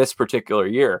least in this particular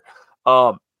year.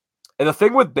 And the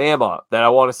thing with Bama that I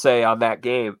want to say on that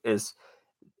game is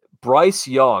Bryce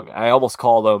Young. I almost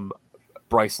called him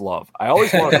Bryce Love. I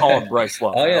always want to call him Bryce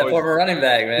Love. Former running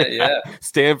back, man. Yeah.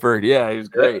 Stanford. Yeah, he was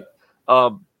great.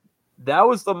 That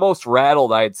was the most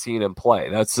rattled I had seen him play.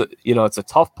 That's it's a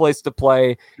tough place to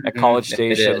play at College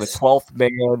Station. The 12th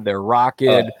man, they're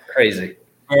rocking. Crazy.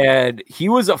 And he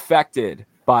was affected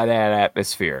by that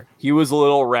atmosphere. He was a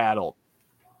little rattled.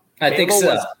 I think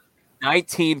so.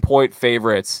 19-point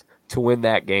favorites to win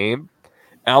that game.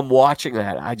 And I'm watching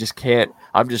that. I just can't.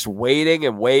 I'm just waiting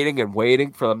and waiting and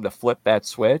waiting for them to flip that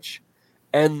switch.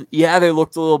 And they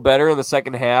looked a little better in the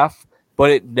second half, but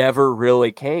it never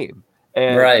really came.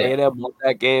 And A&M won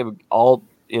that game. All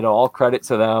credit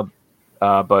to them.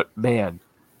 But man,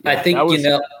 I think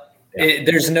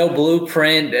there's no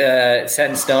blueprint set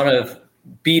in stone of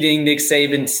beating Nick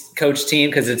Saban's coach team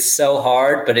because it's so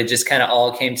hard. But it just kind of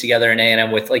all came together in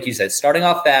A&M with, like you said, starting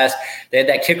off fast. They had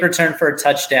that kick return for a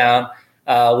touchdown,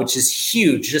 which is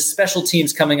huge. Just special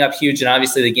teams coming up huge, and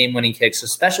obviously the game-winning kick. So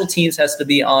special teams has to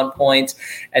be on point,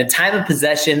 and time of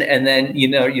possession. And then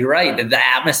you're right, the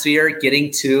atmosphere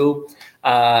getting to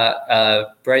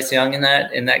Bryce Young in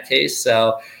that case.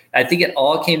 So I think it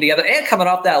all came together. And coming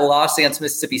off that loss against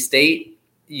Mississippi State,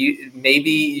 you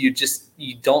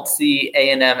don't see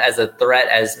A&M as a threat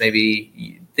as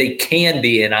maybe they can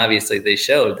be, and obviously they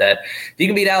showed that if you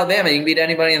can beat Alabama, you can beat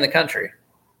anybody in the country.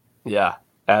 Yeah.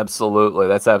 Absolutely.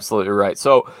 That's absolutely right.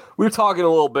 So we were talking a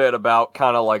little bit about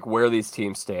kind of like where these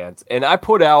teams stand. And I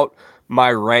put out my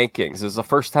rankings. It was the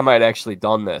first time I'd actually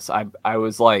done this. I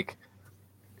was like,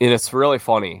 and it's really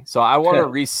funny. So I want to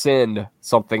rescind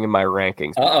something in my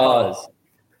rankings because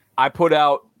I put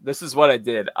out, this is what I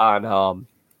did on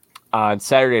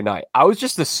Saturday night. I was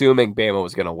just assuming Bama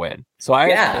was going to win. So I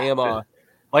had Bama.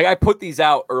 Like, I put these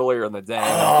out earlier in the day.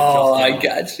 I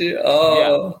got you.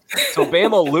 Oh. Yeah. So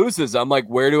Bama loses. I'm like,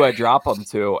 where do I drop them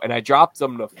to? And I dropped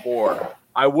them to 4.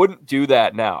 I wouldn't do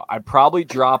that now. I'd probably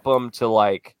drop them to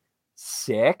like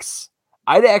 6.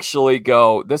 I'd actually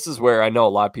go, this is where I know a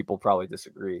lot of people probably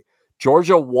disagree.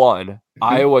 Georgia 1,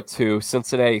 Iowa 2,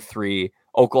 Cincinnati 3,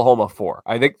 Oklahoma 4.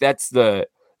 I think that's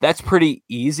pretty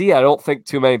easy. I don't think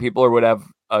too many people would have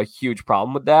a huge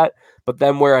problem with that. But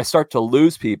then where I start to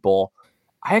lose people,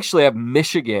 I actually have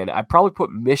Michigan. I'd probably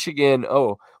put Michigan.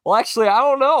 Oh, well, actually, I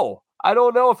don't know. I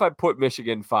don't know if I'd put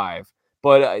Michigan 5.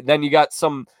 But then you got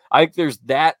some, I think there's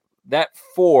that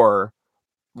 4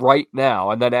 right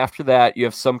now. And then after that, you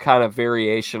have some kind of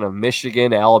variation of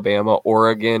Michigan, Alabama,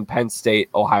 Oregon, Penn State,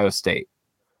 Ohio State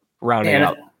rounding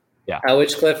out. Yeah. I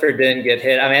wish Clifford didn't get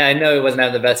hit. I mean, I know he wasn't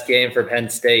having the best game for Penn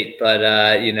State, but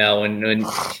when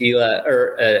Keela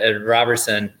or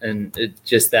Robertson and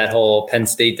just that whole Penn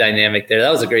State dynamic there, that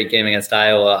was a great game against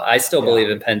Iowa. I still believe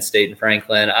in Penn State and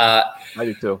Franklin. I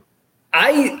do too.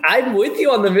 I'm with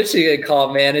you on the Michigan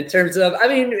call, man. In terms of, I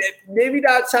mean, maybe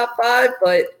not top 5,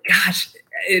 but gosh,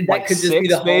 that could just 6, be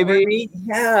the whole maybe.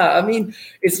 Yeah, I mean,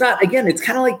 it's not. Again, it's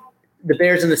kind of like the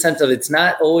Bears in the sense of it's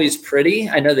not always pretty.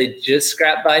 I know they just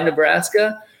scrapped by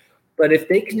Nebraska, but if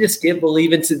they can just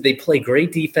believe into, they play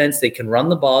great defense, they can run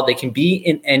the ball, they can be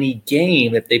in any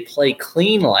game if they play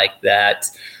clean like that.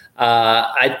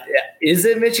 Is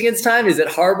it Michigan's time? Is it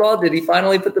Harbaugh? Did he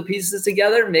finally put the pieces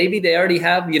together? Maybe they already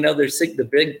have, the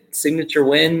big signature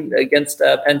win against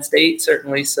Penn State,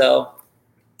 certainly. So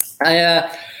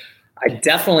I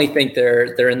definitely think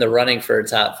they're in the running for a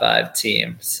top 5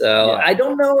 team. So I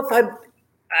don't know if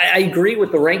I agree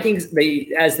with the rankings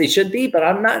as they should be, but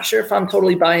I'm not sure if I'm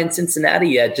totally buying Cincinnati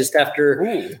yet. Just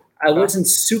after I wasn't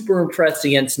super impressed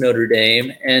against Notre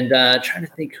Dame, and trying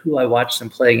to think who I watched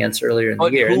them play against earlier in the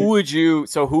year. Who would you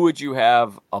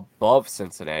have above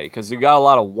Cincinnati? Because you got a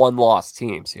lot of one-loss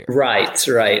teams here. Right.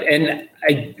 And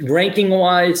ranking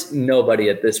wise, nobody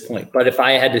at this point. But if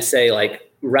I had to say like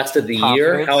rest of the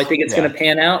year, how I think it's going to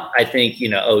pan out, I think,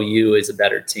 OU is a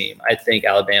better team. I think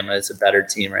Alabama is a better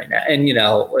team right now. And,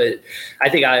 I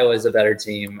think Iowa is a better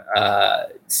team.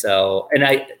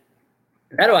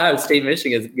 That Ohio State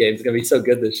Michigan game is going to be so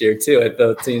good this year too, if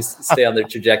both teams stay on their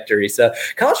trajectory. So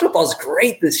college football is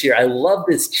great this year. I love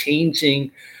this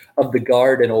changing of the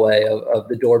guard in a way of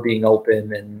the door being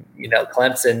open, and,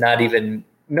 Clemson not even.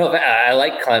 No, I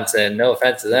like Clemson. No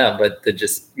offense to them, but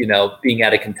just being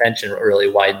out of contention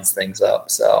really widens things up.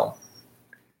 So,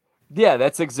 yeah,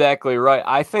 that's exactly right.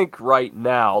 I think right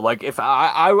now, like if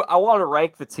I want to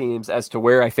rank the teams as to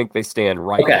where I think they stand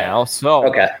right now. So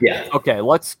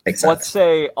let's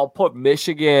say I'll put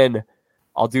Michigan.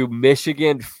 I'll do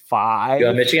Michigan 5.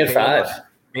 Yeah, Michigan 5.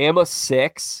 Bama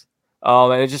 6.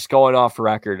 And just going off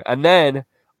record, and then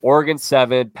Oregon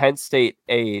 7, Penn State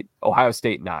 8, Ohio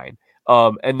State 9.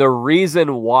 And the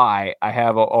reason why I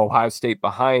have Ohio State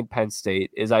behind Penn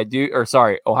State is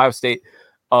Ohio State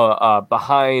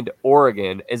behind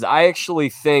Oregon is I actually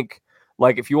think,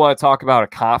 like, if you want to talk about a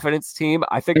confidence team,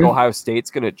 I think Ohio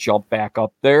State's going to jump back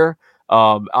up there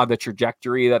on the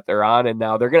trajectory that they're on. And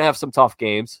now they're going to have some tough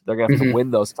games. They're going to have to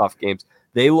win those tough games.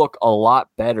 They look a lot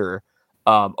better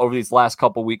over these last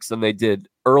couple weeks than they did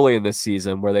early in this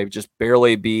season, where they've just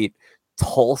barely beat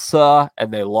Tulsa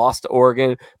and they lost to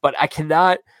Oregon. But I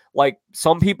cannot, like,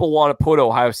 some people want to put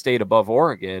Ohio State above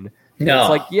Oregon. No. It's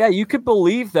like, yeah, you could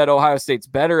believe that Ohio State's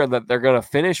better and that they're going to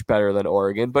finish better than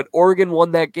Oregon, but Oregon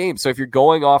won that game. So if you're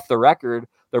going off the record,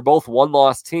 they're both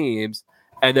one-loss teams,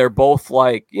 and they're both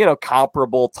like,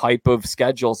 comparable type of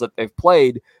schedules that they've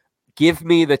played. Give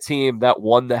me the team that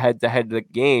won the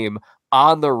head-to-head game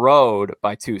on the road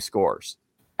by 2 scores.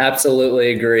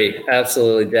 Absolutely agree.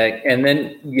 Absolutely, Jack. And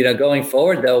then, going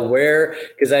forward, though,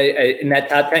 because I in that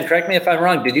top 10, correct me if I'm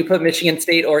wrong, did you put Michigan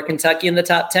State or Kentucky in the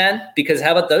top 10? Because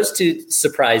how about those 2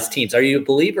 surprise teams? Are you a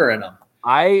believer in them?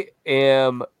 I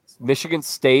am. Michigan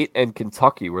State and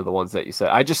Kentucky were the ones that you said.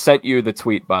 I just sent you the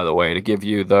tweet, by the way, to give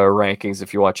you the rankings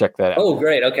if you want to check that out. Oh,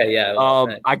 great. Okay, yeah.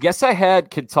 I guess I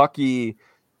had Kentucky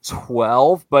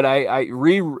 12, but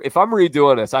if I'm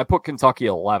redoing this, I put Kentucky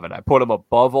 11. I put them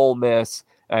above Ole Miss.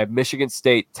 I have Michigan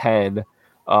State 10,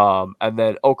 and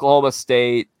then Oklahoma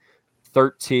State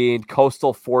 13,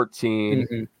 Coastal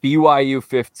 14, BYU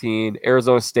 15,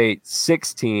 Arizona State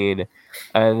 16,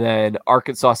 and then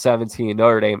Arkansas 17,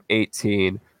 Notre Dame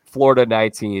 18, Florida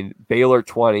 19, Baylor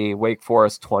 20, Wake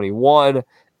Forest 21,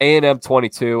 A&M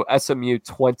 22, SMU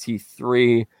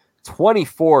 23,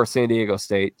 24 San Diego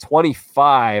State,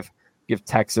 25 give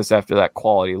Texas after that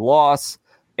quality loss.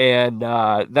 And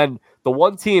then the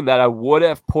one team that I would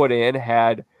have put in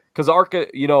had, because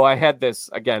I had this,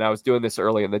 again, I was doing this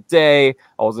early in the day.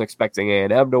 I wasn't expecting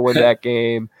A&M to win that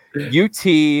game. UT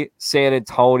San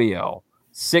Antonio,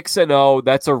 6-0.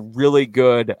 That's a really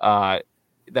good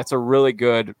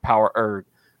power or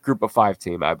group of 5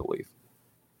 team, I believe.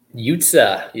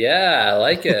 Utah. Yeah, I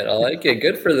like it. I like it.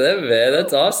 Good for them, man.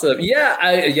 That's awesome. Yeah,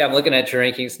 I'm looking at your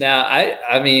rankings now.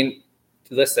 I mean,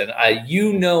 listen,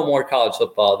 you know more college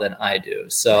football than I do,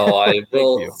 so I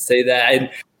will say that. And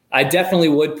I definitely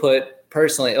would put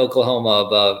personally Oklahoma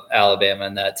above Alabama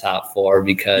in that top 4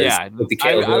 because with the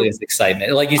Caleb Williams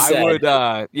excitement, like you said.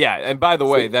 And by the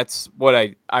way, that's what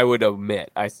I would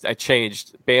omit. I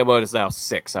changed. Bama is now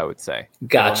 6. I would say.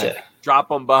 Gotcha. Drop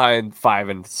them behind 5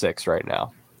 and 6 right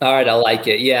now. All right, I like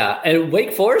it. Yeah, and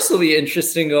Wake Forest will be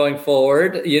interesting going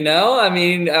forward. I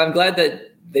mean, I'm glad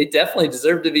that they definitely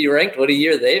deserve to be ranked. What a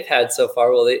year they've had so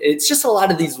far. It's just a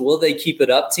lot of these will they keep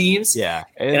it up teams. Yeah.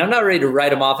 And I'm not ready to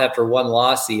write them off after one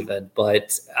loss even,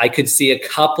 but I could see a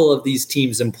couple of these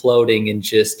teams imploding and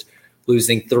just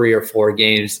losing 3 or 4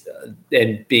 games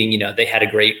and being, they had a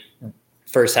great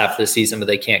first half of the season, but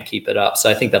they can't keep it up. So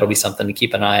I think that'll be something to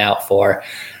keep an eye out for.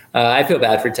 I feel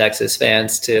bad for Texas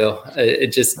fans too.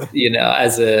 It just,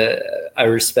 I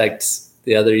respect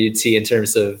the other UT in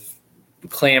terms of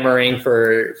clamoring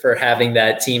for having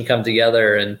that team come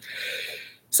together, and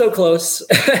so close.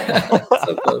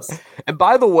 So close. And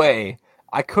by the way,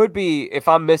 I could be, if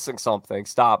I'm missing something,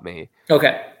 stop me.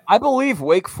 Okay. I believe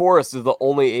Wake Forest is the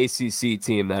only ACC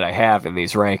team that I have in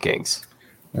these rankings.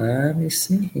 Let me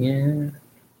see.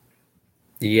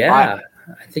 Yeah,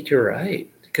 I think you're right.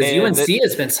 Because UNC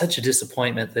has been such a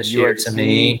disappointment this year to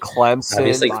me. Clemson,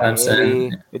 obviously Clemson.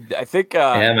 Miami. I think.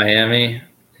 Miami.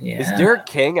 Yeah. Is Derek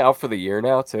King out for the year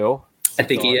now too? I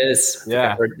think he is.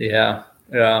 Yeah.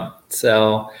 Yeah.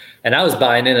 So, and I was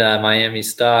buying in Miami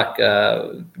stock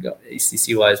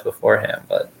ACC wise before him,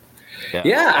 but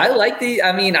yeah, I like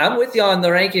I'm with you on the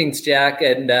rankings, Jack,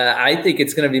 and I think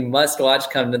it's going to be must watch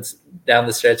coming down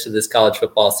the stretch of this college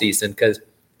football season because.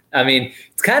 I mean,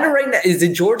 it's kind of right now. Is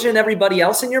it Georgia and everybody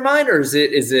else in your mind, or is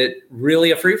it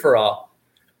really a free for all?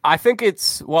 I think I'd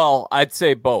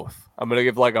say both. I'm going to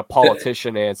give like a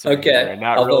politician answer. Okay, here,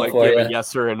 not really give a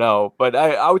yes or a no, but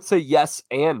I would say yes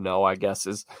and no. I guess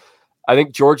I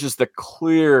think Georgia's the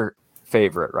clear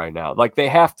favorite right now. Like they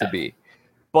have to be,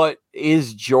 but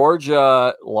is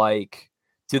Georgia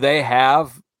do they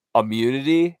have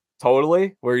immunity?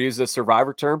 Totally, we're using a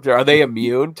survivor term. Are they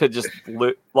immune to just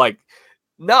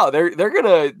No, they're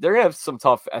gonna have some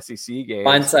tough SEC games.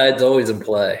 Blindside's always in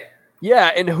play. Yeah,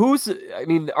 and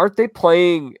aren't they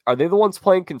playing? Are they the ones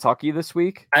playing Kentucky this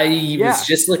week? I was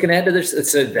just looking ahead to this.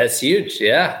 That's huge.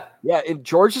 Yeah. Yeah, and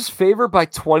Georgia's favored by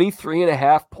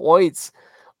 23.5 points.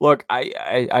 Look,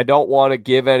 I don't want to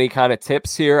give any kind of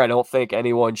tips here. I don't think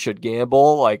anyone should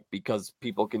gamble, because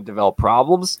people can develop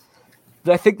problems.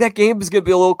 But I think that game is going to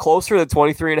be a little closer than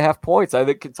 23.5 points. I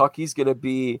think Kentucky's going to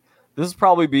be. This will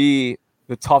probably be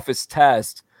the toughest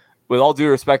test, with all due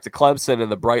respect to Clemson and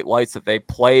the bright lights that they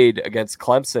played against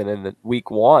Clemson in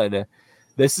week 1.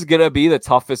 This is going to be the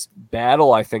toughest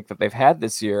battle I think that they've had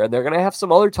this year, and they're going to have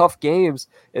some other tough games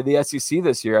in the SEC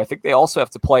this year. I think they also have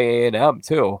to play A&M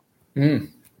too.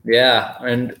 Yeah,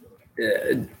 and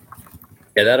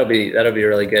that'll be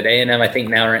really good. A&M, I think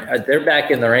now they're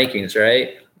back in the rankings,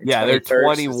 right? Yeah, they're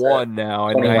 21 now,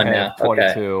 and 21 I have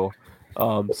 22.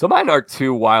 Okay. So mine are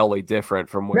too wildly different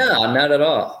from where. No, not at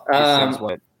all.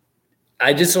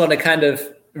 I just want to kind of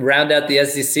round out the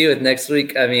SEC with next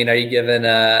week. I mean, are you giving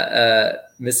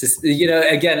Mississippi?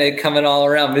 Again, coming all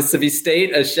around Mississippi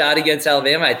State a shot against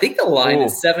Alabama? I think the line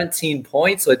is 17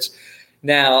 points, which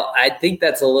now I think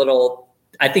that's a little.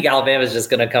 I think Alabama's just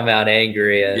going to come out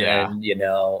angry and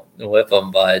whip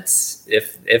them. But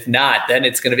if not, then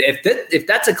it's going to be if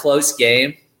that's a close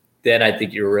game, then I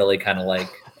think you're really kind of like.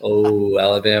 Oh,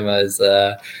 Alabama is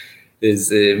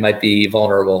it might be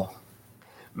vulnerable.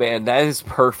 Man, that is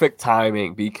perfect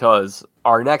timing because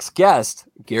our next guest,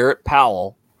 Garrett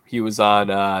Powell, he was on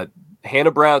Hannah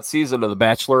Brown's season of The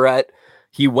Bachelorette.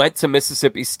 He went to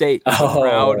Mississippi State.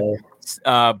 Proud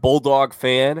Bulldog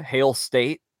fan, Hail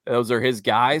State. Those are his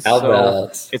guys. So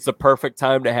it's a perfect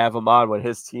time to have him on when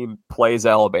his team plays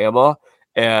Alabama.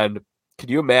 And could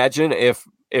you imagine if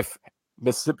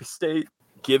Mississippi State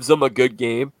gives them a good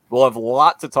game, we'll have a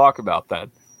lot to talk about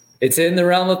then. It's in the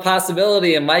realm of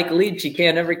possibility, and Mike Leach, you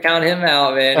can't ever count him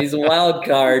out, man. He's a wild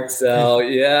card. So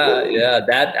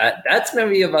that's going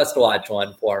to be a must-watch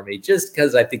one for me, just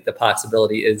because I think the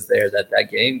possibility is there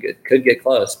that game could get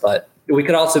close. But we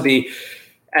could also be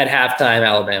at halftime,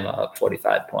 Alabama up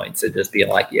 45 points, and just being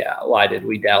like, why did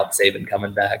we doubt Saban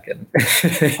coming back and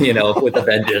with a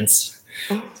vengeance?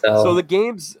 So the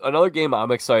game's another game I'm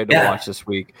excited to watch this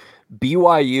week.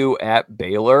 BYU at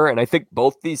Baylor, and I think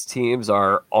both these teams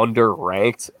are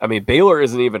underranked. I mean, Baylor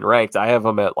isn't even ranked. I have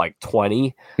them at like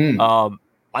 20. I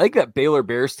think that Baylor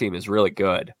Bears team is really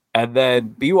good. And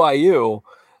then BYU,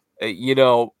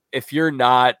 if you're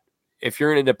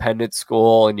an independent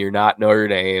school and you're not Notre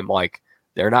Dame, like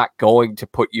they're not going to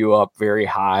put you up very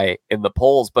high in the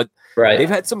polls, but they've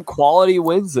had some quality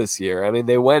wins this year. I mean,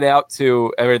 they went out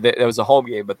to, it was a home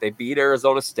game, but they beat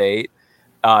Arizona State.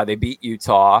 They beat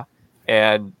Utah.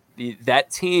 And that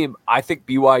team, I think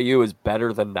BYU is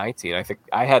better than 19. I think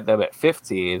I had them at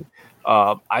 15.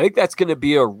 I think that's going to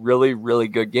be a really, really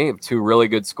good game. Two really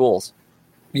good schools.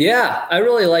 Yeah, I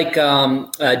really like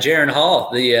Jaren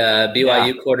Hall, the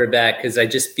BYU quarterback, because I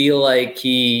just feel like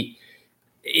he,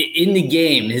 in the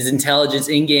game, his intelligence,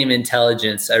 in-game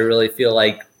intelligence, I really feel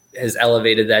like has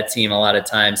elevated that team a lot of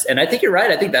times. And I think you're right.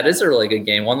 I think that is a really good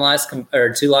game.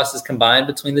 Two losses combined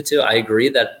between the two. I agree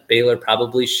that Baylor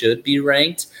probably should be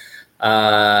ranked.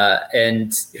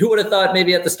 And who would have thought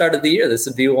maybe at the start of the year, this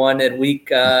would be one in week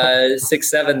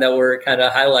 6-7 that we're kind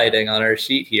of highlighting on our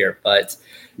sheet here. But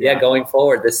going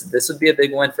forward, this would be a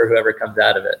big win for whoever comes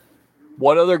out of it.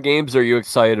 What other games are you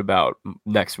excited about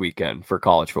next weekend for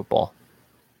college football?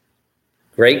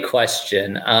 Great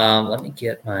question. Let me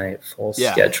get my full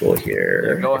schedule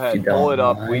here. Go ahead, pull it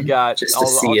up. We got just to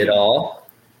see it all.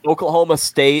 Oklahoma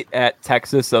State at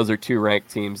Texas. Those are two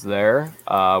ranked teams there.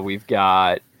 We've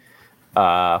got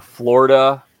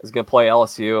Florida is going to play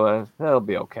LSU. That'll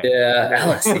be okay. Yeah,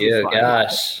 LSU.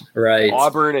 Gosh, right.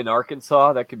 Auburn and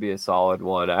Arkansas. That could be a solid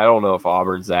one. I don't know if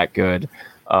Auburn's that good.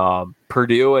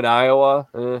 Purdue and Iowa.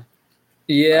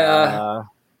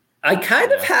 I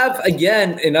kind of have,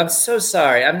 again, and I'm so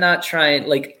sorry. I'm not trying,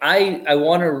 I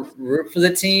want to root for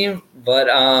the team, but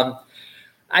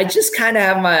I just kind of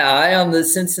have my eye on the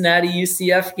Cincinnati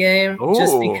UCF game. Ooh.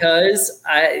 Just because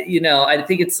I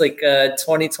think it's like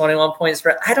 20, 21 points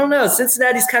for, I don't know.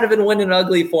 Cincinnati's kind of been winning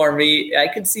ugly for me. I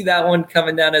could see that one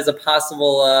coming down as a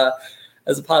possible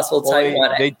tight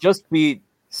one. They just beat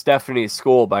Stephanie's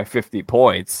school by 50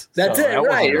 points. That's it.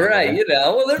 Right.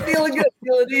 Well, they're feeling good,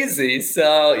 feeling easy.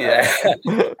 So,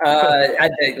 I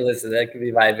think, listen, that could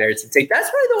be my embarrassing take. That's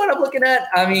probably the one I'm looking at.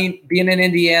 I mean, being in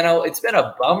Indiana, it's been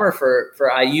a bummer for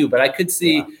IU, but I could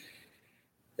see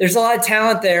there's a lot of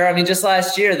talent there. I mean, just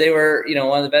last year, they were,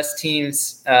 one of the best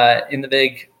teams in the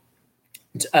Big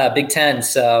Ten.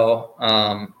 So,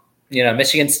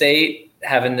 Michigan State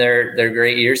having their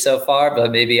great year so far,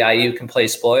 but maybe IU can play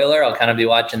spoiler. I'll kind of be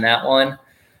watching that one.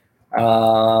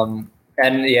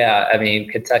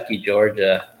 Kentucky,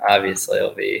 Georgia, obviously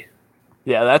will be.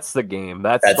 Yeah, that's the game.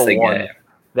 That's the one. Game.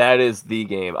 That is the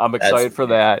game. I'm excited for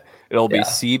that. It'll be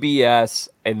CBS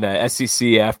in the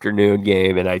SEC afternoon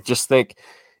game. And I just think,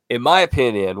 in my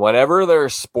opinion, whenever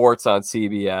there's sports on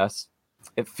CBS,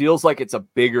 it feels like it's a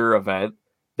bigger event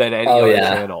than any other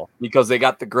channel, because they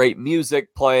got the great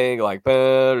music playing, like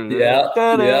I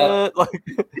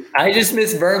just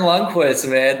miss Vern Lundquist,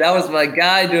 man. That was my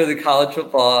guy doing the college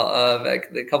football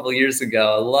back a couple of years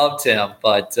ago. I loved him,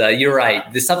 but you're right.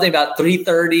 There's something about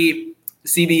 3:30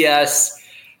 CBS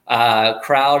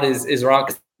crowd is wrong.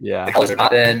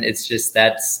 Then it's just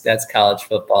that's college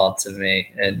football to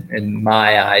me, and in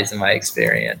my eyes and my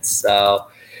experience. So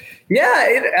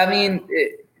there'll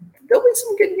be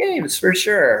some good games for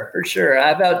sure.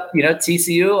 How about,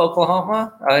 TCU,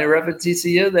 Oklahoma? I rep at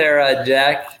TCU there,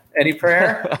 Jack. Any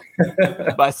prayer?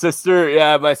 My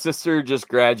sister just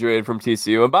graduated from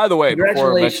TCU. And by the way,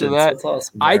 before I mention that,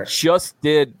 awesome, I just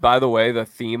did, by the way, the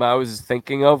theme I was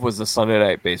thinking of was the Sunday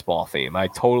Night Baseball theme. I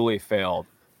totally failed.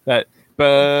 That's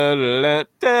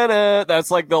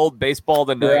like the old Baseball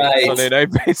Tonight, Sunday Night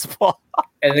Baseball.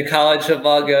 And the college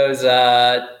football goes,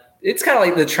 it's kind of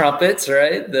like the trumpets,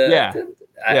 right?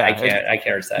 I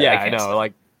can't recite. Yeah, I know.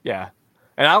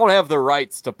 And I don't have the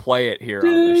rights to play it here on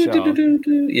the show.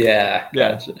 Yeah.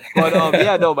 Gotcha.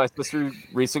 But my sister,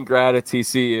 recent grad at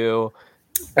TCU.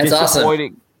 That's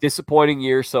awesome. Disappointing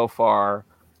year so far.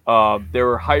 There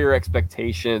were higher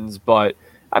expectations, but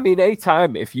I mean,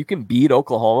 anytime if you can beat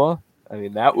Oklahoma, I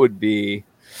mean that would be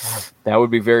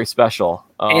very special.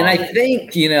 And I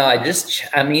think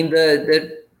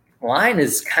the line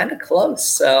is kind of close.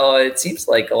 So it seems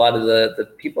like a lot of the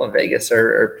people in Vegas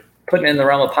are putting in the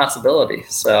realm of possibility.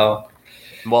 So,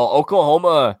 well,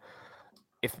 Oklahoma,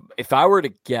 if I were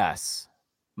to guess,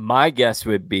 my guess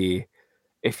would be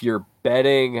if you're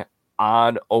betting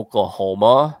on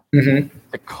Oklahoma to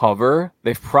cover,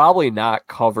 they've probably not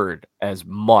covered as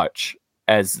much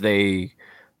as they.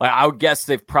 Like, I would guess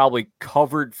they've probably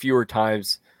covered fewer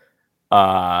times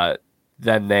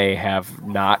than they have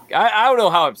not. I don't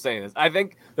know how I'm saying this. I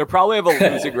think they probably have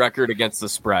a losing record against the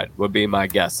spread, would be my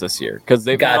guess this year, because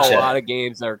they've got a lot of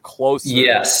games that are closer than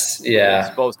they're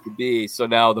supposed to be. So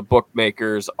now the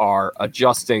bookmakers are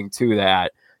adjusting to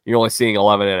that. You're only seeing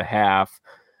 11.5.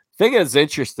 Thing that's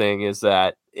interesting is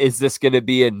this going to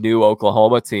be a new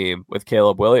Oklahoma team with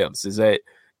Caleb Williams? Is it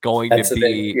going to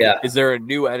be? Is there a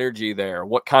new energy there?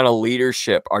 What kind of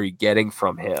leadership are you getting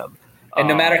from him? And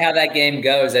no matter how that game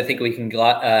goes, I think we can get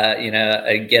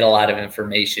a lot of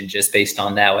information just based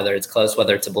on that, whether it's close,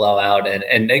 whether it's a blowout,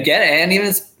 and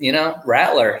even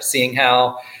Rattler, seeing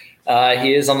how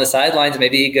he is on the sidelines,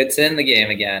 maybe he gets in the game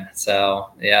again. So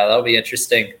yeah, that'll be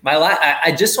interesting.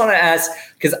 I just want to ask,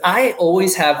 because I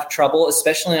always have trouble,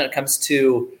 especially when it comes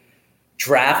to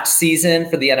draft season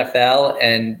for the NFL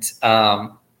and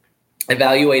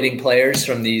evaluating players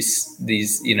from these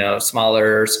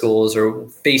smaller schools or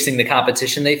facing the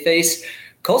competition they face.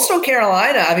 Coastal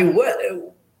Carolina, I mean, what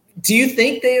do you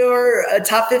think they are a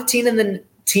top 15 in the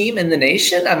team in the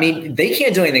nation? I mean, they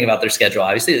can't do anything about their schedule.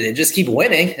 Obviously, they just keep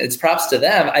winning. It's props to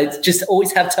them. I just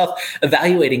always have tough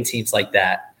evaluating teams like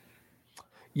that.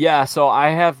 Yeah, so I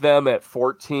have them at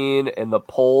 14, and the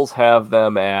polls have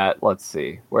them at, let's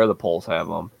see, where the polls have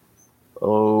them.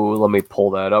 Oh, let me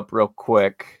pull that up real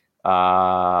quick.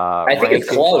 I think it's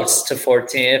close to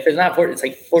 14. If it's not 14, it's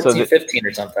like 14, 15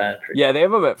 or something. Yeah, they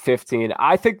have them at 15.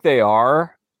 I think they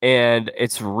are, and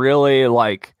it's really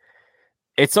like,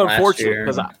 it's unfortunate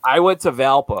because I went to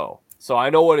Valpo, so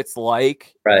I know what it's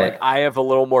like. Right. Like, I have a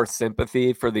little more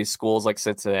sympathy for these schools like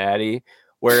Cincinnati,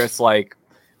 where it's like,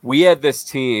 we had this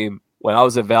team when I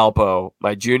was at Valpo,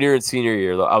 my junior and senior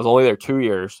year. I was only there 2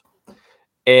 years,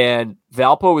 and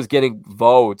Valpo was getting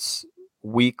votes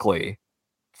weekly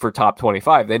for top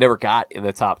 25. They never got in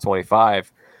the top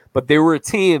 25, but they were a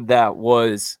team that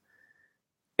was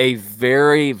a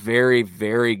very, very,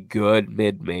 very good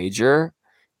mid-major.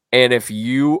 And if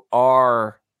you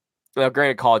are, now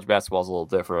granted, college basketball is a little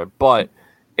different, but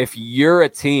if you're a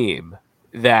team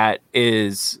that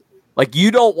is like,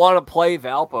 you don't want to play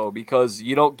Valpo because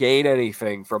you don't gain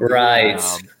anything from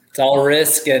it's all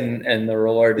risk and the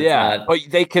reward. Yeah, but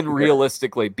they can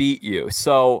realistically beat you.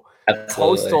 So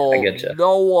Coastal,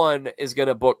 no one is going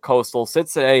to book Coastal.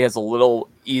 Cincinnati has a little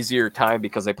easier time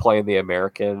because they play in the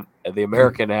American, and the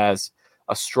American has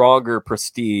a stronger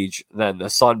prestige than the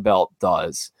Sun Belt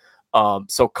does.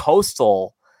 So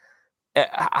Coastal,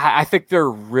 I think they're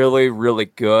really, really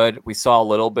good. We saw a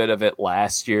little bit of it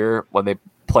last year when they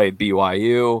played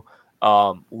BYU.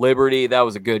 Liberty, that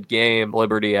was a good game.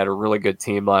 Liberty had a really good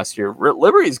team last year.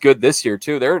 Liberty's good this year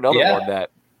too. They're another one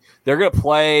that they're going to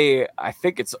play. I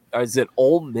think is it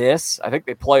Ole Miss? I think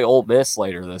they play Ole Miss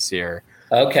later this year.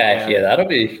 Okay, that'll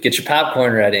be. Get your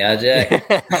popcorn ready, huh, Jack?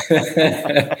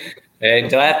 Hey,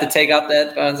 do I have to take out the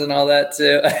headphones and all that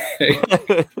too?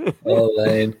 Oh,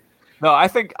 Lane. No, I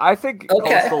think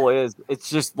Coastal is. It's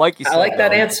just like you said. I like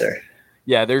that answer.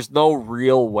 Yeah, there's no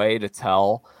real way to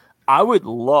tell. I would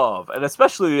love, and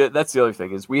especially that's the other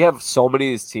thing, is we have so many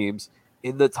of these teams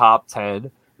in the top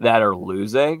 10 that are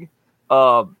losing.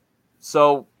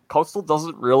 So Coastal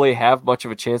doesn't really have much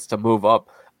of a chance to move up.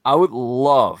 I would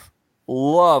love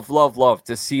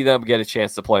to see them get a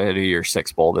chance to play in a New Year's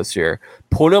Six Bowl this year.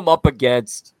 Put them up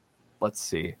against, I'm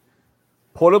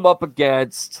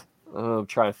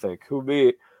trying to think. All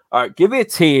right, give me a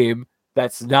team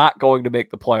that's not going to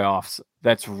make the playoffs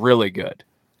that's really good.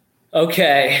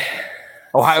 Okay.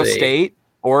 Ohio State,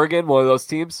 Oregon, one of those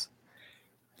teams?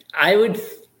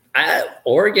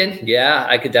 Oregon, yeah,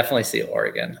 I could definitely see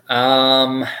Oregon.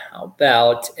 How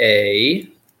about a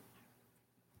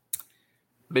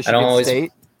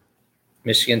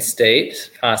Michigan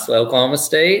State, possibly Oklahoma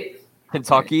State,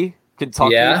 Kentucky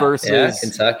versus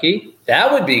Kentucky.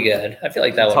 That would be good. I feel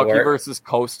like that would work. Kentucky versus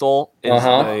Coastal is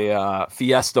a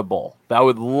Fiesta Bowl. I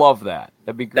would love that.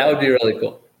 That'd be great. That would be really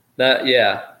cool.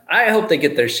 I hope they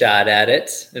get their shot at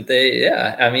it.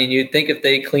 I mean, you'd think if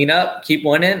they clean up, keep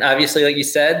winning, obviously, like you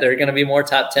said, there are going to be more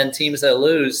top 10 teams that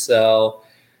lose. So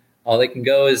all they can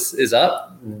go is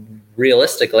up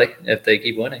realistically if they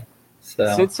keep winning.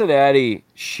 So Cincinnati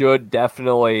should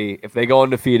definitely, if they go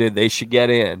undefeated, they should get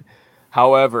in.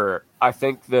 However, I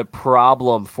think the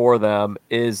problem for them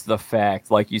is the fact,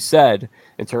 like you said,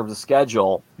 in terms of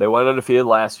schedule, they went undefeated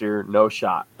last year, no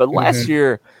shot. But last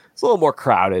year, it's a little more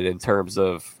crowded in terms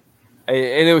of,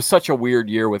 and it was such a weird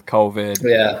year with COVID.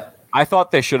 Yeah. I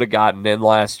thought they should have gotten in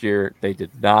last year. They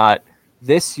did not.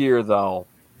 This year, though,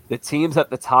 the teams at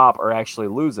the top are actually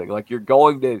losing. Like, you're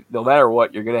going to, no matter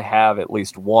what, you're going to have at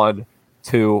least 1,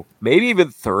 2, maybe even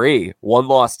 3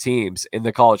 one-loss teams in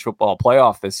the college football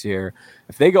playoff this year.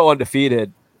 If they go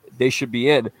undefeated, they should be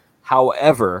in.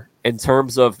 However, in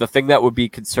terms of the thing that would be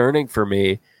concerning for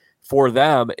me for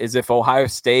them is if Ohio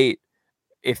State,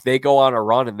 if they go on a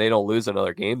run and they don't lose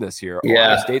another game this year,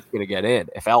 Ohio State's going to get in.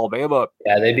 If Alabama,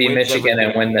 they beat Michigan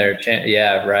and win their chance.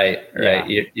 Yeah, right. Yeah.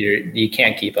 You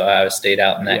can't keep Ohio State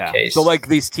out in that case. So like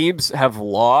these teams have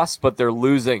lost, but they're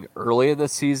losing early in the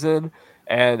season.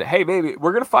 And hey, maybe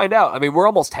we're going to find out. I mean, we're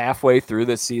almost halfway through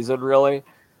this season, really.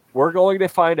 We're going to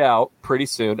find out pretty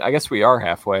soon. I guess we are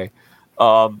halfway.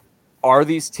 Are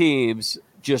these teams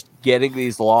just getting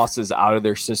these losses out of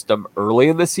their system early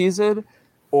in the season,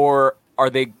 or are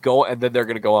they and then they're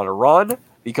going to go on a run?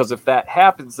 Because if that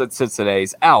happens, then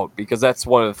Cincinnati's out. Because that's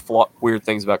one of the weird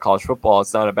things about college football.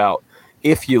 It's not about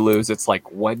if you lose; it's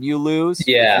like when you lose.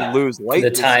 Yeah, if you lose late,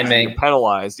 the timing, you're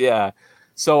penalized. Yeah.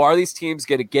 So are these teams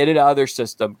going to get it out of their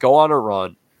system, go on a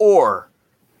run, or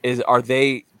are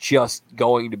they just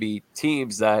going to be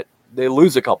teams that they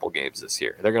lose a couple games this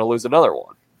year? They're going to lose another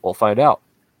one. We'll find out.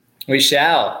 We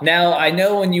shall. Now, I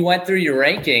know when you went through your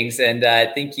rankings, and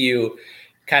I think you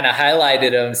kind of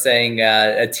highlighted them saying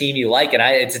a team you like, and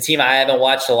it's a team I haven't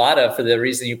watched a lot of for the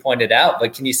reason you pointed out,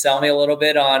 but can you sell me a little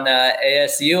bit on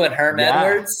ASU and Herm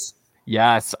Edwards?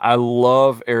 Yes, I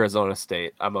love Arizona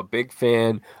State. I'm a big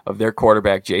fan of their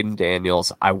quarterback, Jaden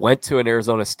Daniels. I went to an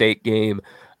Arizona State game.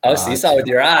 Oh, so you saw with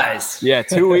your eyes. Yeah,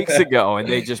 2 weeks ago, and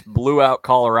they just blew out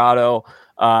Colorado.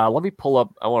 Let me pull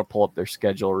up. I want to pull up their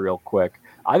schedule real quick.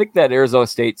 I think that Arizona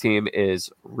State team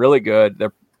is really good.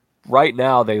 Right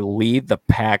now, they lead the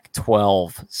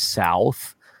Pac-12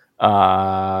 South.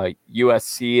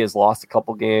 USC has lost a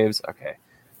couple games. Okay,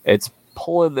 it's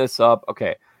pulling this up.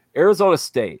 Okay, Arizona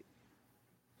State.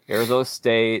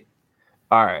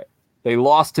 All right. They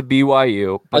lost to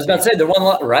BYU. I was about to say they're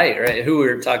one right. Who we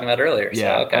were talking about earlier.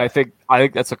 Yeah, so, okay. I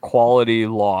think that's a quality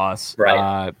loss.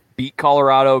 Right. Beat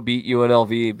Colorado, beat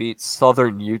UNLV, beat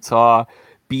Southern Utah,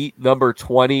 beat number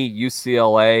 20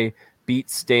 UCLA, beat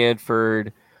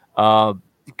Stanford.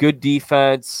 Good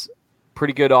defense,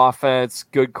 pretty good offense,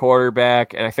 good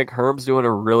quarterback, and I think Herm's doing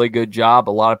a really good job.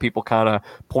 A lot of people kind of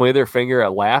pointed their finger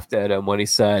and laughed at him when he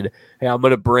said, "Hey, I'm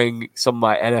going to bring some of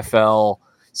my NFL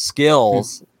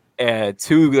skills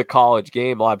to the college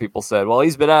game." A lot of people said, "Well,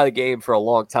 he's been out of the game for a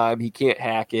long time. He can't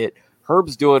hack it."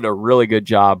 Herm's doing a really good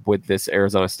job with this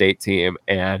Arizona State team,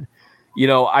 and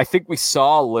I think we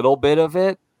saw a little bit of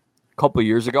it a couple of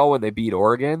years ago when they beat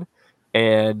Oregon,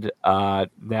 and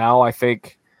now I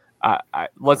think.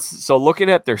 So looking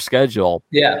at their schedule,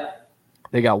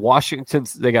 they got Washington,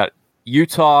 they got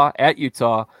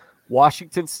Utah,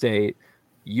 Washington State,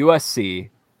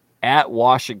 USC, at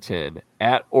Washington,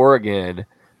 at Oregon,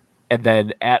 and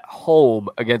then at home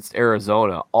against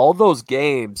Arizona. All those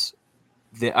games,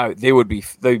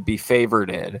 they'd be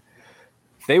favored in.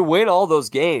 If they win all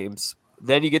those games,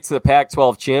 then you get to the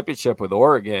Pac-12 championship with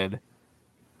Oregon.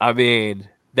 I mean,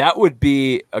 that would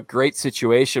be a great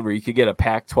situation where you could get a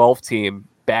Pac-12 team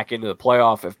back into the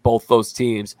playoff if both those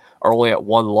teams are only at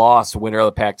one loss. Winner of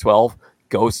the Pac-12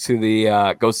 goes to the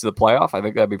playoff. I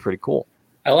think that'd be pretty cool.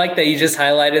 I like that you just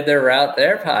highlighted their route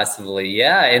there, possibly.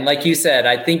 Yeah, and like you said,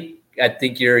 I think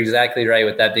you're exactly right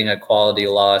with that being a quality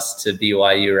loss to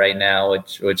BYU right now,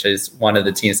 which is one of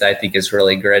the teams that I think is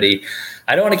really gritty.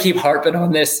 I don't want to keep harping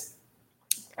on this,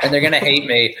 and they're going to hate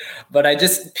me, but I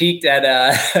just peeked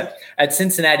at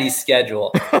Cincinnati's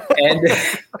schedule, and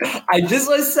I just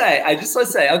want to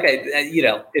say, okay,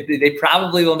 if they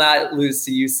probably will not lose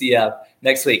to UCF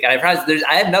next week, and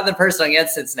I have nothing personal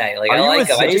against Cincinnati. Like, are I like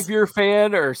you a Xavier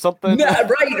fan or something? No,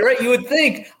 right. You would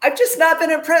think. I've just not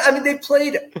been impressed. I mean, they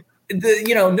played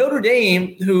Notre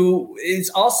Dame, who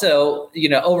is also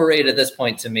overrated at this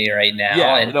point to me right now,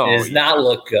 does not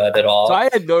look good at all. So I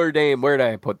had Notre Dame. Where did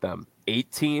I put them?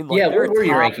 18. Where were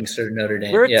your rankings for Notre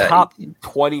Dame? They're a top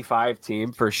 25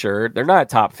 team for sure. They're not a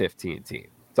top 15 team.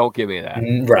 Don't give me that.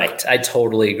 Right. I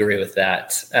totally agree with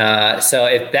that. So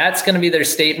if that's going to be their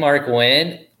state mark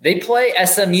win, they play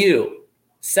SMU,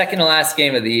 second to last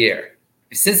game of the year.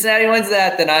 If Cincinnati wins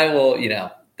that, then I will,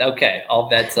 okay, all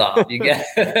bets off. You get.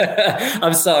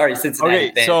 I'm sorry, Cincinnati.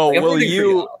 Okay, fans.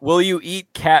 So will you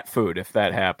eat cat food if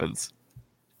that happens?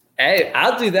 Hey,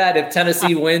 I'll do that if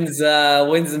Tennessee wins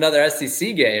another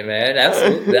SEC game, man.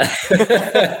 Absolutely.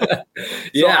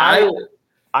 Yeah, So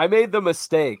I made the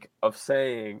mistake of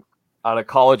saying on a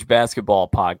college basketball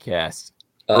podcast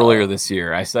earlier this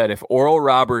year, I said if Oral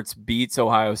Roberts beats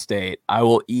Ohio State, I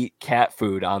will eat cat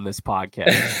food on this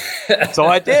podcast. So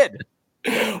I did.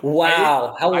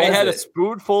 Wow. How was it? I had a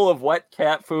spoonful of wet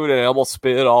cat food and I almost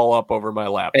spit it all up over my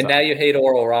laptop. And now you hate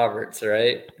Oral Roberts,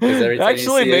 right? It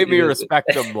actually made me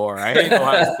respect them more. I hate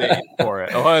Ohio State for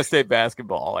it. Ohio State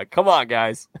basketball. Like, come on,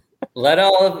 guys. Let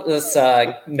all of us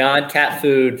non-cat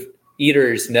food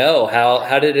eaters know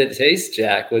how did it taste,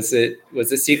 Jack? Was it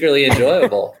secretly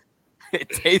enjoyable? It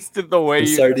tasted the way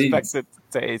you expect it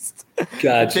to taste.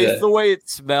 Gotcha. It tasted the way it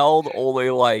smelled,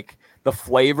 only like the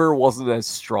flavor wasn't as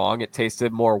strong. It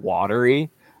tasted more watery.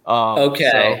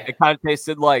 Okay. So it kind of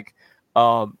tasted like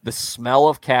the smell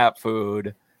of cat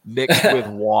food mixed with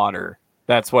water.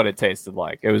 That's what it tasted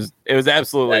like. It was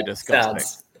absolutely disgusting.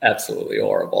 Sounds absolutely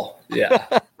horrible.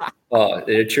 Yeah. Oh,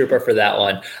 a trooper for that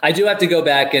one. I do have to go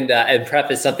back and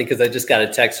preface something because I just got a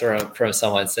text from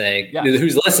someone saying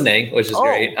who's listening, which is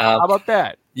great. How about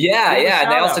that? Yeah.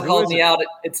 And they also called me out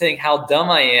and saying how dumb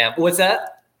I am. What's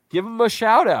that? Give him a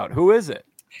shout out. Who is it?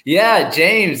 Yeah,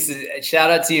 James.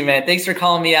 Shout out to you, man. Thanks for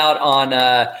calling me out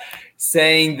on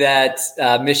saying that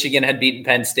Michigan had beaten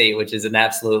Penn State, which is an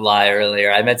absolute lie earlier.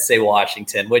 I meant to say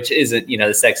Washington, which isn't, the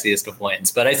sexiest of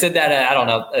wins. But I said that, I don't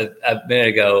know, a minute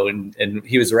ago, and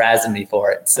he was razzing me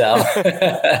for it. So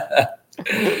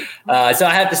so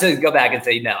I have to go back and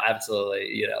say, no,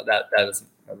 absolutely. That was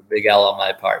a big L on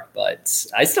my part. But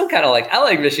I still kind of I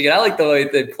like Michigan. I like the way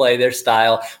they play, their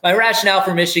style. My rationale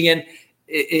for Michigan,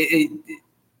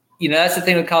 that's the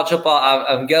thing with college football.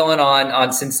 I'm going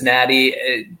on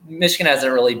Cincinnati. Michigan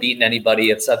hasn't really beaten anybody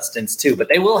of substance too, but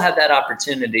they will have that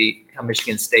opportunity come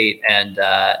Michigan State and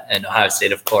Ohio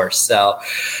State, of course. So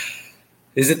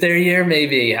is it their year?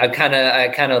 Maybe. I kind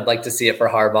of like to see it for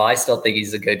Harbaugh. I still think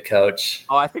he's a good coach.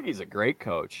 Oh, I think he's a great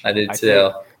coach. I did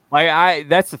too.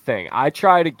 That's the thing. I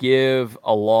try to give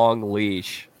a long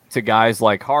leash to guys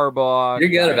like Harbaugh. You're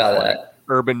good about that.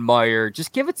 Urban Meyer,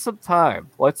 just give it some time.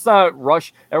 Let's not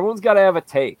rush. Everyone's got to have a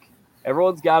take.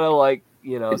 Everyone's got to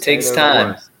it takes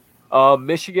time.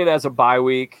 Michigan has a bye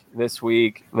week this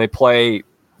week. They play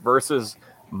versus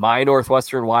my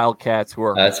Northwestern Wildcats, who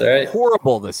are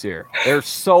horrible this year. They're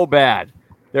so bad.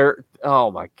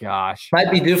 Oh my gosh.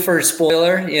 Might be due for a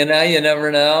spoiler. You never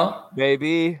know.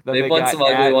 Maybe. They've won some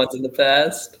ugly ones in the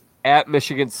past. At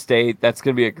Michigan State, that's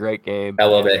going to be a great game. That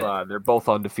will be. They're both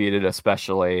undefeated,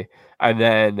 especially. And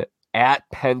then at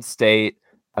Penn State,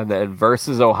 and then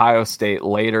versus Ohio State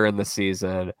later in the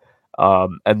season.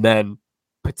 And then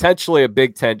potentially a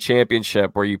Big Ten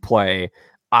championship where you play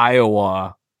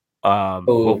Iowa.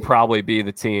 Will probably be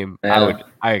the team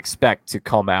I expect to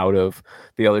come out of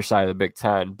the other side of the Big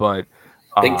Ten. But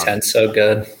Big Ten's so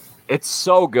good. It's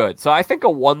so good. So I think a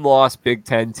one-loss Big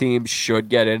Ten team should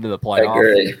get into the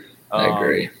playoffs. I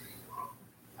agree.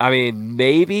 I mean,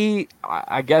 maybe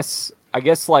I guess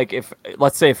if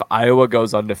let's say if Iowa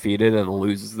goes undefeated and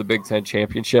loses the Big Ten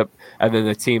championship, and then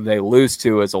the team they lose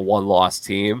to is a one-loss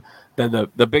team, then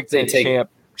the Big Ten champ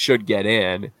should get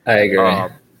in. I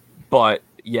agree. But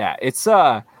yeah, it's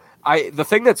the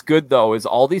thing that's good though is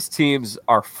all these teams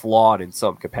are flawed in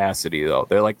some capacity though.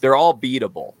 They're all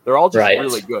beatable. They're all just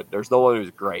really good. There's no one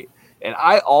who's great. And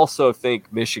I also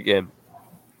think Michigan,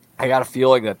 I got a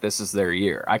feeling that this is their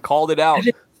year. I called it out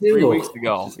 3 weeks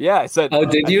ago. Yeah, I said. Oh,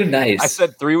 did you? Nice. I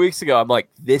said 3 weeks ago. I'm like,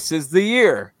 this is the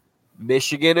year.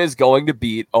 Michigan is going to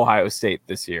beat Ohio State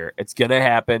this year. It's going to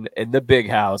happen in the Big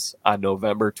House on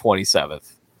November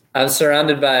 27th. I'm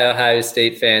surrounded by Ohio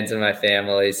State fans in my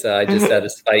family, so I just had a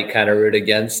spite kind of root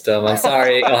against them. I'm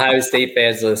sorry, Ohio State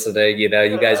fans listening. You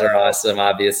guys are awesome,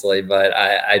 obviously, but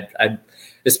I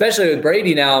especially with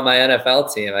Brady now on my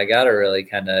NFL team, I got to really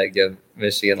kind of give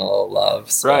Michigan a little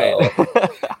love. So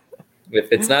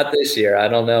if it's not this year, I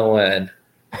don't know when.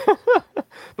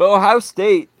 But Ohio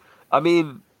State, I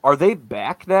mean, are they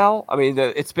back now? I mean,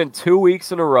 it's been 2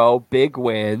 weeks in a row, big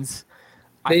wins.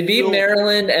 They beat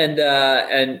Maryland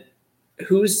and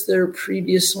who's their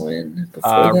previous win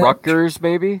before that? Rutgers,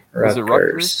 maybe? Was it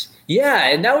Rutgers? Yeah,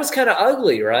 and that was kind of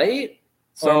ugly, right?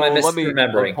 So or am I let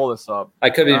me pull this up. I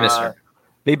could be misremembering.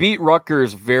 They beat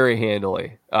Rutgers very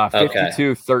handily,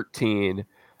 52-13.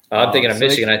 I'm thinking of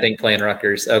Michigan, I think, playing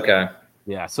Rutgers. Okay.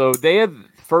 Yeah, so they had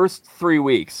first 3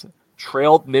 weeks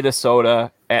trailed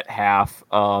Minnesota at half,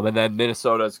 and then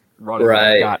Minnesota's running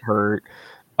back got hurt.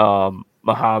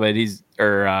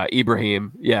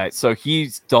 Ibrahim, so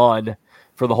he's done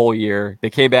for the whole year. They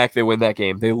came back, they win that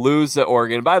game. They lose at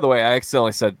Oregon. By the way, I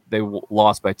accidentally said they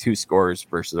lost by 2 scores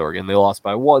versus Oregon. They lost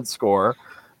by 1 score.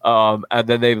 And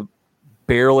then they won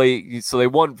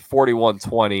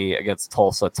 41-20 against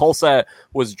Tulsa. Tulsa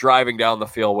was driving down the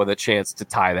field with a chance to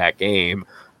tie that game.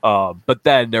 But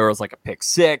then there was like a pick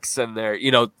six, and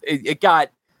it got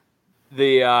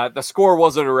the score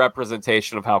wasn't a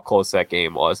representation of how close that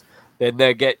game was. Then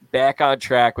they get back on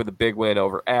track with a big win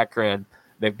over Akron.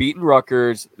 They've beaten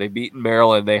Rutgers. They've beaten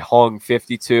Maryland. They hung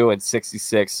 52 and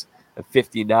 66 and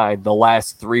 59 the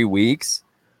last 3 weeks.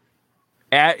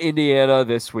 At Indiana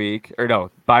this week,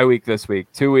 bye week this week,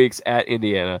 2 weeks at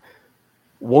Indiana.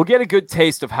 We'll get a good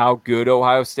taste of how good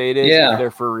Ohio State is if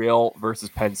they're for real versus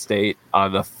Penn State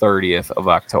on the 30th of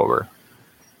October.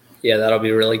 Yeah, that'll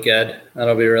be really good.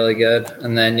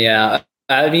 And then,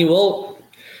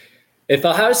 if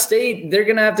Ohio State, they're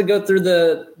going to have to go through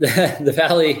the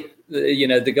valley,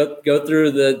 to go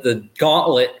through the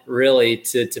gauntlet really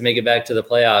to make it back to the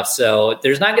playoffs. So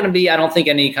there's not going to be, I don't think,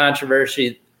 any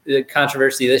controversy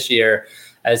this year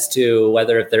as to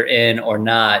whether if they're in or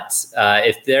not.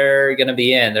 If they're going to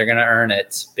be in, they're going to earn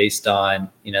it based on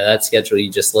that schedule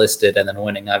you just listed, and then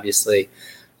winning obviously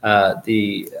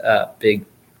the Big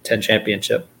Ten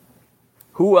championship.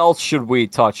 Who else should we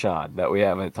touch on that we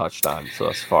haven't touched on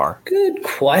thus far? Good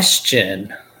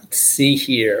question. Let's see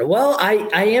here. Well, I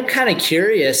am kind of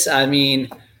curious. I mean,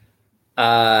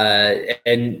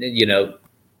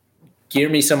 gear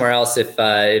me somewhere else if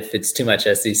it's too much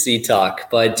SEC talk.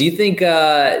 But do you think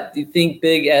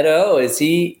Big Edo is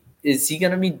he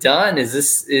going to be done? Is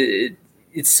this?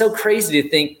 It's so crazy to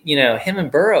think him and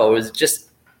Burrow was just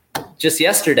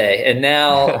yesterday, and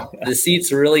now the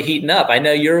seats are really heating up. I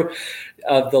know you're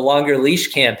of the longer leash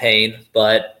campaign,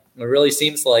 but it really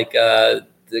seems like the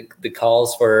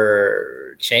calls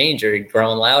for change are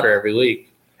growing louder every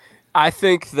week. I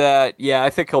think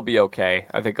he'll be okay.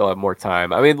 I think he'll have more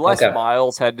time. I mean, Les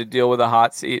Miles had to deal with a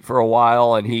hot seat for a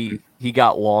while, and he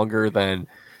got longer than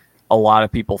a lot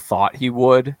of people thought he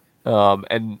would.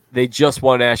 And they just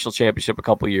won a national championship a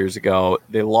couple years ago.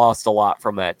 They lost a lot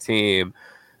from that team.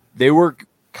 They were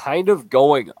kind of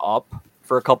going up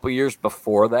for a couple years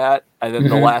before that, and then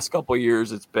the last couple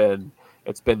years it's been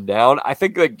down. I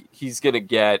think he's gonna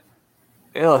get.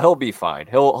 He'll be fine.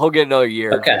 He'll get another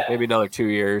year, maybe another 2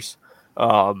 years.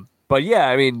 But yeah,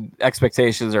 I mean,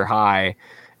 expectations are high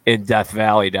in Death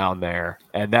Valley down there,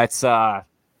 and that's. I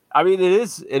mean, it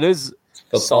is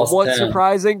somewhat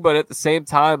surprising, but at the same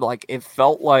time, like it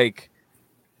felt like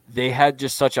they had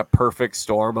just such a perfect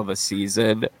storm of a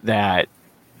season that.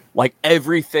 Like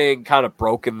everything kind of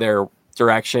broke in their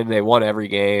direction. They won every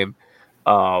game.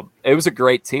 It was a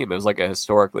great team. It was like a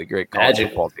historically great college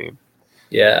football team.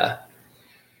 Yeah.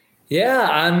 Yeah.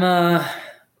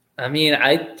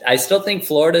 I still think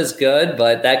Florida's good,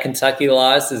 but that Kentucky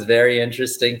loss is very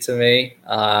interesting to me.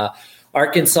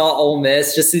 Arkansas, Ole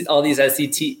Miss, just all these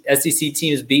SEC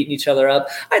teams beating each other up.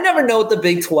 I never know what the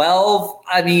Big 12.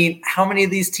 I mean, how many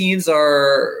of these teams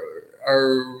are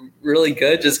really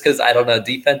good just because, I don't know,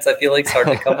 defense I feel like it's hard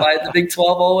to come by the Big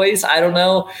 12 always. I don't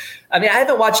know. I mean, I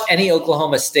haven't watched any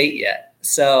Oklahoma State yet.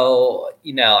 So,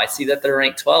 I see that they're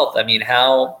ranked 12th. I mean,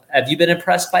 how have you been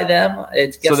impressed by them?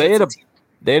 So they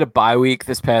had a bye week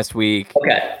this past week.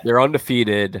 Okay. They're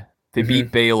undefeated. They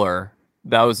beat Baylor.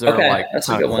 That was their kind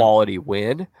of quality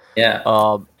win. Yeah.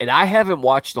 And I haven't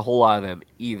watched a whole lot of them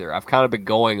either. I've kind of been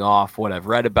going off what I've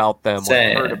read about them, what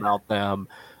I've heard about them.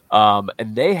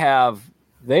 And they have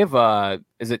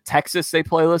is it Texas they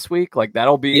play this week? Like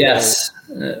that'll be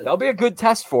that'll be a good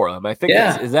test for them. I think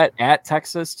is that at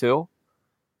Texas too?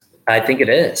 I think it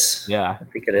is. Yeah. I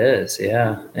think it is.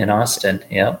 Yeah. In Austin.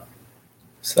 Yep.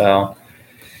 So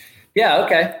yeah,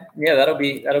 okay. Yeah, that'll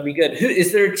be good.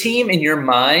 Is there a team in your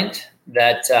mind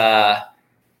that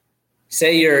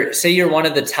say you're one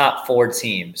of the top 4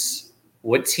 teams?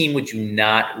 What team would you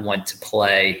not want to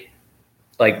play?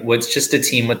 Like, what's just a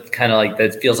team with kind of like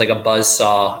that feels like a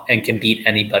buzzsaw and can beat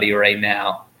anybody right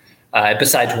now,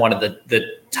 besides one of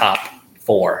the top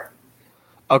 4?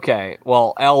 Okay,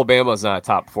 well, Alabama's not a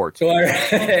top 4 team,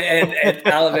 and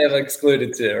Alabama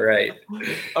excluded too, right?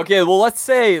 Okay, well, let's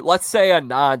say a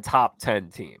non-top 10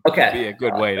 team. Okay, would be a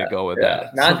good way to go with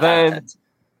that. So then 10.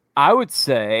 I would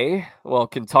say, well,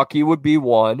 Kentucky would be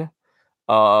one.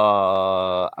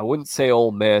 I wouldn't say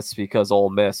Ole Miss because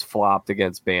Ole Miss flopped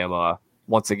against Bama.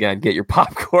 Once again, get your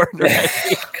popcorn ready.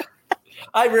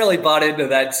 I really bought into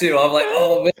that too. I'm like,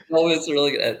 oh man, Ole Miss is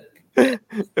really good.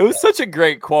 It was such a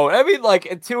great quote. I mean, like,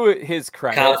 and to his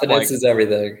credit, confidence is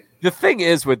everything. The thing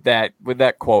is with that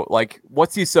quote, like,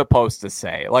 what's he supposed to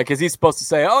say? Like, is he supposed to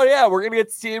say, "Oh yeah, we're gonna get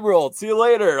steamrolled. See you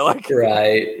later"? Like,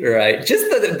 right. Just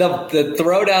the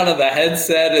throwdown of the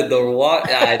headset and the what?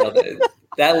 I don't know.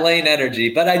 That Lane energy.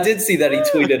 But I did see that he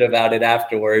tweeted about it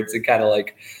afterwards and kind of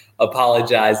like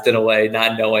apologized in a way,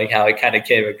 not knowing how it kind of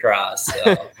came across.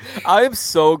 So. I am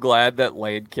so glad that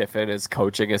Lane Kiffin is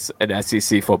coaching an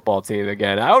SEC football team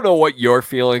again. I don't know what your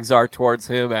feelings are towards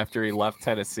him after he left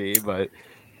Tennessee, but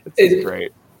it's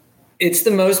great. It's the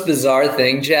most bizarre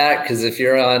thing, Jack, because if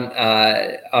you're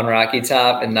on Rocky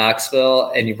Top in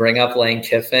Knoxville and you bring up Lane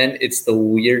Kiffin, it's the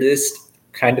weirdest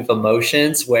kind of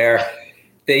emotions where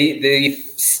they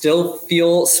still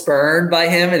feel spurned by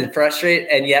him and frustrated,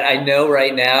 and yet I know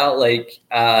right now, like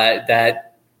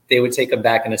that they would take him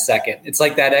back in a second. It's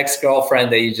like that ex-girlfriend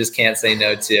that you just can't say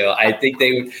no to. I think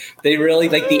they really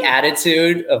like the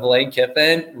attitude of Lane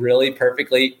Kiffin really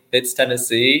perfectly fits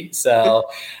Tennessee. So,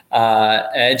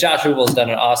 and Josh Heupel's done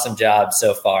an awesome job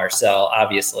so far. So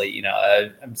obviously,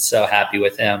 I'm so happy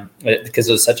with him because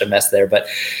it was such a mess there. But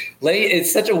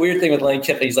it's such a weird thing with Lane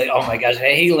Kiffin. He's like, oh my gosh,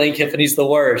 I hate Lane Kiffin. He's the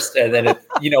worst. And then,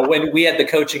 when we had the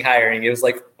coaching hiring, it was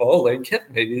like, oh, Lane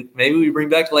Kiffin, maybe we bring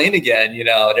back Lane again, and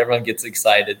everyone gets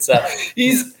excited. So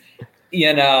he's,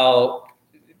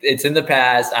 it's in the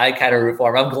past. I kind of root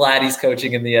for him. I'm glad he's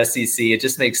coaching in the SEC. It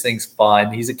just makes things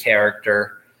fun. He's a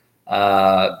character.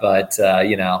 But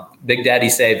Big Daddy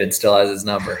Saban still has his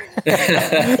number.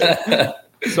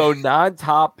 So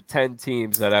non-top 10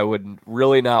 teans that I would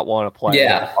really not want to play.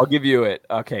 Yeah. I'll give you it.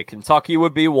 Okay. Kentucky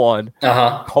would be one.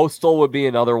 Uh-huh. Coastal would be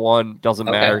another one. Doesn't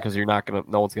matter because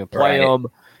no one's going to play them.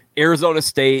 Arizona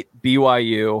State,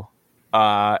 BYU.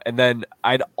 And then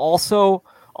I'll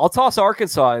toss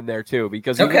Arkansas in there too,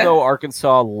 because even though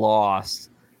Arkansas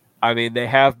lost, I mean,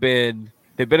 they've been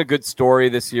a good story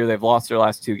this year. They've lost their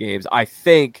last 2 games. I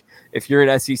think if you're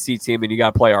an SEC team and you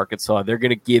got to play Arkansas, they're going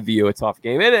to give you a tough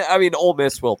game. And I mean, Ole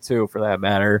Miss will too, for that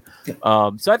matter.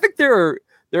 So I think there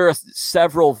are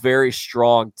several very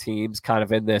strong teams kind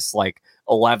of in this like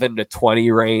 11 to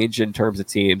 20 range in terms of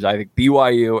teams. I think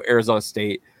BYU, Arizona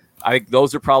State, I think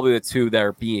those are probably the 2 that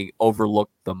are being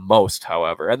overlooked the most,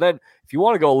 however. And then if you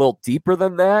want to go a little deeper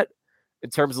than that, in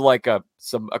terms of like a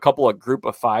couple of group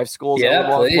of 5 schools that would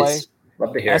want to play,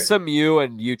 love to hear SMU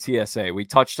and UTSA. We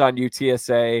touched on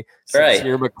UTSA.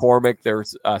 Sincere McCormick,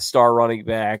 there's a star running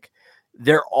back.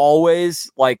 They're always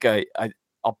like a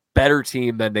better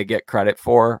team than they get credit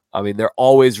for. I mean, they're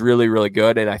always really, really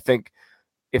good. And I think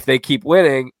if they keep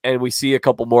winning and we see a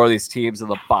couple more of these teams in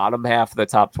the bottom half of the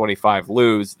top 25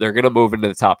 lose, they're going to move into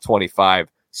the top 25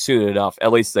 soon enough.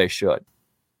 At least they should.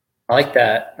 I like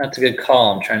that. That's a good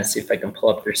call. I'm trying to see if I can pull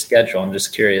up their schedule. I'm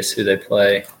just curious who they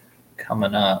play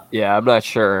coming up. Yeah, I'm not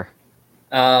sure.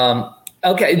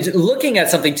 Okay, looking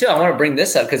at something too, I want to bring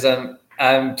this up because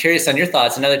I'm curious on your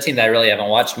thoughts. Another team that I really haven't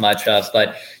watched much of,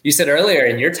 but you said earlier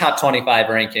in your top 25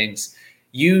 rankings,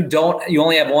 you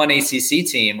only have one ACC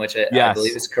team, which I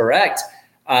believe is correct.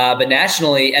 But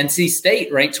nationally, NC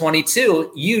State ranked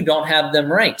 22. You don't have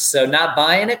them ranked, so not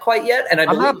buying it quite yet. And I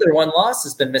believe their one loss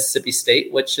has been Mississippi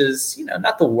State, which is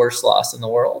not the worst loss in the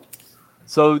world.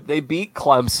 So they beat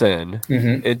Clemson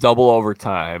in double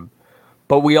overtime,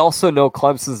 but we also know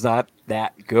Clemson's not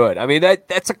that good. I mean,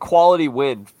 that's a quality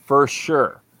win for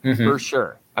sure. For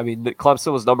sure. I mean,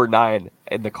 Clemson was number 9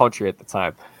 in the country at the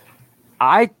time.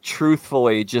 I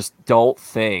truthfully just don't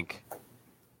think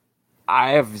I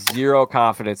have zero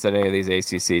confidence in any of these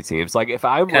ACC teams. Like, if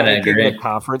I'm ranking the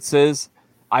conferences,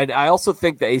 I also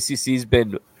think the ACC's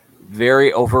been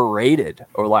very overrated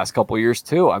over the last couple of years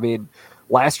too. I mean,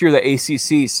 last year the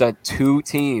ACC sent 2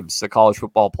 teams to college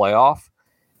football playoff,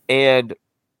 and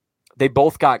they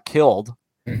both got killed,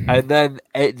 and then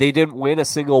they didn't win a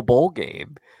single bowl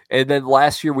game. And then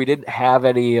last year we didn't have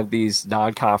any of these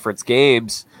non-conference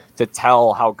games to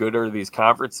tell how good are these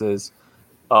conferences.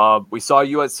 We saw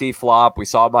UNC flop. We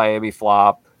saw Miami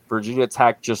flop. Virginia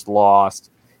Tech just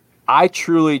lost. I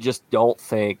truly just don't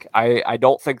think I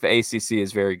don't think the ACC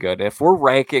is very good. And if we're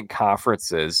ranking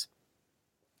conferences,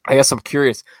 I guess I'm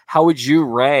curious, how would you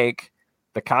rank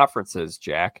the conferences,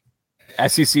 Jack?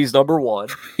 SEC's number 1.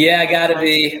 Yeah, gotta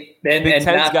be. Big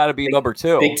Ten's got to be number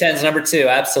 2. Big Ten's number 2,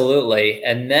 absolutely.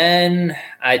 And then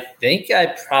I think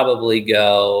I'd probably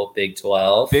go Big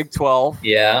 12. Big 12.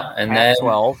 Yeah, and then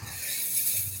 12.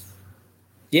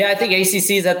 Yeah, I think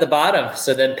ACC's at the bottom.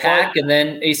 So then PAC and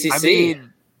then ACC. I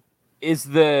mean,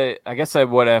 I guess I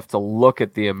would have to look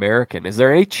at the American. Is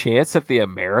there any chance that the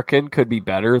American could be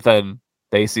better than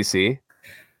the ACC?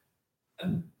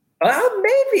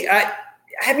 Maybe.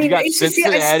 I mean, you got ACC,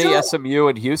 Cincinnati, SMU,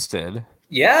 and Houston.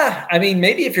 Yeah, I mean,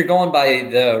 maybe if you're going by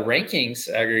the rankings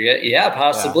aggregate, yeah,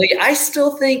 possibly. Yeah. I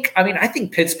still think. I mean, I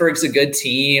think Pittsburgh's a good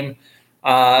team.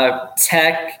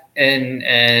 Tech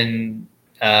and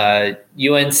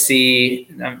UNC,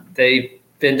 they've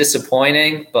been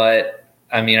disappointing, but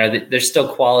I mean, they're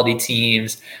still quality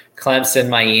teams. Clemson,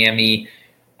 Miami.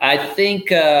 I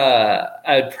think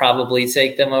I'd probably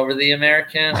take them over the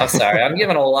American. I'm sorry, I'm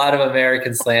giving a lot of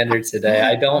American slander today.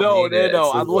 I don't.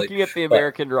 No. I'm looking at the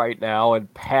American right now,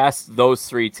 and past those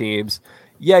three teams,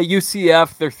 yeah,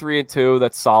 UCF, they're 3-2.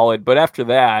 That's solid. But after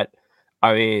that,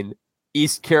 I mean,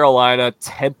 East Carolina,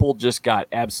 Temple just got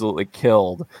absolutely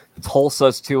killed.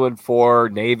 Tulsa's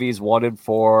 2-4. Navy's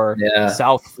 1-4. Yeah.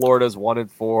 South Florida's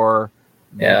 1-4.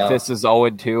 Memphis is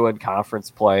 0-2 in conference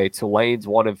play. Tulane's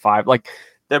 1-5. Like,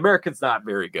 the American's not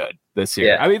very good this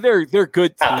year. Yeah. I mean, they're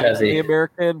good teams in the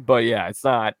American, but yeah, it's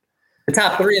not. The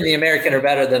top three in the American are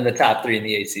better than the top three in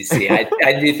the ACC.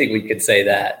 I do think we could say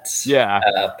that. Yeah.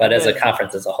 But as a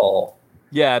conference as a whole.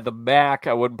 Yeah, the MAC,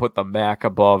 I wouldn't put the MAC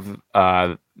above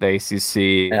the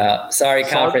ACC. Sorry,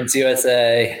 Conference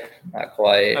USA. Not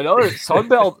quite. Another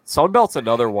Sunbelt's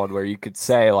another one where you could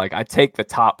say, like, I take the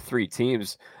top three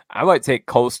teams. I might take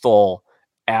Coastal,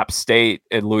 App State,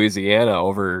 and Louisiana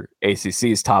over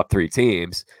ACC's top three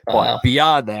teams. But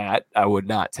beyond that, I would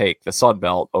not take the Sun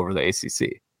Belt over the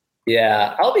ACC.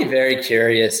 Yeah, I'll be very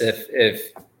curious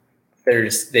if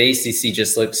there's the ACC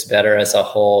just looks better as a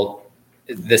whole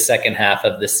the second half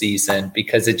of the season,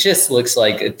 because it just looks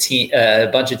like a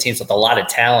bunch of teams with a lot of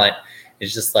talent.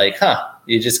 It's just like,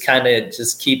 you just kind of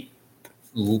just keep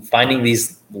finding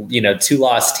these, two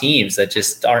lost teams that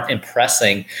just aren't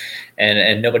impressing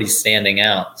and nobody's standing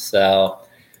out. So,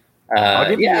 I'll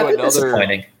give you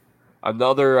disappointing.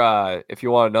 Another, if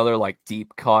you want another like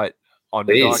deep cut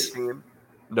underdog team,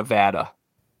 Nevada.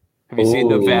 Have you seen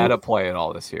Nevada play at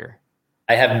all this year?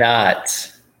 I have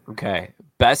not. Okay.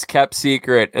 Best kept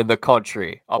secret in the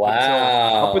country.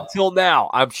 Up until now.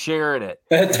 I'm sharing it.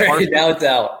 Now it's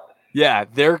out. Yeah,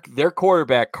 their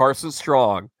quarterback, Carson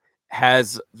Strong,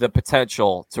 has the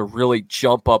potential to really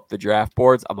jump up the draft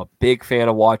boards. I'm a big fan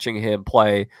of watching him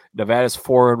play. Nevada's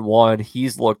 4-1.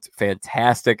 He's looked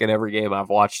fantastic in every game I've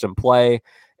watched him play.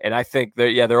 And I think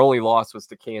their only loss was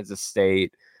to Kansas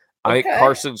State. I think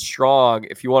Carson Strong,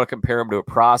 if you want to compare him to a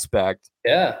prospect,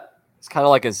 it's kind of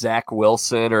like a Zach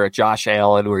Wilson or a Josh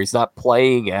Allen where he's not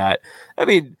playing at. I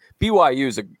mean, BYU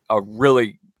is a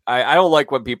really – I don't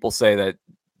like when people say that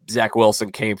Zach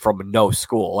Wilson came from no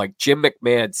school. Like Jim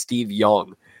McMahon, Steve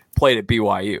Young played at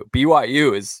BYU.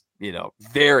 BYU is,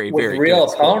 very, with very real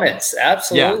good opponents. School.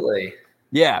 Absolutely.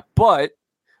 Yeah, but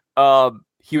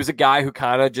he was a guy who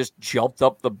kind of just jumped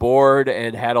up the board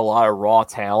and had a lot of raw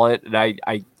talent. And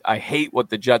I hate what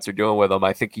the Jets are doing with him.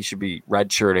 I think he should be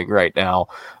redshirting right now.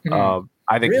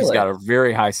 I think he's got a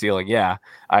very high ceiling. Yeah,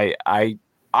 I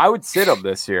would sit him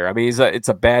this year. I mean, it's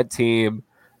a bad team.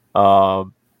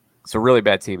 It's a really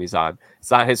bad team he's on.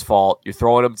 It's not his fault. You're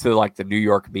throwing him to like the New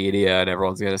York media, and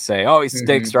everyone's going to say, "Oh, he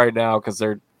stinks right now because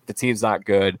the team's not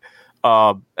good."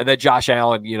 And then Josh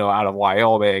Allen, out of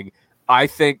Wyoming. I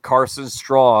think Carson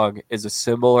Strong is a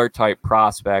similar type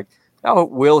prospect. Now,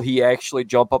 will he actually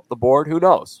jump up the board? Who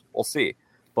knows? We'll see.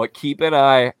 But keep an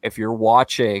eye if you're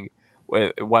watching,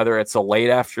 whether it's a late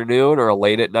afternoon or a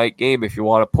late at night game. If you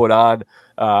want to put on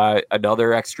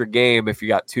another extra game, if you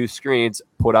got two screens,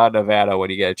 put on Nevada when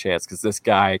you get a chance, because this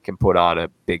guy can put on a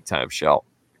big time show.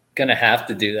 Gonna have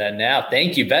to do that now.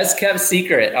 Thank you. Best kept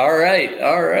secret. All right.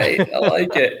 I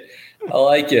like it. All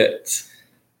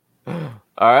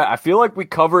right. I feel like we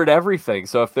covered everything.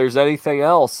 So if there's anything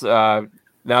else,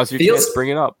 now's your chance to bring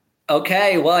it up.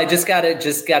 Okay, well, I just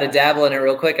gotta dabble in it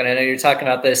real quick, and I know you're talking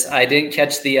about this. I didn't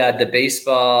catch the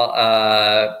baseball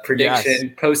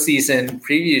prediction postseason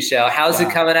preview show. How's it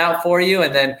coming out for you?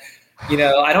 And then,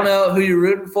 I don't know who you're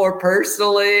rooting for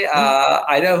personally.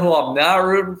 I know who I'm not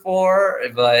rooting for,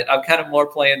 but I'm kind of more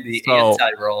playing the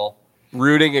anti-role.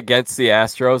 Rooting against the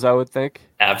Astros, I would think.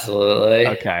 Absolutely.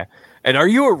 Okay. And are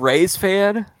you a Rays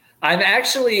fan? I'm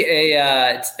actually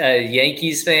a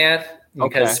Yankees fan.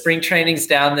 Because spring training's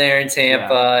down there in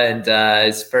Tampa, and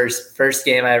his first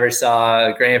game I ever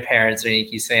saw, grandparents are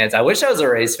Yankees fans. I wish I was a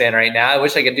Rays fan right now. I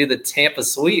wish I could do the Tampa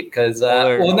sweep because,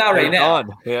 not right now.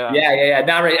 Yeah.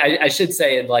 Not right. I should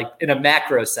say in a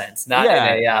macro sense, not in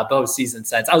a postseason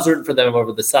sense. I was rooting for them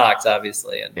over the Sox,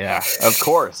 obviously. And of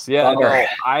course. Yeah, no,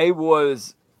 I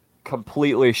was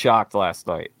completely shocked last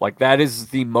night. Like, that is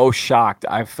the most shocked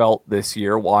I've felt this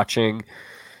year watching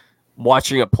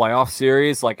a playoff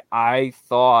series. Like, I'm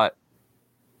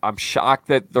shocked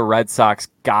that the Red Sox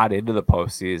got into the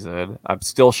postseason. I'm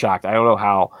still shocked. I don't know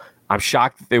how. I'm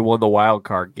shocked that they won the wild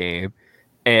card game.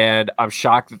 and I'm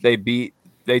shocked that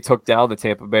they took down the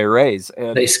Tampa Bay Rays.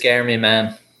 And they scare me,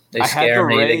 man. They I had scare the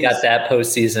me. They got Rays- that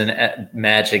postseason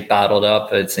magic bottled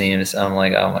up, it seems. I'm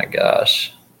like, oh my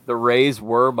gosh. the Rays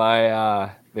were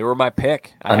my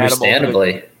pick. I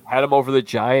Understandably. had them over the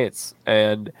Giants,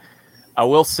 and I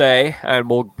will say, and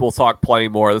we'll talk plenty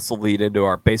more. This will lead into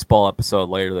our baseball episode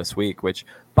later this week. Which,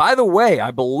 by the way,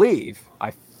 I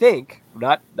think,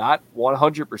 not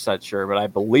 100% sure, but I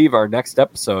believe our next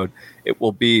episode it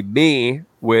will be me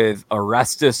with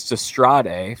Orestes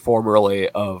Destrade, formerly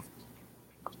of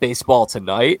Baseball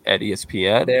Tonight at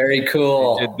ESPN. Very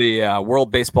cool. He did the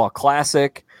World Baseball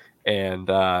Classic and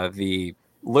the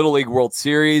Little League World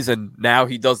Series, and now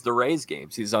he does the Rays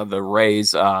games. He's on the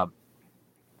Rays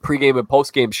pregame and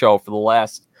postgame show for the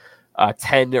last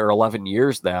 10 or 11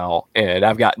 years now, and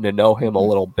I've gotten to know him a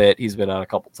little bit. He's been on a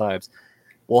couple times.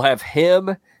 We'll have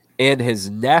him and his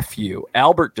nephew,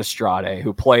 Albert Destrade,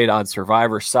 who played on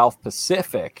Survivor South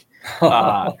Pacific.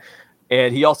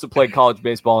 And he also played college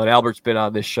baseball, and Albert's been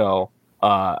on this show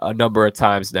a number of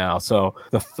times now. So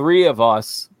the three of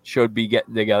us should be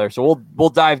getting together. So we'll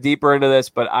dive deeper into this,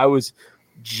 but I was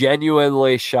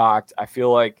genuinely shocked. I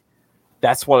feel like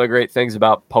that's one of the great things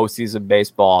about postseason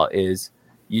baseball is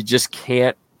you just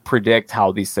can't predict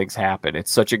how these things happen.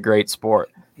 It's such a great sport.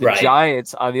 The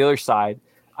Giants, on the other side,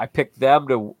 I picked them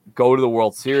to go to the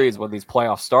World Series when these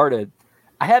playoffs started.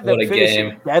 I had them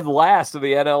finishing dead last of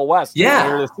the NL West.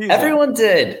 Yeah, everyone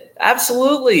did.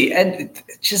 Absolutely. And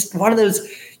just one of those,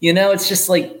 it's just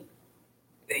like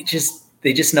they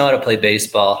just know how to play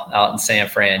baseball out in San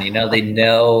Fran. They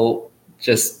know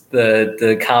just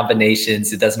the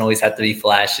combinations. It doesn't always have to be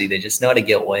flashy. They just know how to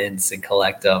get wins and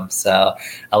collect them. So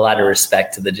a lot of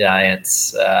respect to the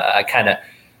Giants.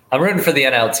 I'm rooting for the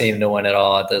NL team to win it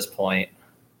all at this point,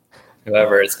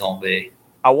 whoever it's going to be.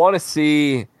 I want to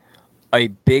see a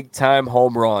big-time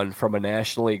home run from a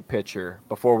National League pitcher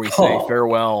before we say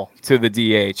farewell to the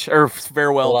DH or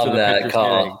farewell to the pitcher's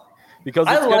hitting. Because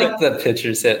I like the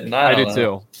pitchers hitting. I do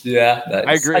too. Yeah,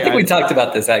 I agree. I think we talked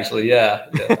about this actually. Yeah,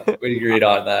 we agreed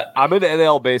on that. I'm an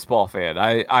NL baseball fan.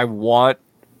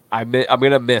 I'm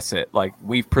gonna miss it. Like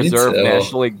we've preserved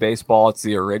National League baseball. It's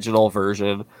the original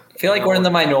version. I feel like we're in the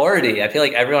minority. I feel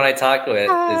like everyone I talk with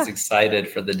is excited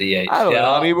for the DH. I don't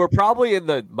know. I mean, we're probably in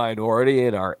the minority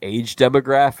in our age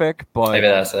demographic, but maybe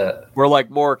that's it. We're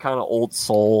like more kind of old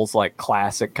souls, like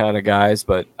classic kind of guys.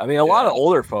 But I mean, a lot of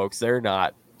older folks, they're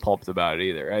not pumped about it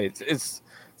either. Right? It's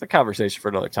a conversation for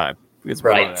another time. It's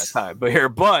right out of time.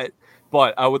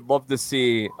 But I would love to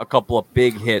see a couple of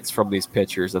big hits from these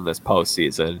pitchers in this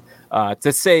postseason.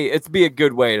 It'd be a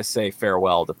good way to say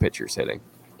farewell to pitchers hitting.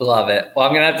 Love it. Well,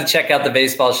 I'm going to have to check out the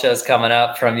baseball shows coming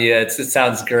up from you. It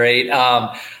sounds great.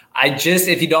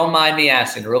 If you don't mind me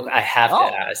asking, I have to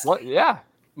ask. Yeah.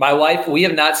 My wife, we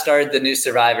have not started the new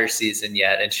Survivor season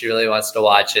yet, and she really wants to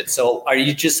watch it. So are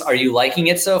you liking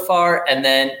it so far? And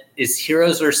then is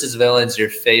Heroes versus Villains your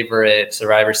favorite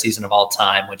Survivor season of all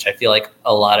time, which I feel like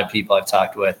a lot of people I've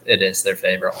talked with, it is their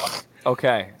favorite one.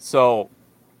 Okay. So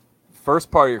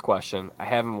first part of your question, I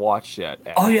haven't watched yet.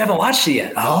 Oh, you haven't watched it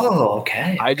yet? Oh,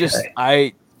 okay.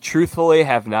 I truthfully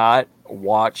have not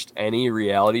watched any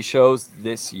reality shows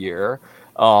this year.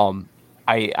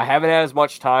 I haven't had as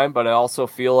much time, but I also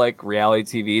feel like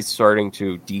reality TV is starting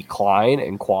to decline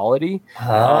in quality.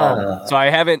 So I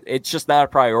haven't. It's just not a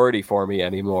priority for me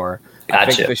anymore. Gotcha. I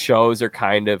think the shows are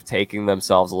kind of taking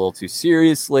themselves a little too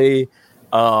seriously.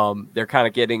 They're kind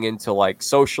of getting into like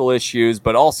social issues,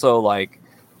 but also like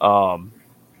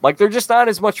they're just not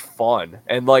as much fun.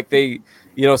 And like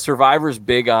Survivor's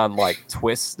big on like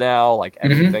twists now. Like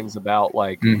everything's about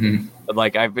like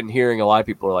I've been hearing a lot of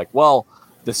people are like, well,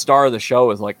 the star of the show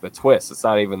is like the twist. It's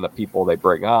not even the people they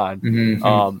bring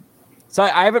on. So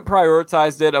I haven't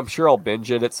prioritized it. I'm sure I'll binge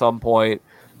it at some point.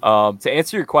 To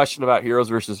answer your question about Heroes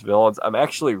versus Villains, I'm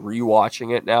actually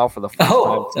rewatching it now for the first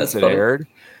time since it aired.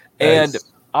 Nice. And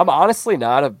I'm honestly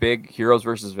not a big Heroes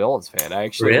versus Villains fan. I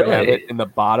actually have it in the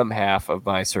bottom half of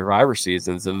my Survivor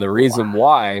seasons. And the reason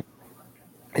why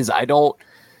is I don't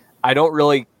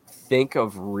really think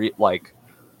of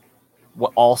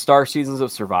what all-star seasons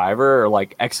of Survivor are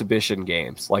like exhibition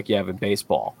games like you have in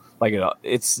baseball. Like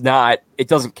it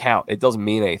doesn't count. It doesn't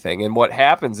mean anything. And what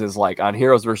happens is like on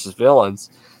Heroes versus Villains,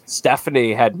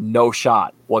 Stephanie had no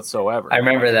shot whatsoever. I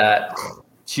remember that.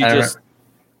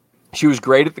 She was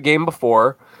great at the game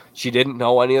before. She didn't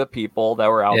know any of the people that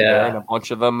were out there, and a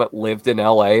bunch of them lived in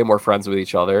LA and were friends with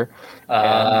each other.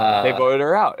 And they voted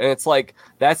her out. And it's like,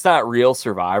 that's not real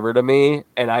Survivor to me.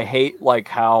 And I hate like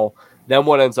how then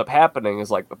what ends up happening is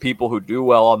like the people who do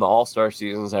well on the All-Star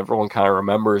seasons, everyone kind of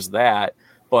remembers that.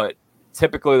 But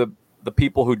typically the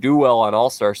people who do well on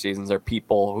all-star seasons are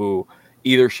people who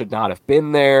either should not have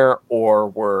been there or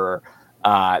were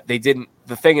they didn't.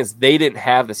 The thing is, they didn't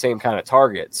have the same kind of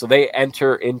target, so they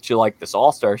enter into like this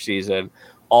all-star season.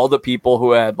 All the people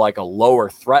who had like a lower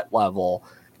threat level,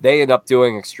 they end up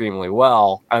doing extremely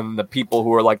well, and the people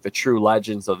who are like the true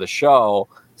legends of the show,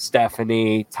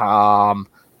 Stephanie, Tom,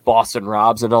 Boston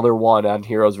Rob's another one on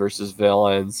Heroes versus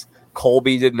Villains.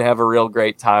 Colby didn't have a real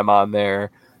great time on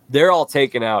there. They're all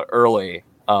taken out early.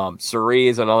 Suri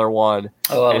is another one.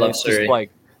 Oh, I love Suri.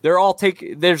 Like they're all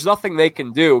there's nothing they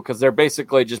can do because they're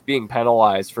basically just being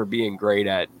penalized for being great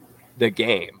at the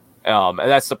game. And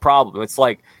that's the problem. It's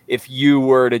like if you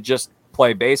were to just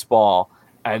play baseball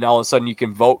and all of a sudden you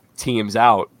can vote teams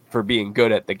out for being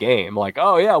good at the game. Like,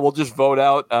 oh yeah, we'll just vote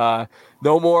out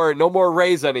no more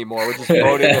Rays anymore. We're just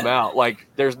voting them out. Like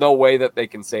there's no way that they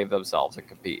can save themselves and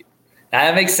compete.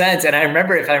 That makes sense. And I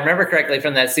remember, if I remember correctly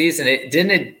from that season,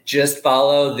 it just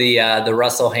follow the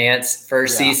Russell Hantz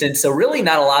first season. So really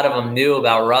not a lot of them knew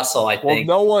about Russell, I think.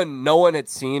 Well, no one had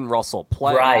seen Russell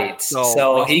play. Right.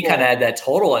 So he kind of had that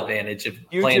total advantage of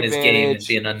playing his game and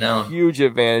being unknown. Huge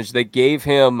advantage. They gave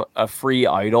him a free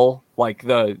idol. Like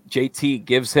the JT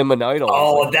gives him an idol.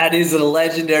 Oh, like, that is a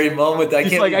legendary moment.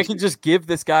 I can just give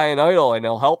this guy an idol and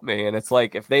he'll help me. And it's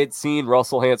like if they had seen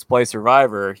Russell Hantz play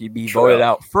Survivor, he'd be voted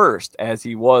out first, as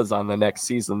he was on the next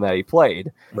season that he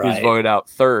played. Right. He was voted out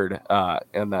third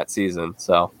in that season.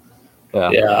 So,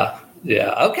 yeah.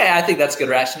 Okay, I think that's good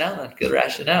rationale.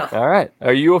 All right.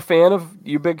 Are you a fan of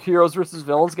big Heroes versus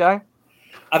Villains guy?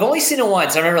 I've only seen it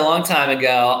once. I remember a long time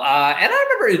ago, and I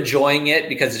remember enjoying it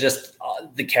because just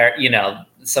the character,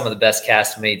 some of the best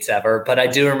castmates ever. But I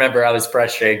do remember I was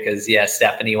frustrated because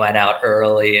Stephanie went out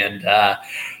early, and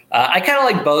I kind of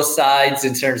like both sides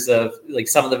in terms of like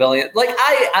some of the villains. Like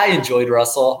I enjoyed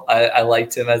Russell. I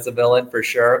liked him as a villain for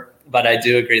sure, but I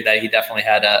do agree that he definitely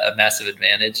had a massive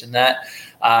advantage in that.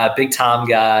 Big Tom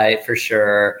guy for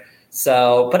sure.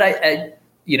 So, but I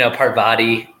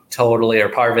Parvati.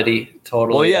 Parvati,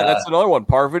 totally. Well, yeah, that's another one.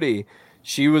 Parvati,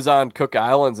 she was on Cook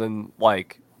Islands and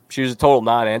like she was a total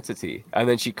non-entity, and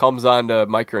then she comes on to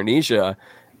Micronesia,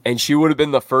 and she would have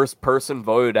been the first person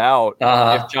voted out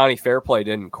if Johnny Fairplay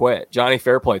didn't quit. Johnny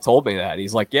Fairplay told me that.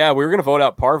 He's like, "Yeah, we were going to vote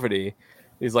out Parvati."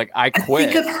 He's like, "I quit."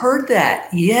 I think I've heard that.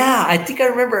 Yeah, I think I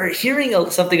remember hearing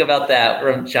something about that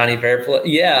from Johnny Fairplay.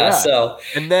 Yeah. So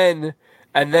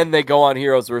and then they go on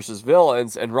Heroes versus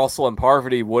Villains, and Russell and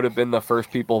Parvati would have been the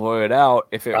first people voted out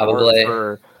if it weren't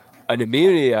for an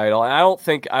immunity idol. And I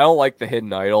don't like the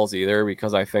hidden idols either,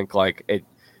 because I think like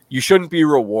you shouldn't be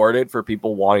rewarded for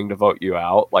people wanting to vote you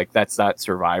out. Like that's not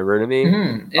Survivor to me.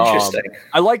 Interesting.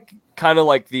 I like kind of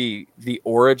like the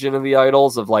origin of the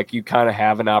idols of like you kind of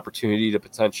have an opportunity to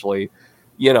potentially,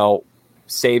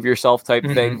 save yourself type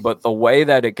thing. But the way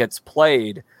that it gets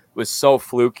played was so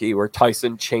fluky, where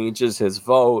Tyson changes his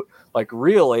vote. Like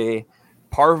really,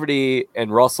 Parvati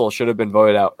and Russell should have been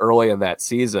voted out early in that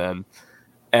season,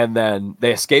 and then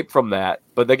they escaped from that.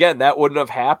 But again, that wouldn't have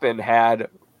happened had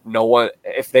no one,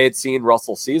 if they had seen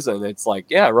Russell's season. It's like,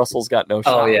 yeah, Russell's got no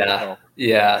shot. Oh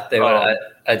yeah, they would.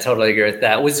 I totally agree with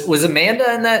that. Was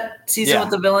Amanda in that season with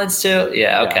the villains too?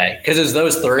 Yeah, okay, because it was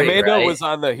those three. Amanda was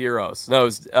on the Heroes. No,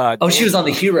 it was, she was on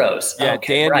the Heroes. Yeah,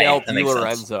 Danielle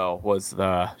DiLorenzo was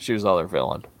she was the other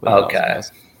villain. Okay,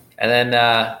 and then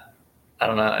I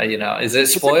don't know. Is it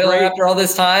spoiler after all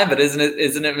this time? But isn't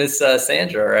it Miss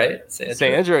Sandra? Right,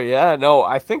 Sandra. Yeah, no,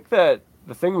 I think that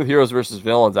the thing with Heroes versus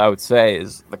Villains, I would say,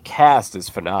 is the cast is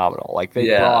phenomenal. Like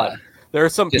they brought. There are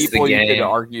some people you could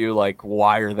argue, like,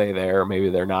 why are they there? Maybe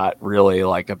they're not really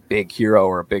like a big hero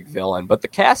or a big villain, but the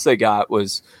cast they got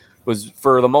was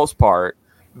for the most part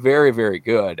very, very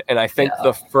good. And I think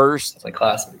the first, like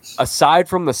classics, aside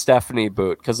from the Stephanie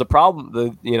boot, because the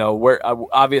problem, where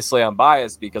obviously I'm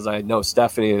biased because I know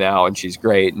Stephanie now and she's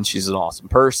great and she's an awesome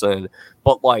person,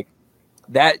 but like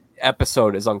that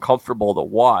episode is uncomfortable to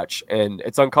watch, and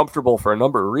it's uncomfortable for a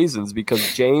number of reasons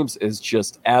because James is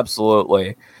just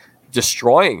absolutely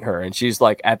destroying her, and she's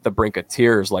like at the brink of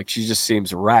tears. Like she just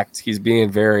seems wrecked. He's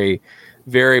being very,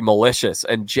 very malicious,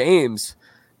 and James,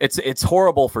 it's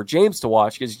horrible for James to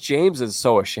watch because James is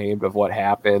so ashamed of what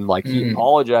happened. Like he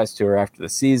apologized to her after the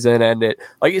season ended.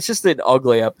 Like it's just an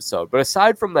ugly episode. But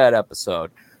aside from that episode,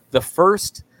 the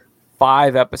first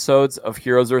 5 episodes of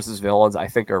Heroes versus Villains I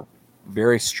think are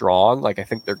very strong. Like I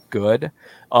think they're good.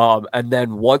 And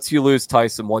then once you lose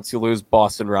Tyson, once you lose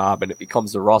Boston Rob, and it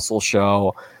becomes the Russell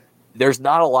show, there's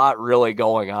not a lot really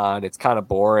going on. It's kind of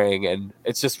boring, and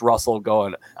it's just Russell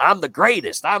going, I'm the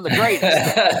greatest. Like,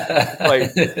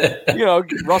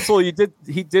 Russell, he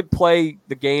did play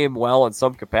the game well in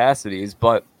some capacities,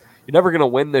 but you're never gonna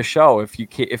win the show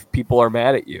if people are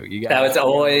mad at you. That was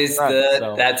always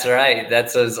that's right.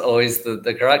 That's always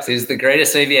the crux. He's the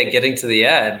greatest maybe at getting to the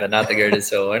end, but not the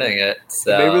greatest at winning it.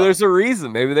 So maybe there's a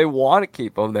reason. Maybe they want to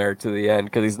keep him there to the end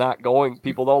because he's not going.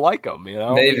 People don't like him.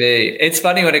 Maybe it's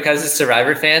funny when it comes to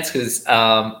Survivor fans because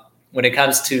when it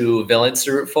comes to villains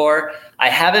to root for, I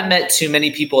haven't met too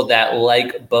many people that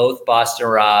like both Boston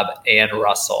Rob and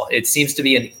Russell. It seems to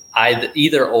be an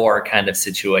either or kind of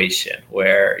situation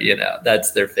where,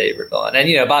 that's their favorite villain.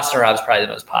 And, Boston Rob's probably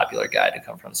the most popular guy to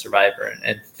come from Survivor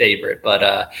and favorite. But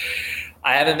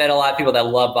I haven't met a lot of people that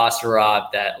love Boston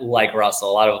Rob that like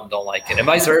Russell. A lot of them don't like it. And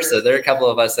vice versa. There are a couple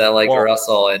of us that like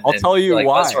Russell. And I'll tell you why.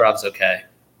 Boston Rob's okay.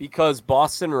 Because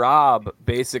Boston Rob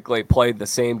basically played the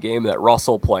same game that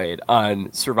Russell played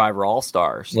on Survivor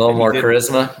All-Stars. A little more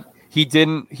charisma. He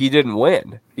didn't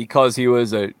win because he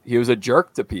was a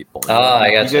jerk to people. I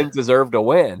got you. He didn't deserve to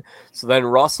win. So then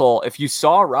Russell, if you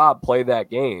saw Rob play that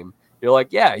game, you're like,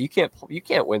 yeah, you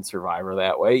can't win Survivor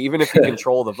that way. Even if you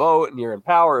control the vote and you're in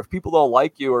power, if people don't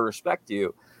like you or respect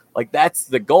you, like that's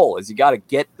the goal is you got to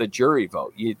get the jury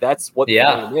vote. That's what the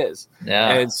game is.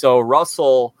 Yeah. And so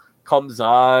Russell comes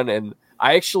on, and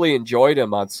I actually enjoyed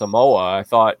him on Samoa. I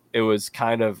thought it was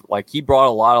kind of like he brought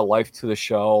a lot of life to the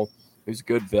show. He was a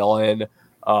good villain.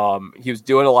 He was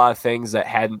doing a lot of things that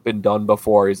hadn't been done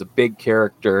before. He's a big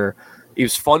character. He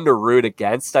was fun to root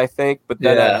against, I think. But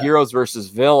then on Heroes versus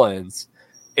Villains,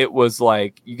 it was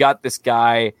like you got this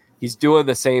guy. He's doing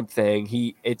the same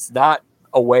thing. It's not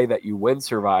a way that you win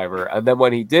Survivor. And then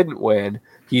when he didn't win,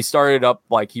 he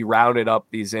rounded up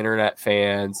these internet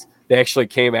fans. They actually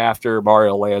came after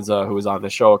Mario Lanza, who was on the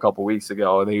show a couple weeks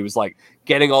ago, and he was like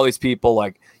getting all these people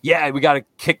like, yeah, we got to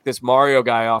kick this Mario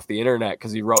guy off the internet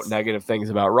because he wrote negative things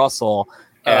about Russell.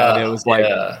 And it was like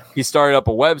he started up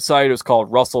a website. It was called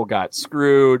Russell Got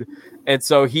Screwed. And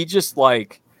so he just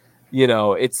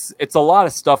it's a lot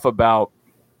of stuff about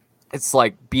it's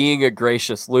like being a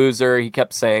gracious loser. He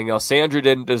kept saying, Sandra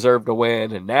didn't deserve to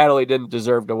win and Natalie didn't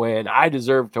deserve to win. I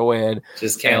deserve to win.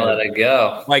 Just can't let it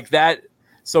go. Like that.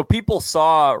 So people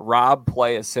saw Rob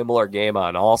play a similar game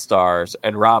on All-Stars,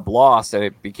 and Rob lost, and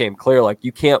it became clear, like,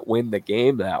 you can't win the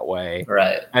game that way.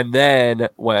 Right. And then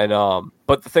when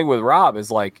but the thing with Rob is,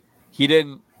 like, he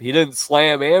didn't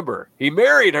slam Amber. He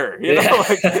married her.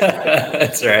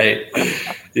 That's right.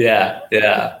 Yeah.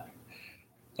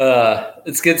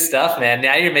 It's good stuff, man.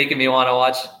 Now you're making me want to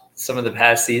watch some of the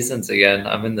past seasons again.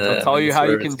 I'll tell you how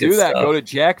you can do that. Go to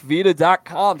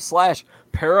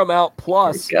jackvita.com/Paramount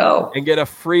Plus and get a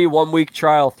free 1-week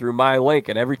trial through my link.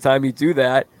 And every time you do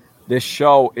that, this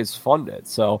show is funded.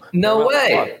 So no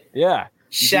way. Yeah.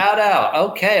 Shout out.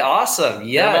 Okay, awesome.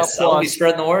 Yes, I'll be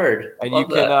spreading the word. And you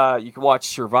can watch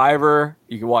Survivor,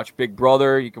 you can watch Big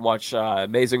Brother, you can watch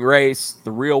Amazing Race,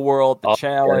 The Real World, The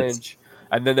Challenge,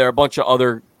 and then there are a bunch of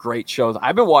other great shows.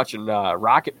 I've been watching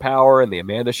Rocket Power and the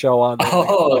Amanda Show on there.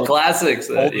 Oh, classics.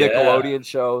 Old Nickelodeon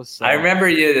shows. So. I remember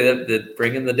you, the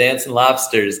bringing the dancing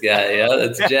lobsters guy. Yeah,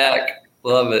 that's Jack.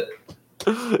 Love it.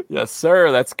 Yes,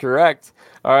 sir. That's correct.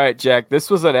 All right, Jack, this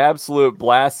was an absolute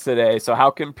blast today. So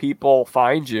how can people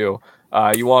find you?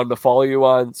 You want them to follow you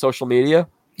on social media?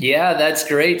 Yeah, that's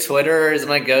great. Twitter is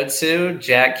my go-to.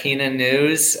 Jack Keenan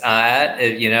News.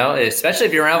 Especially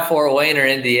if you're around Fort Wayne or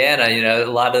Indiana, a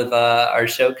lot of our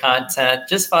show content,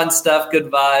 just fun stuff,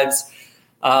 good vibes.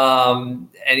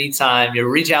 Anytime you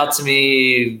reach out to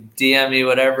me, DM me,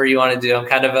 whatever you want to do.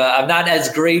 I'm not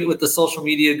as great with the social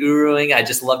media guruing. I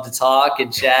just love to talk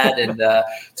and chat and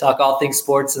talk all things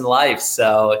sports and life.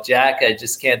 So Jack, I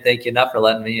just can't thank you enough for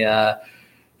letting me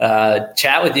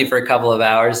chat with you for a couple of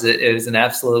hours. It was an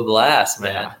absolute blast,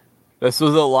 man. Yeah. This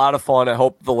was a lot of fun.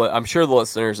 I'm sure the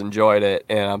listeners enjoyed it,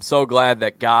 and I'm so glad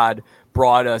that God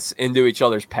brought us into each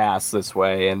other's paths this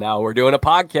way, and now we're doing a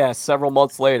podcast several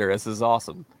months later. This is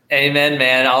awesome. Amen,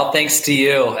 man. All thanks to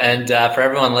you, and for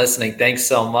everyone listening, thanks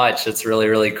so much. It's really,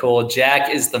 really cool.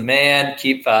 Jack is the man.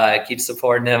 Keep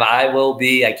supporting him. I will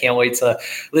be. I can't wait to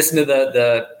listen to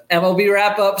the MLB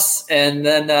wrap-ups, and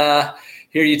then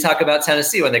hear you talk about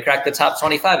Tennessee when they crack the top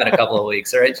 25 in a couple of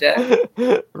weeks. All right, Jack?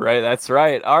 Right, that's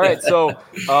right. All right, so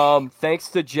thanks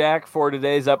to Jack for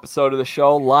today's episode of the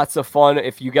show. Lots of fun.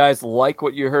 If you guys like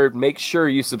what you heard, make sure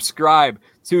you subscribe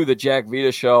to the Jack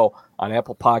Vita Show on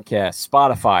Apple Podcasts,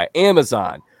 Spotify,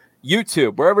 Amazon,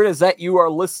 YouTube, wherever it is that you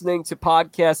are listening to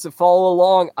podcasts, and follow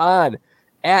along on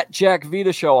 @Jack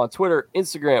Vita Show on Twitter,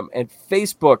 Instagram, and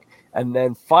Facebook. And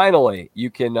then finally, you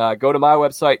can go to my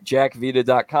website,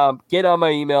 jackvita.com, get on my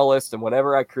email list, and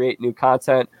whenever I create new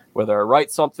content, whether I write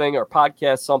something or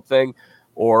podcast something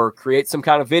or create some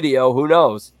kind of video, who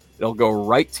knows, It'll go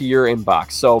right to your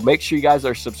inbox. So make sure you guys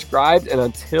are subscribed. And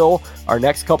until our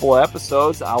next couple of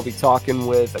episodes, I'll be talking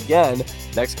with, again,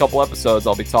 next couple episodes,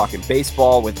 I'll be talking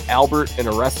baseball with Albert and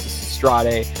Orestes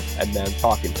Estrade, and then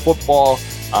talking football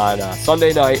on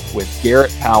Sunday night with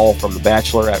Garrett Powell from the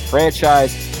Bachelorette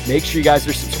franchise. Make sure you guys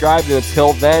are subscribed. And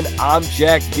until then, I'm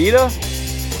Jack Vita.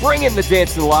 Bring in the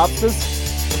dancing lobsters.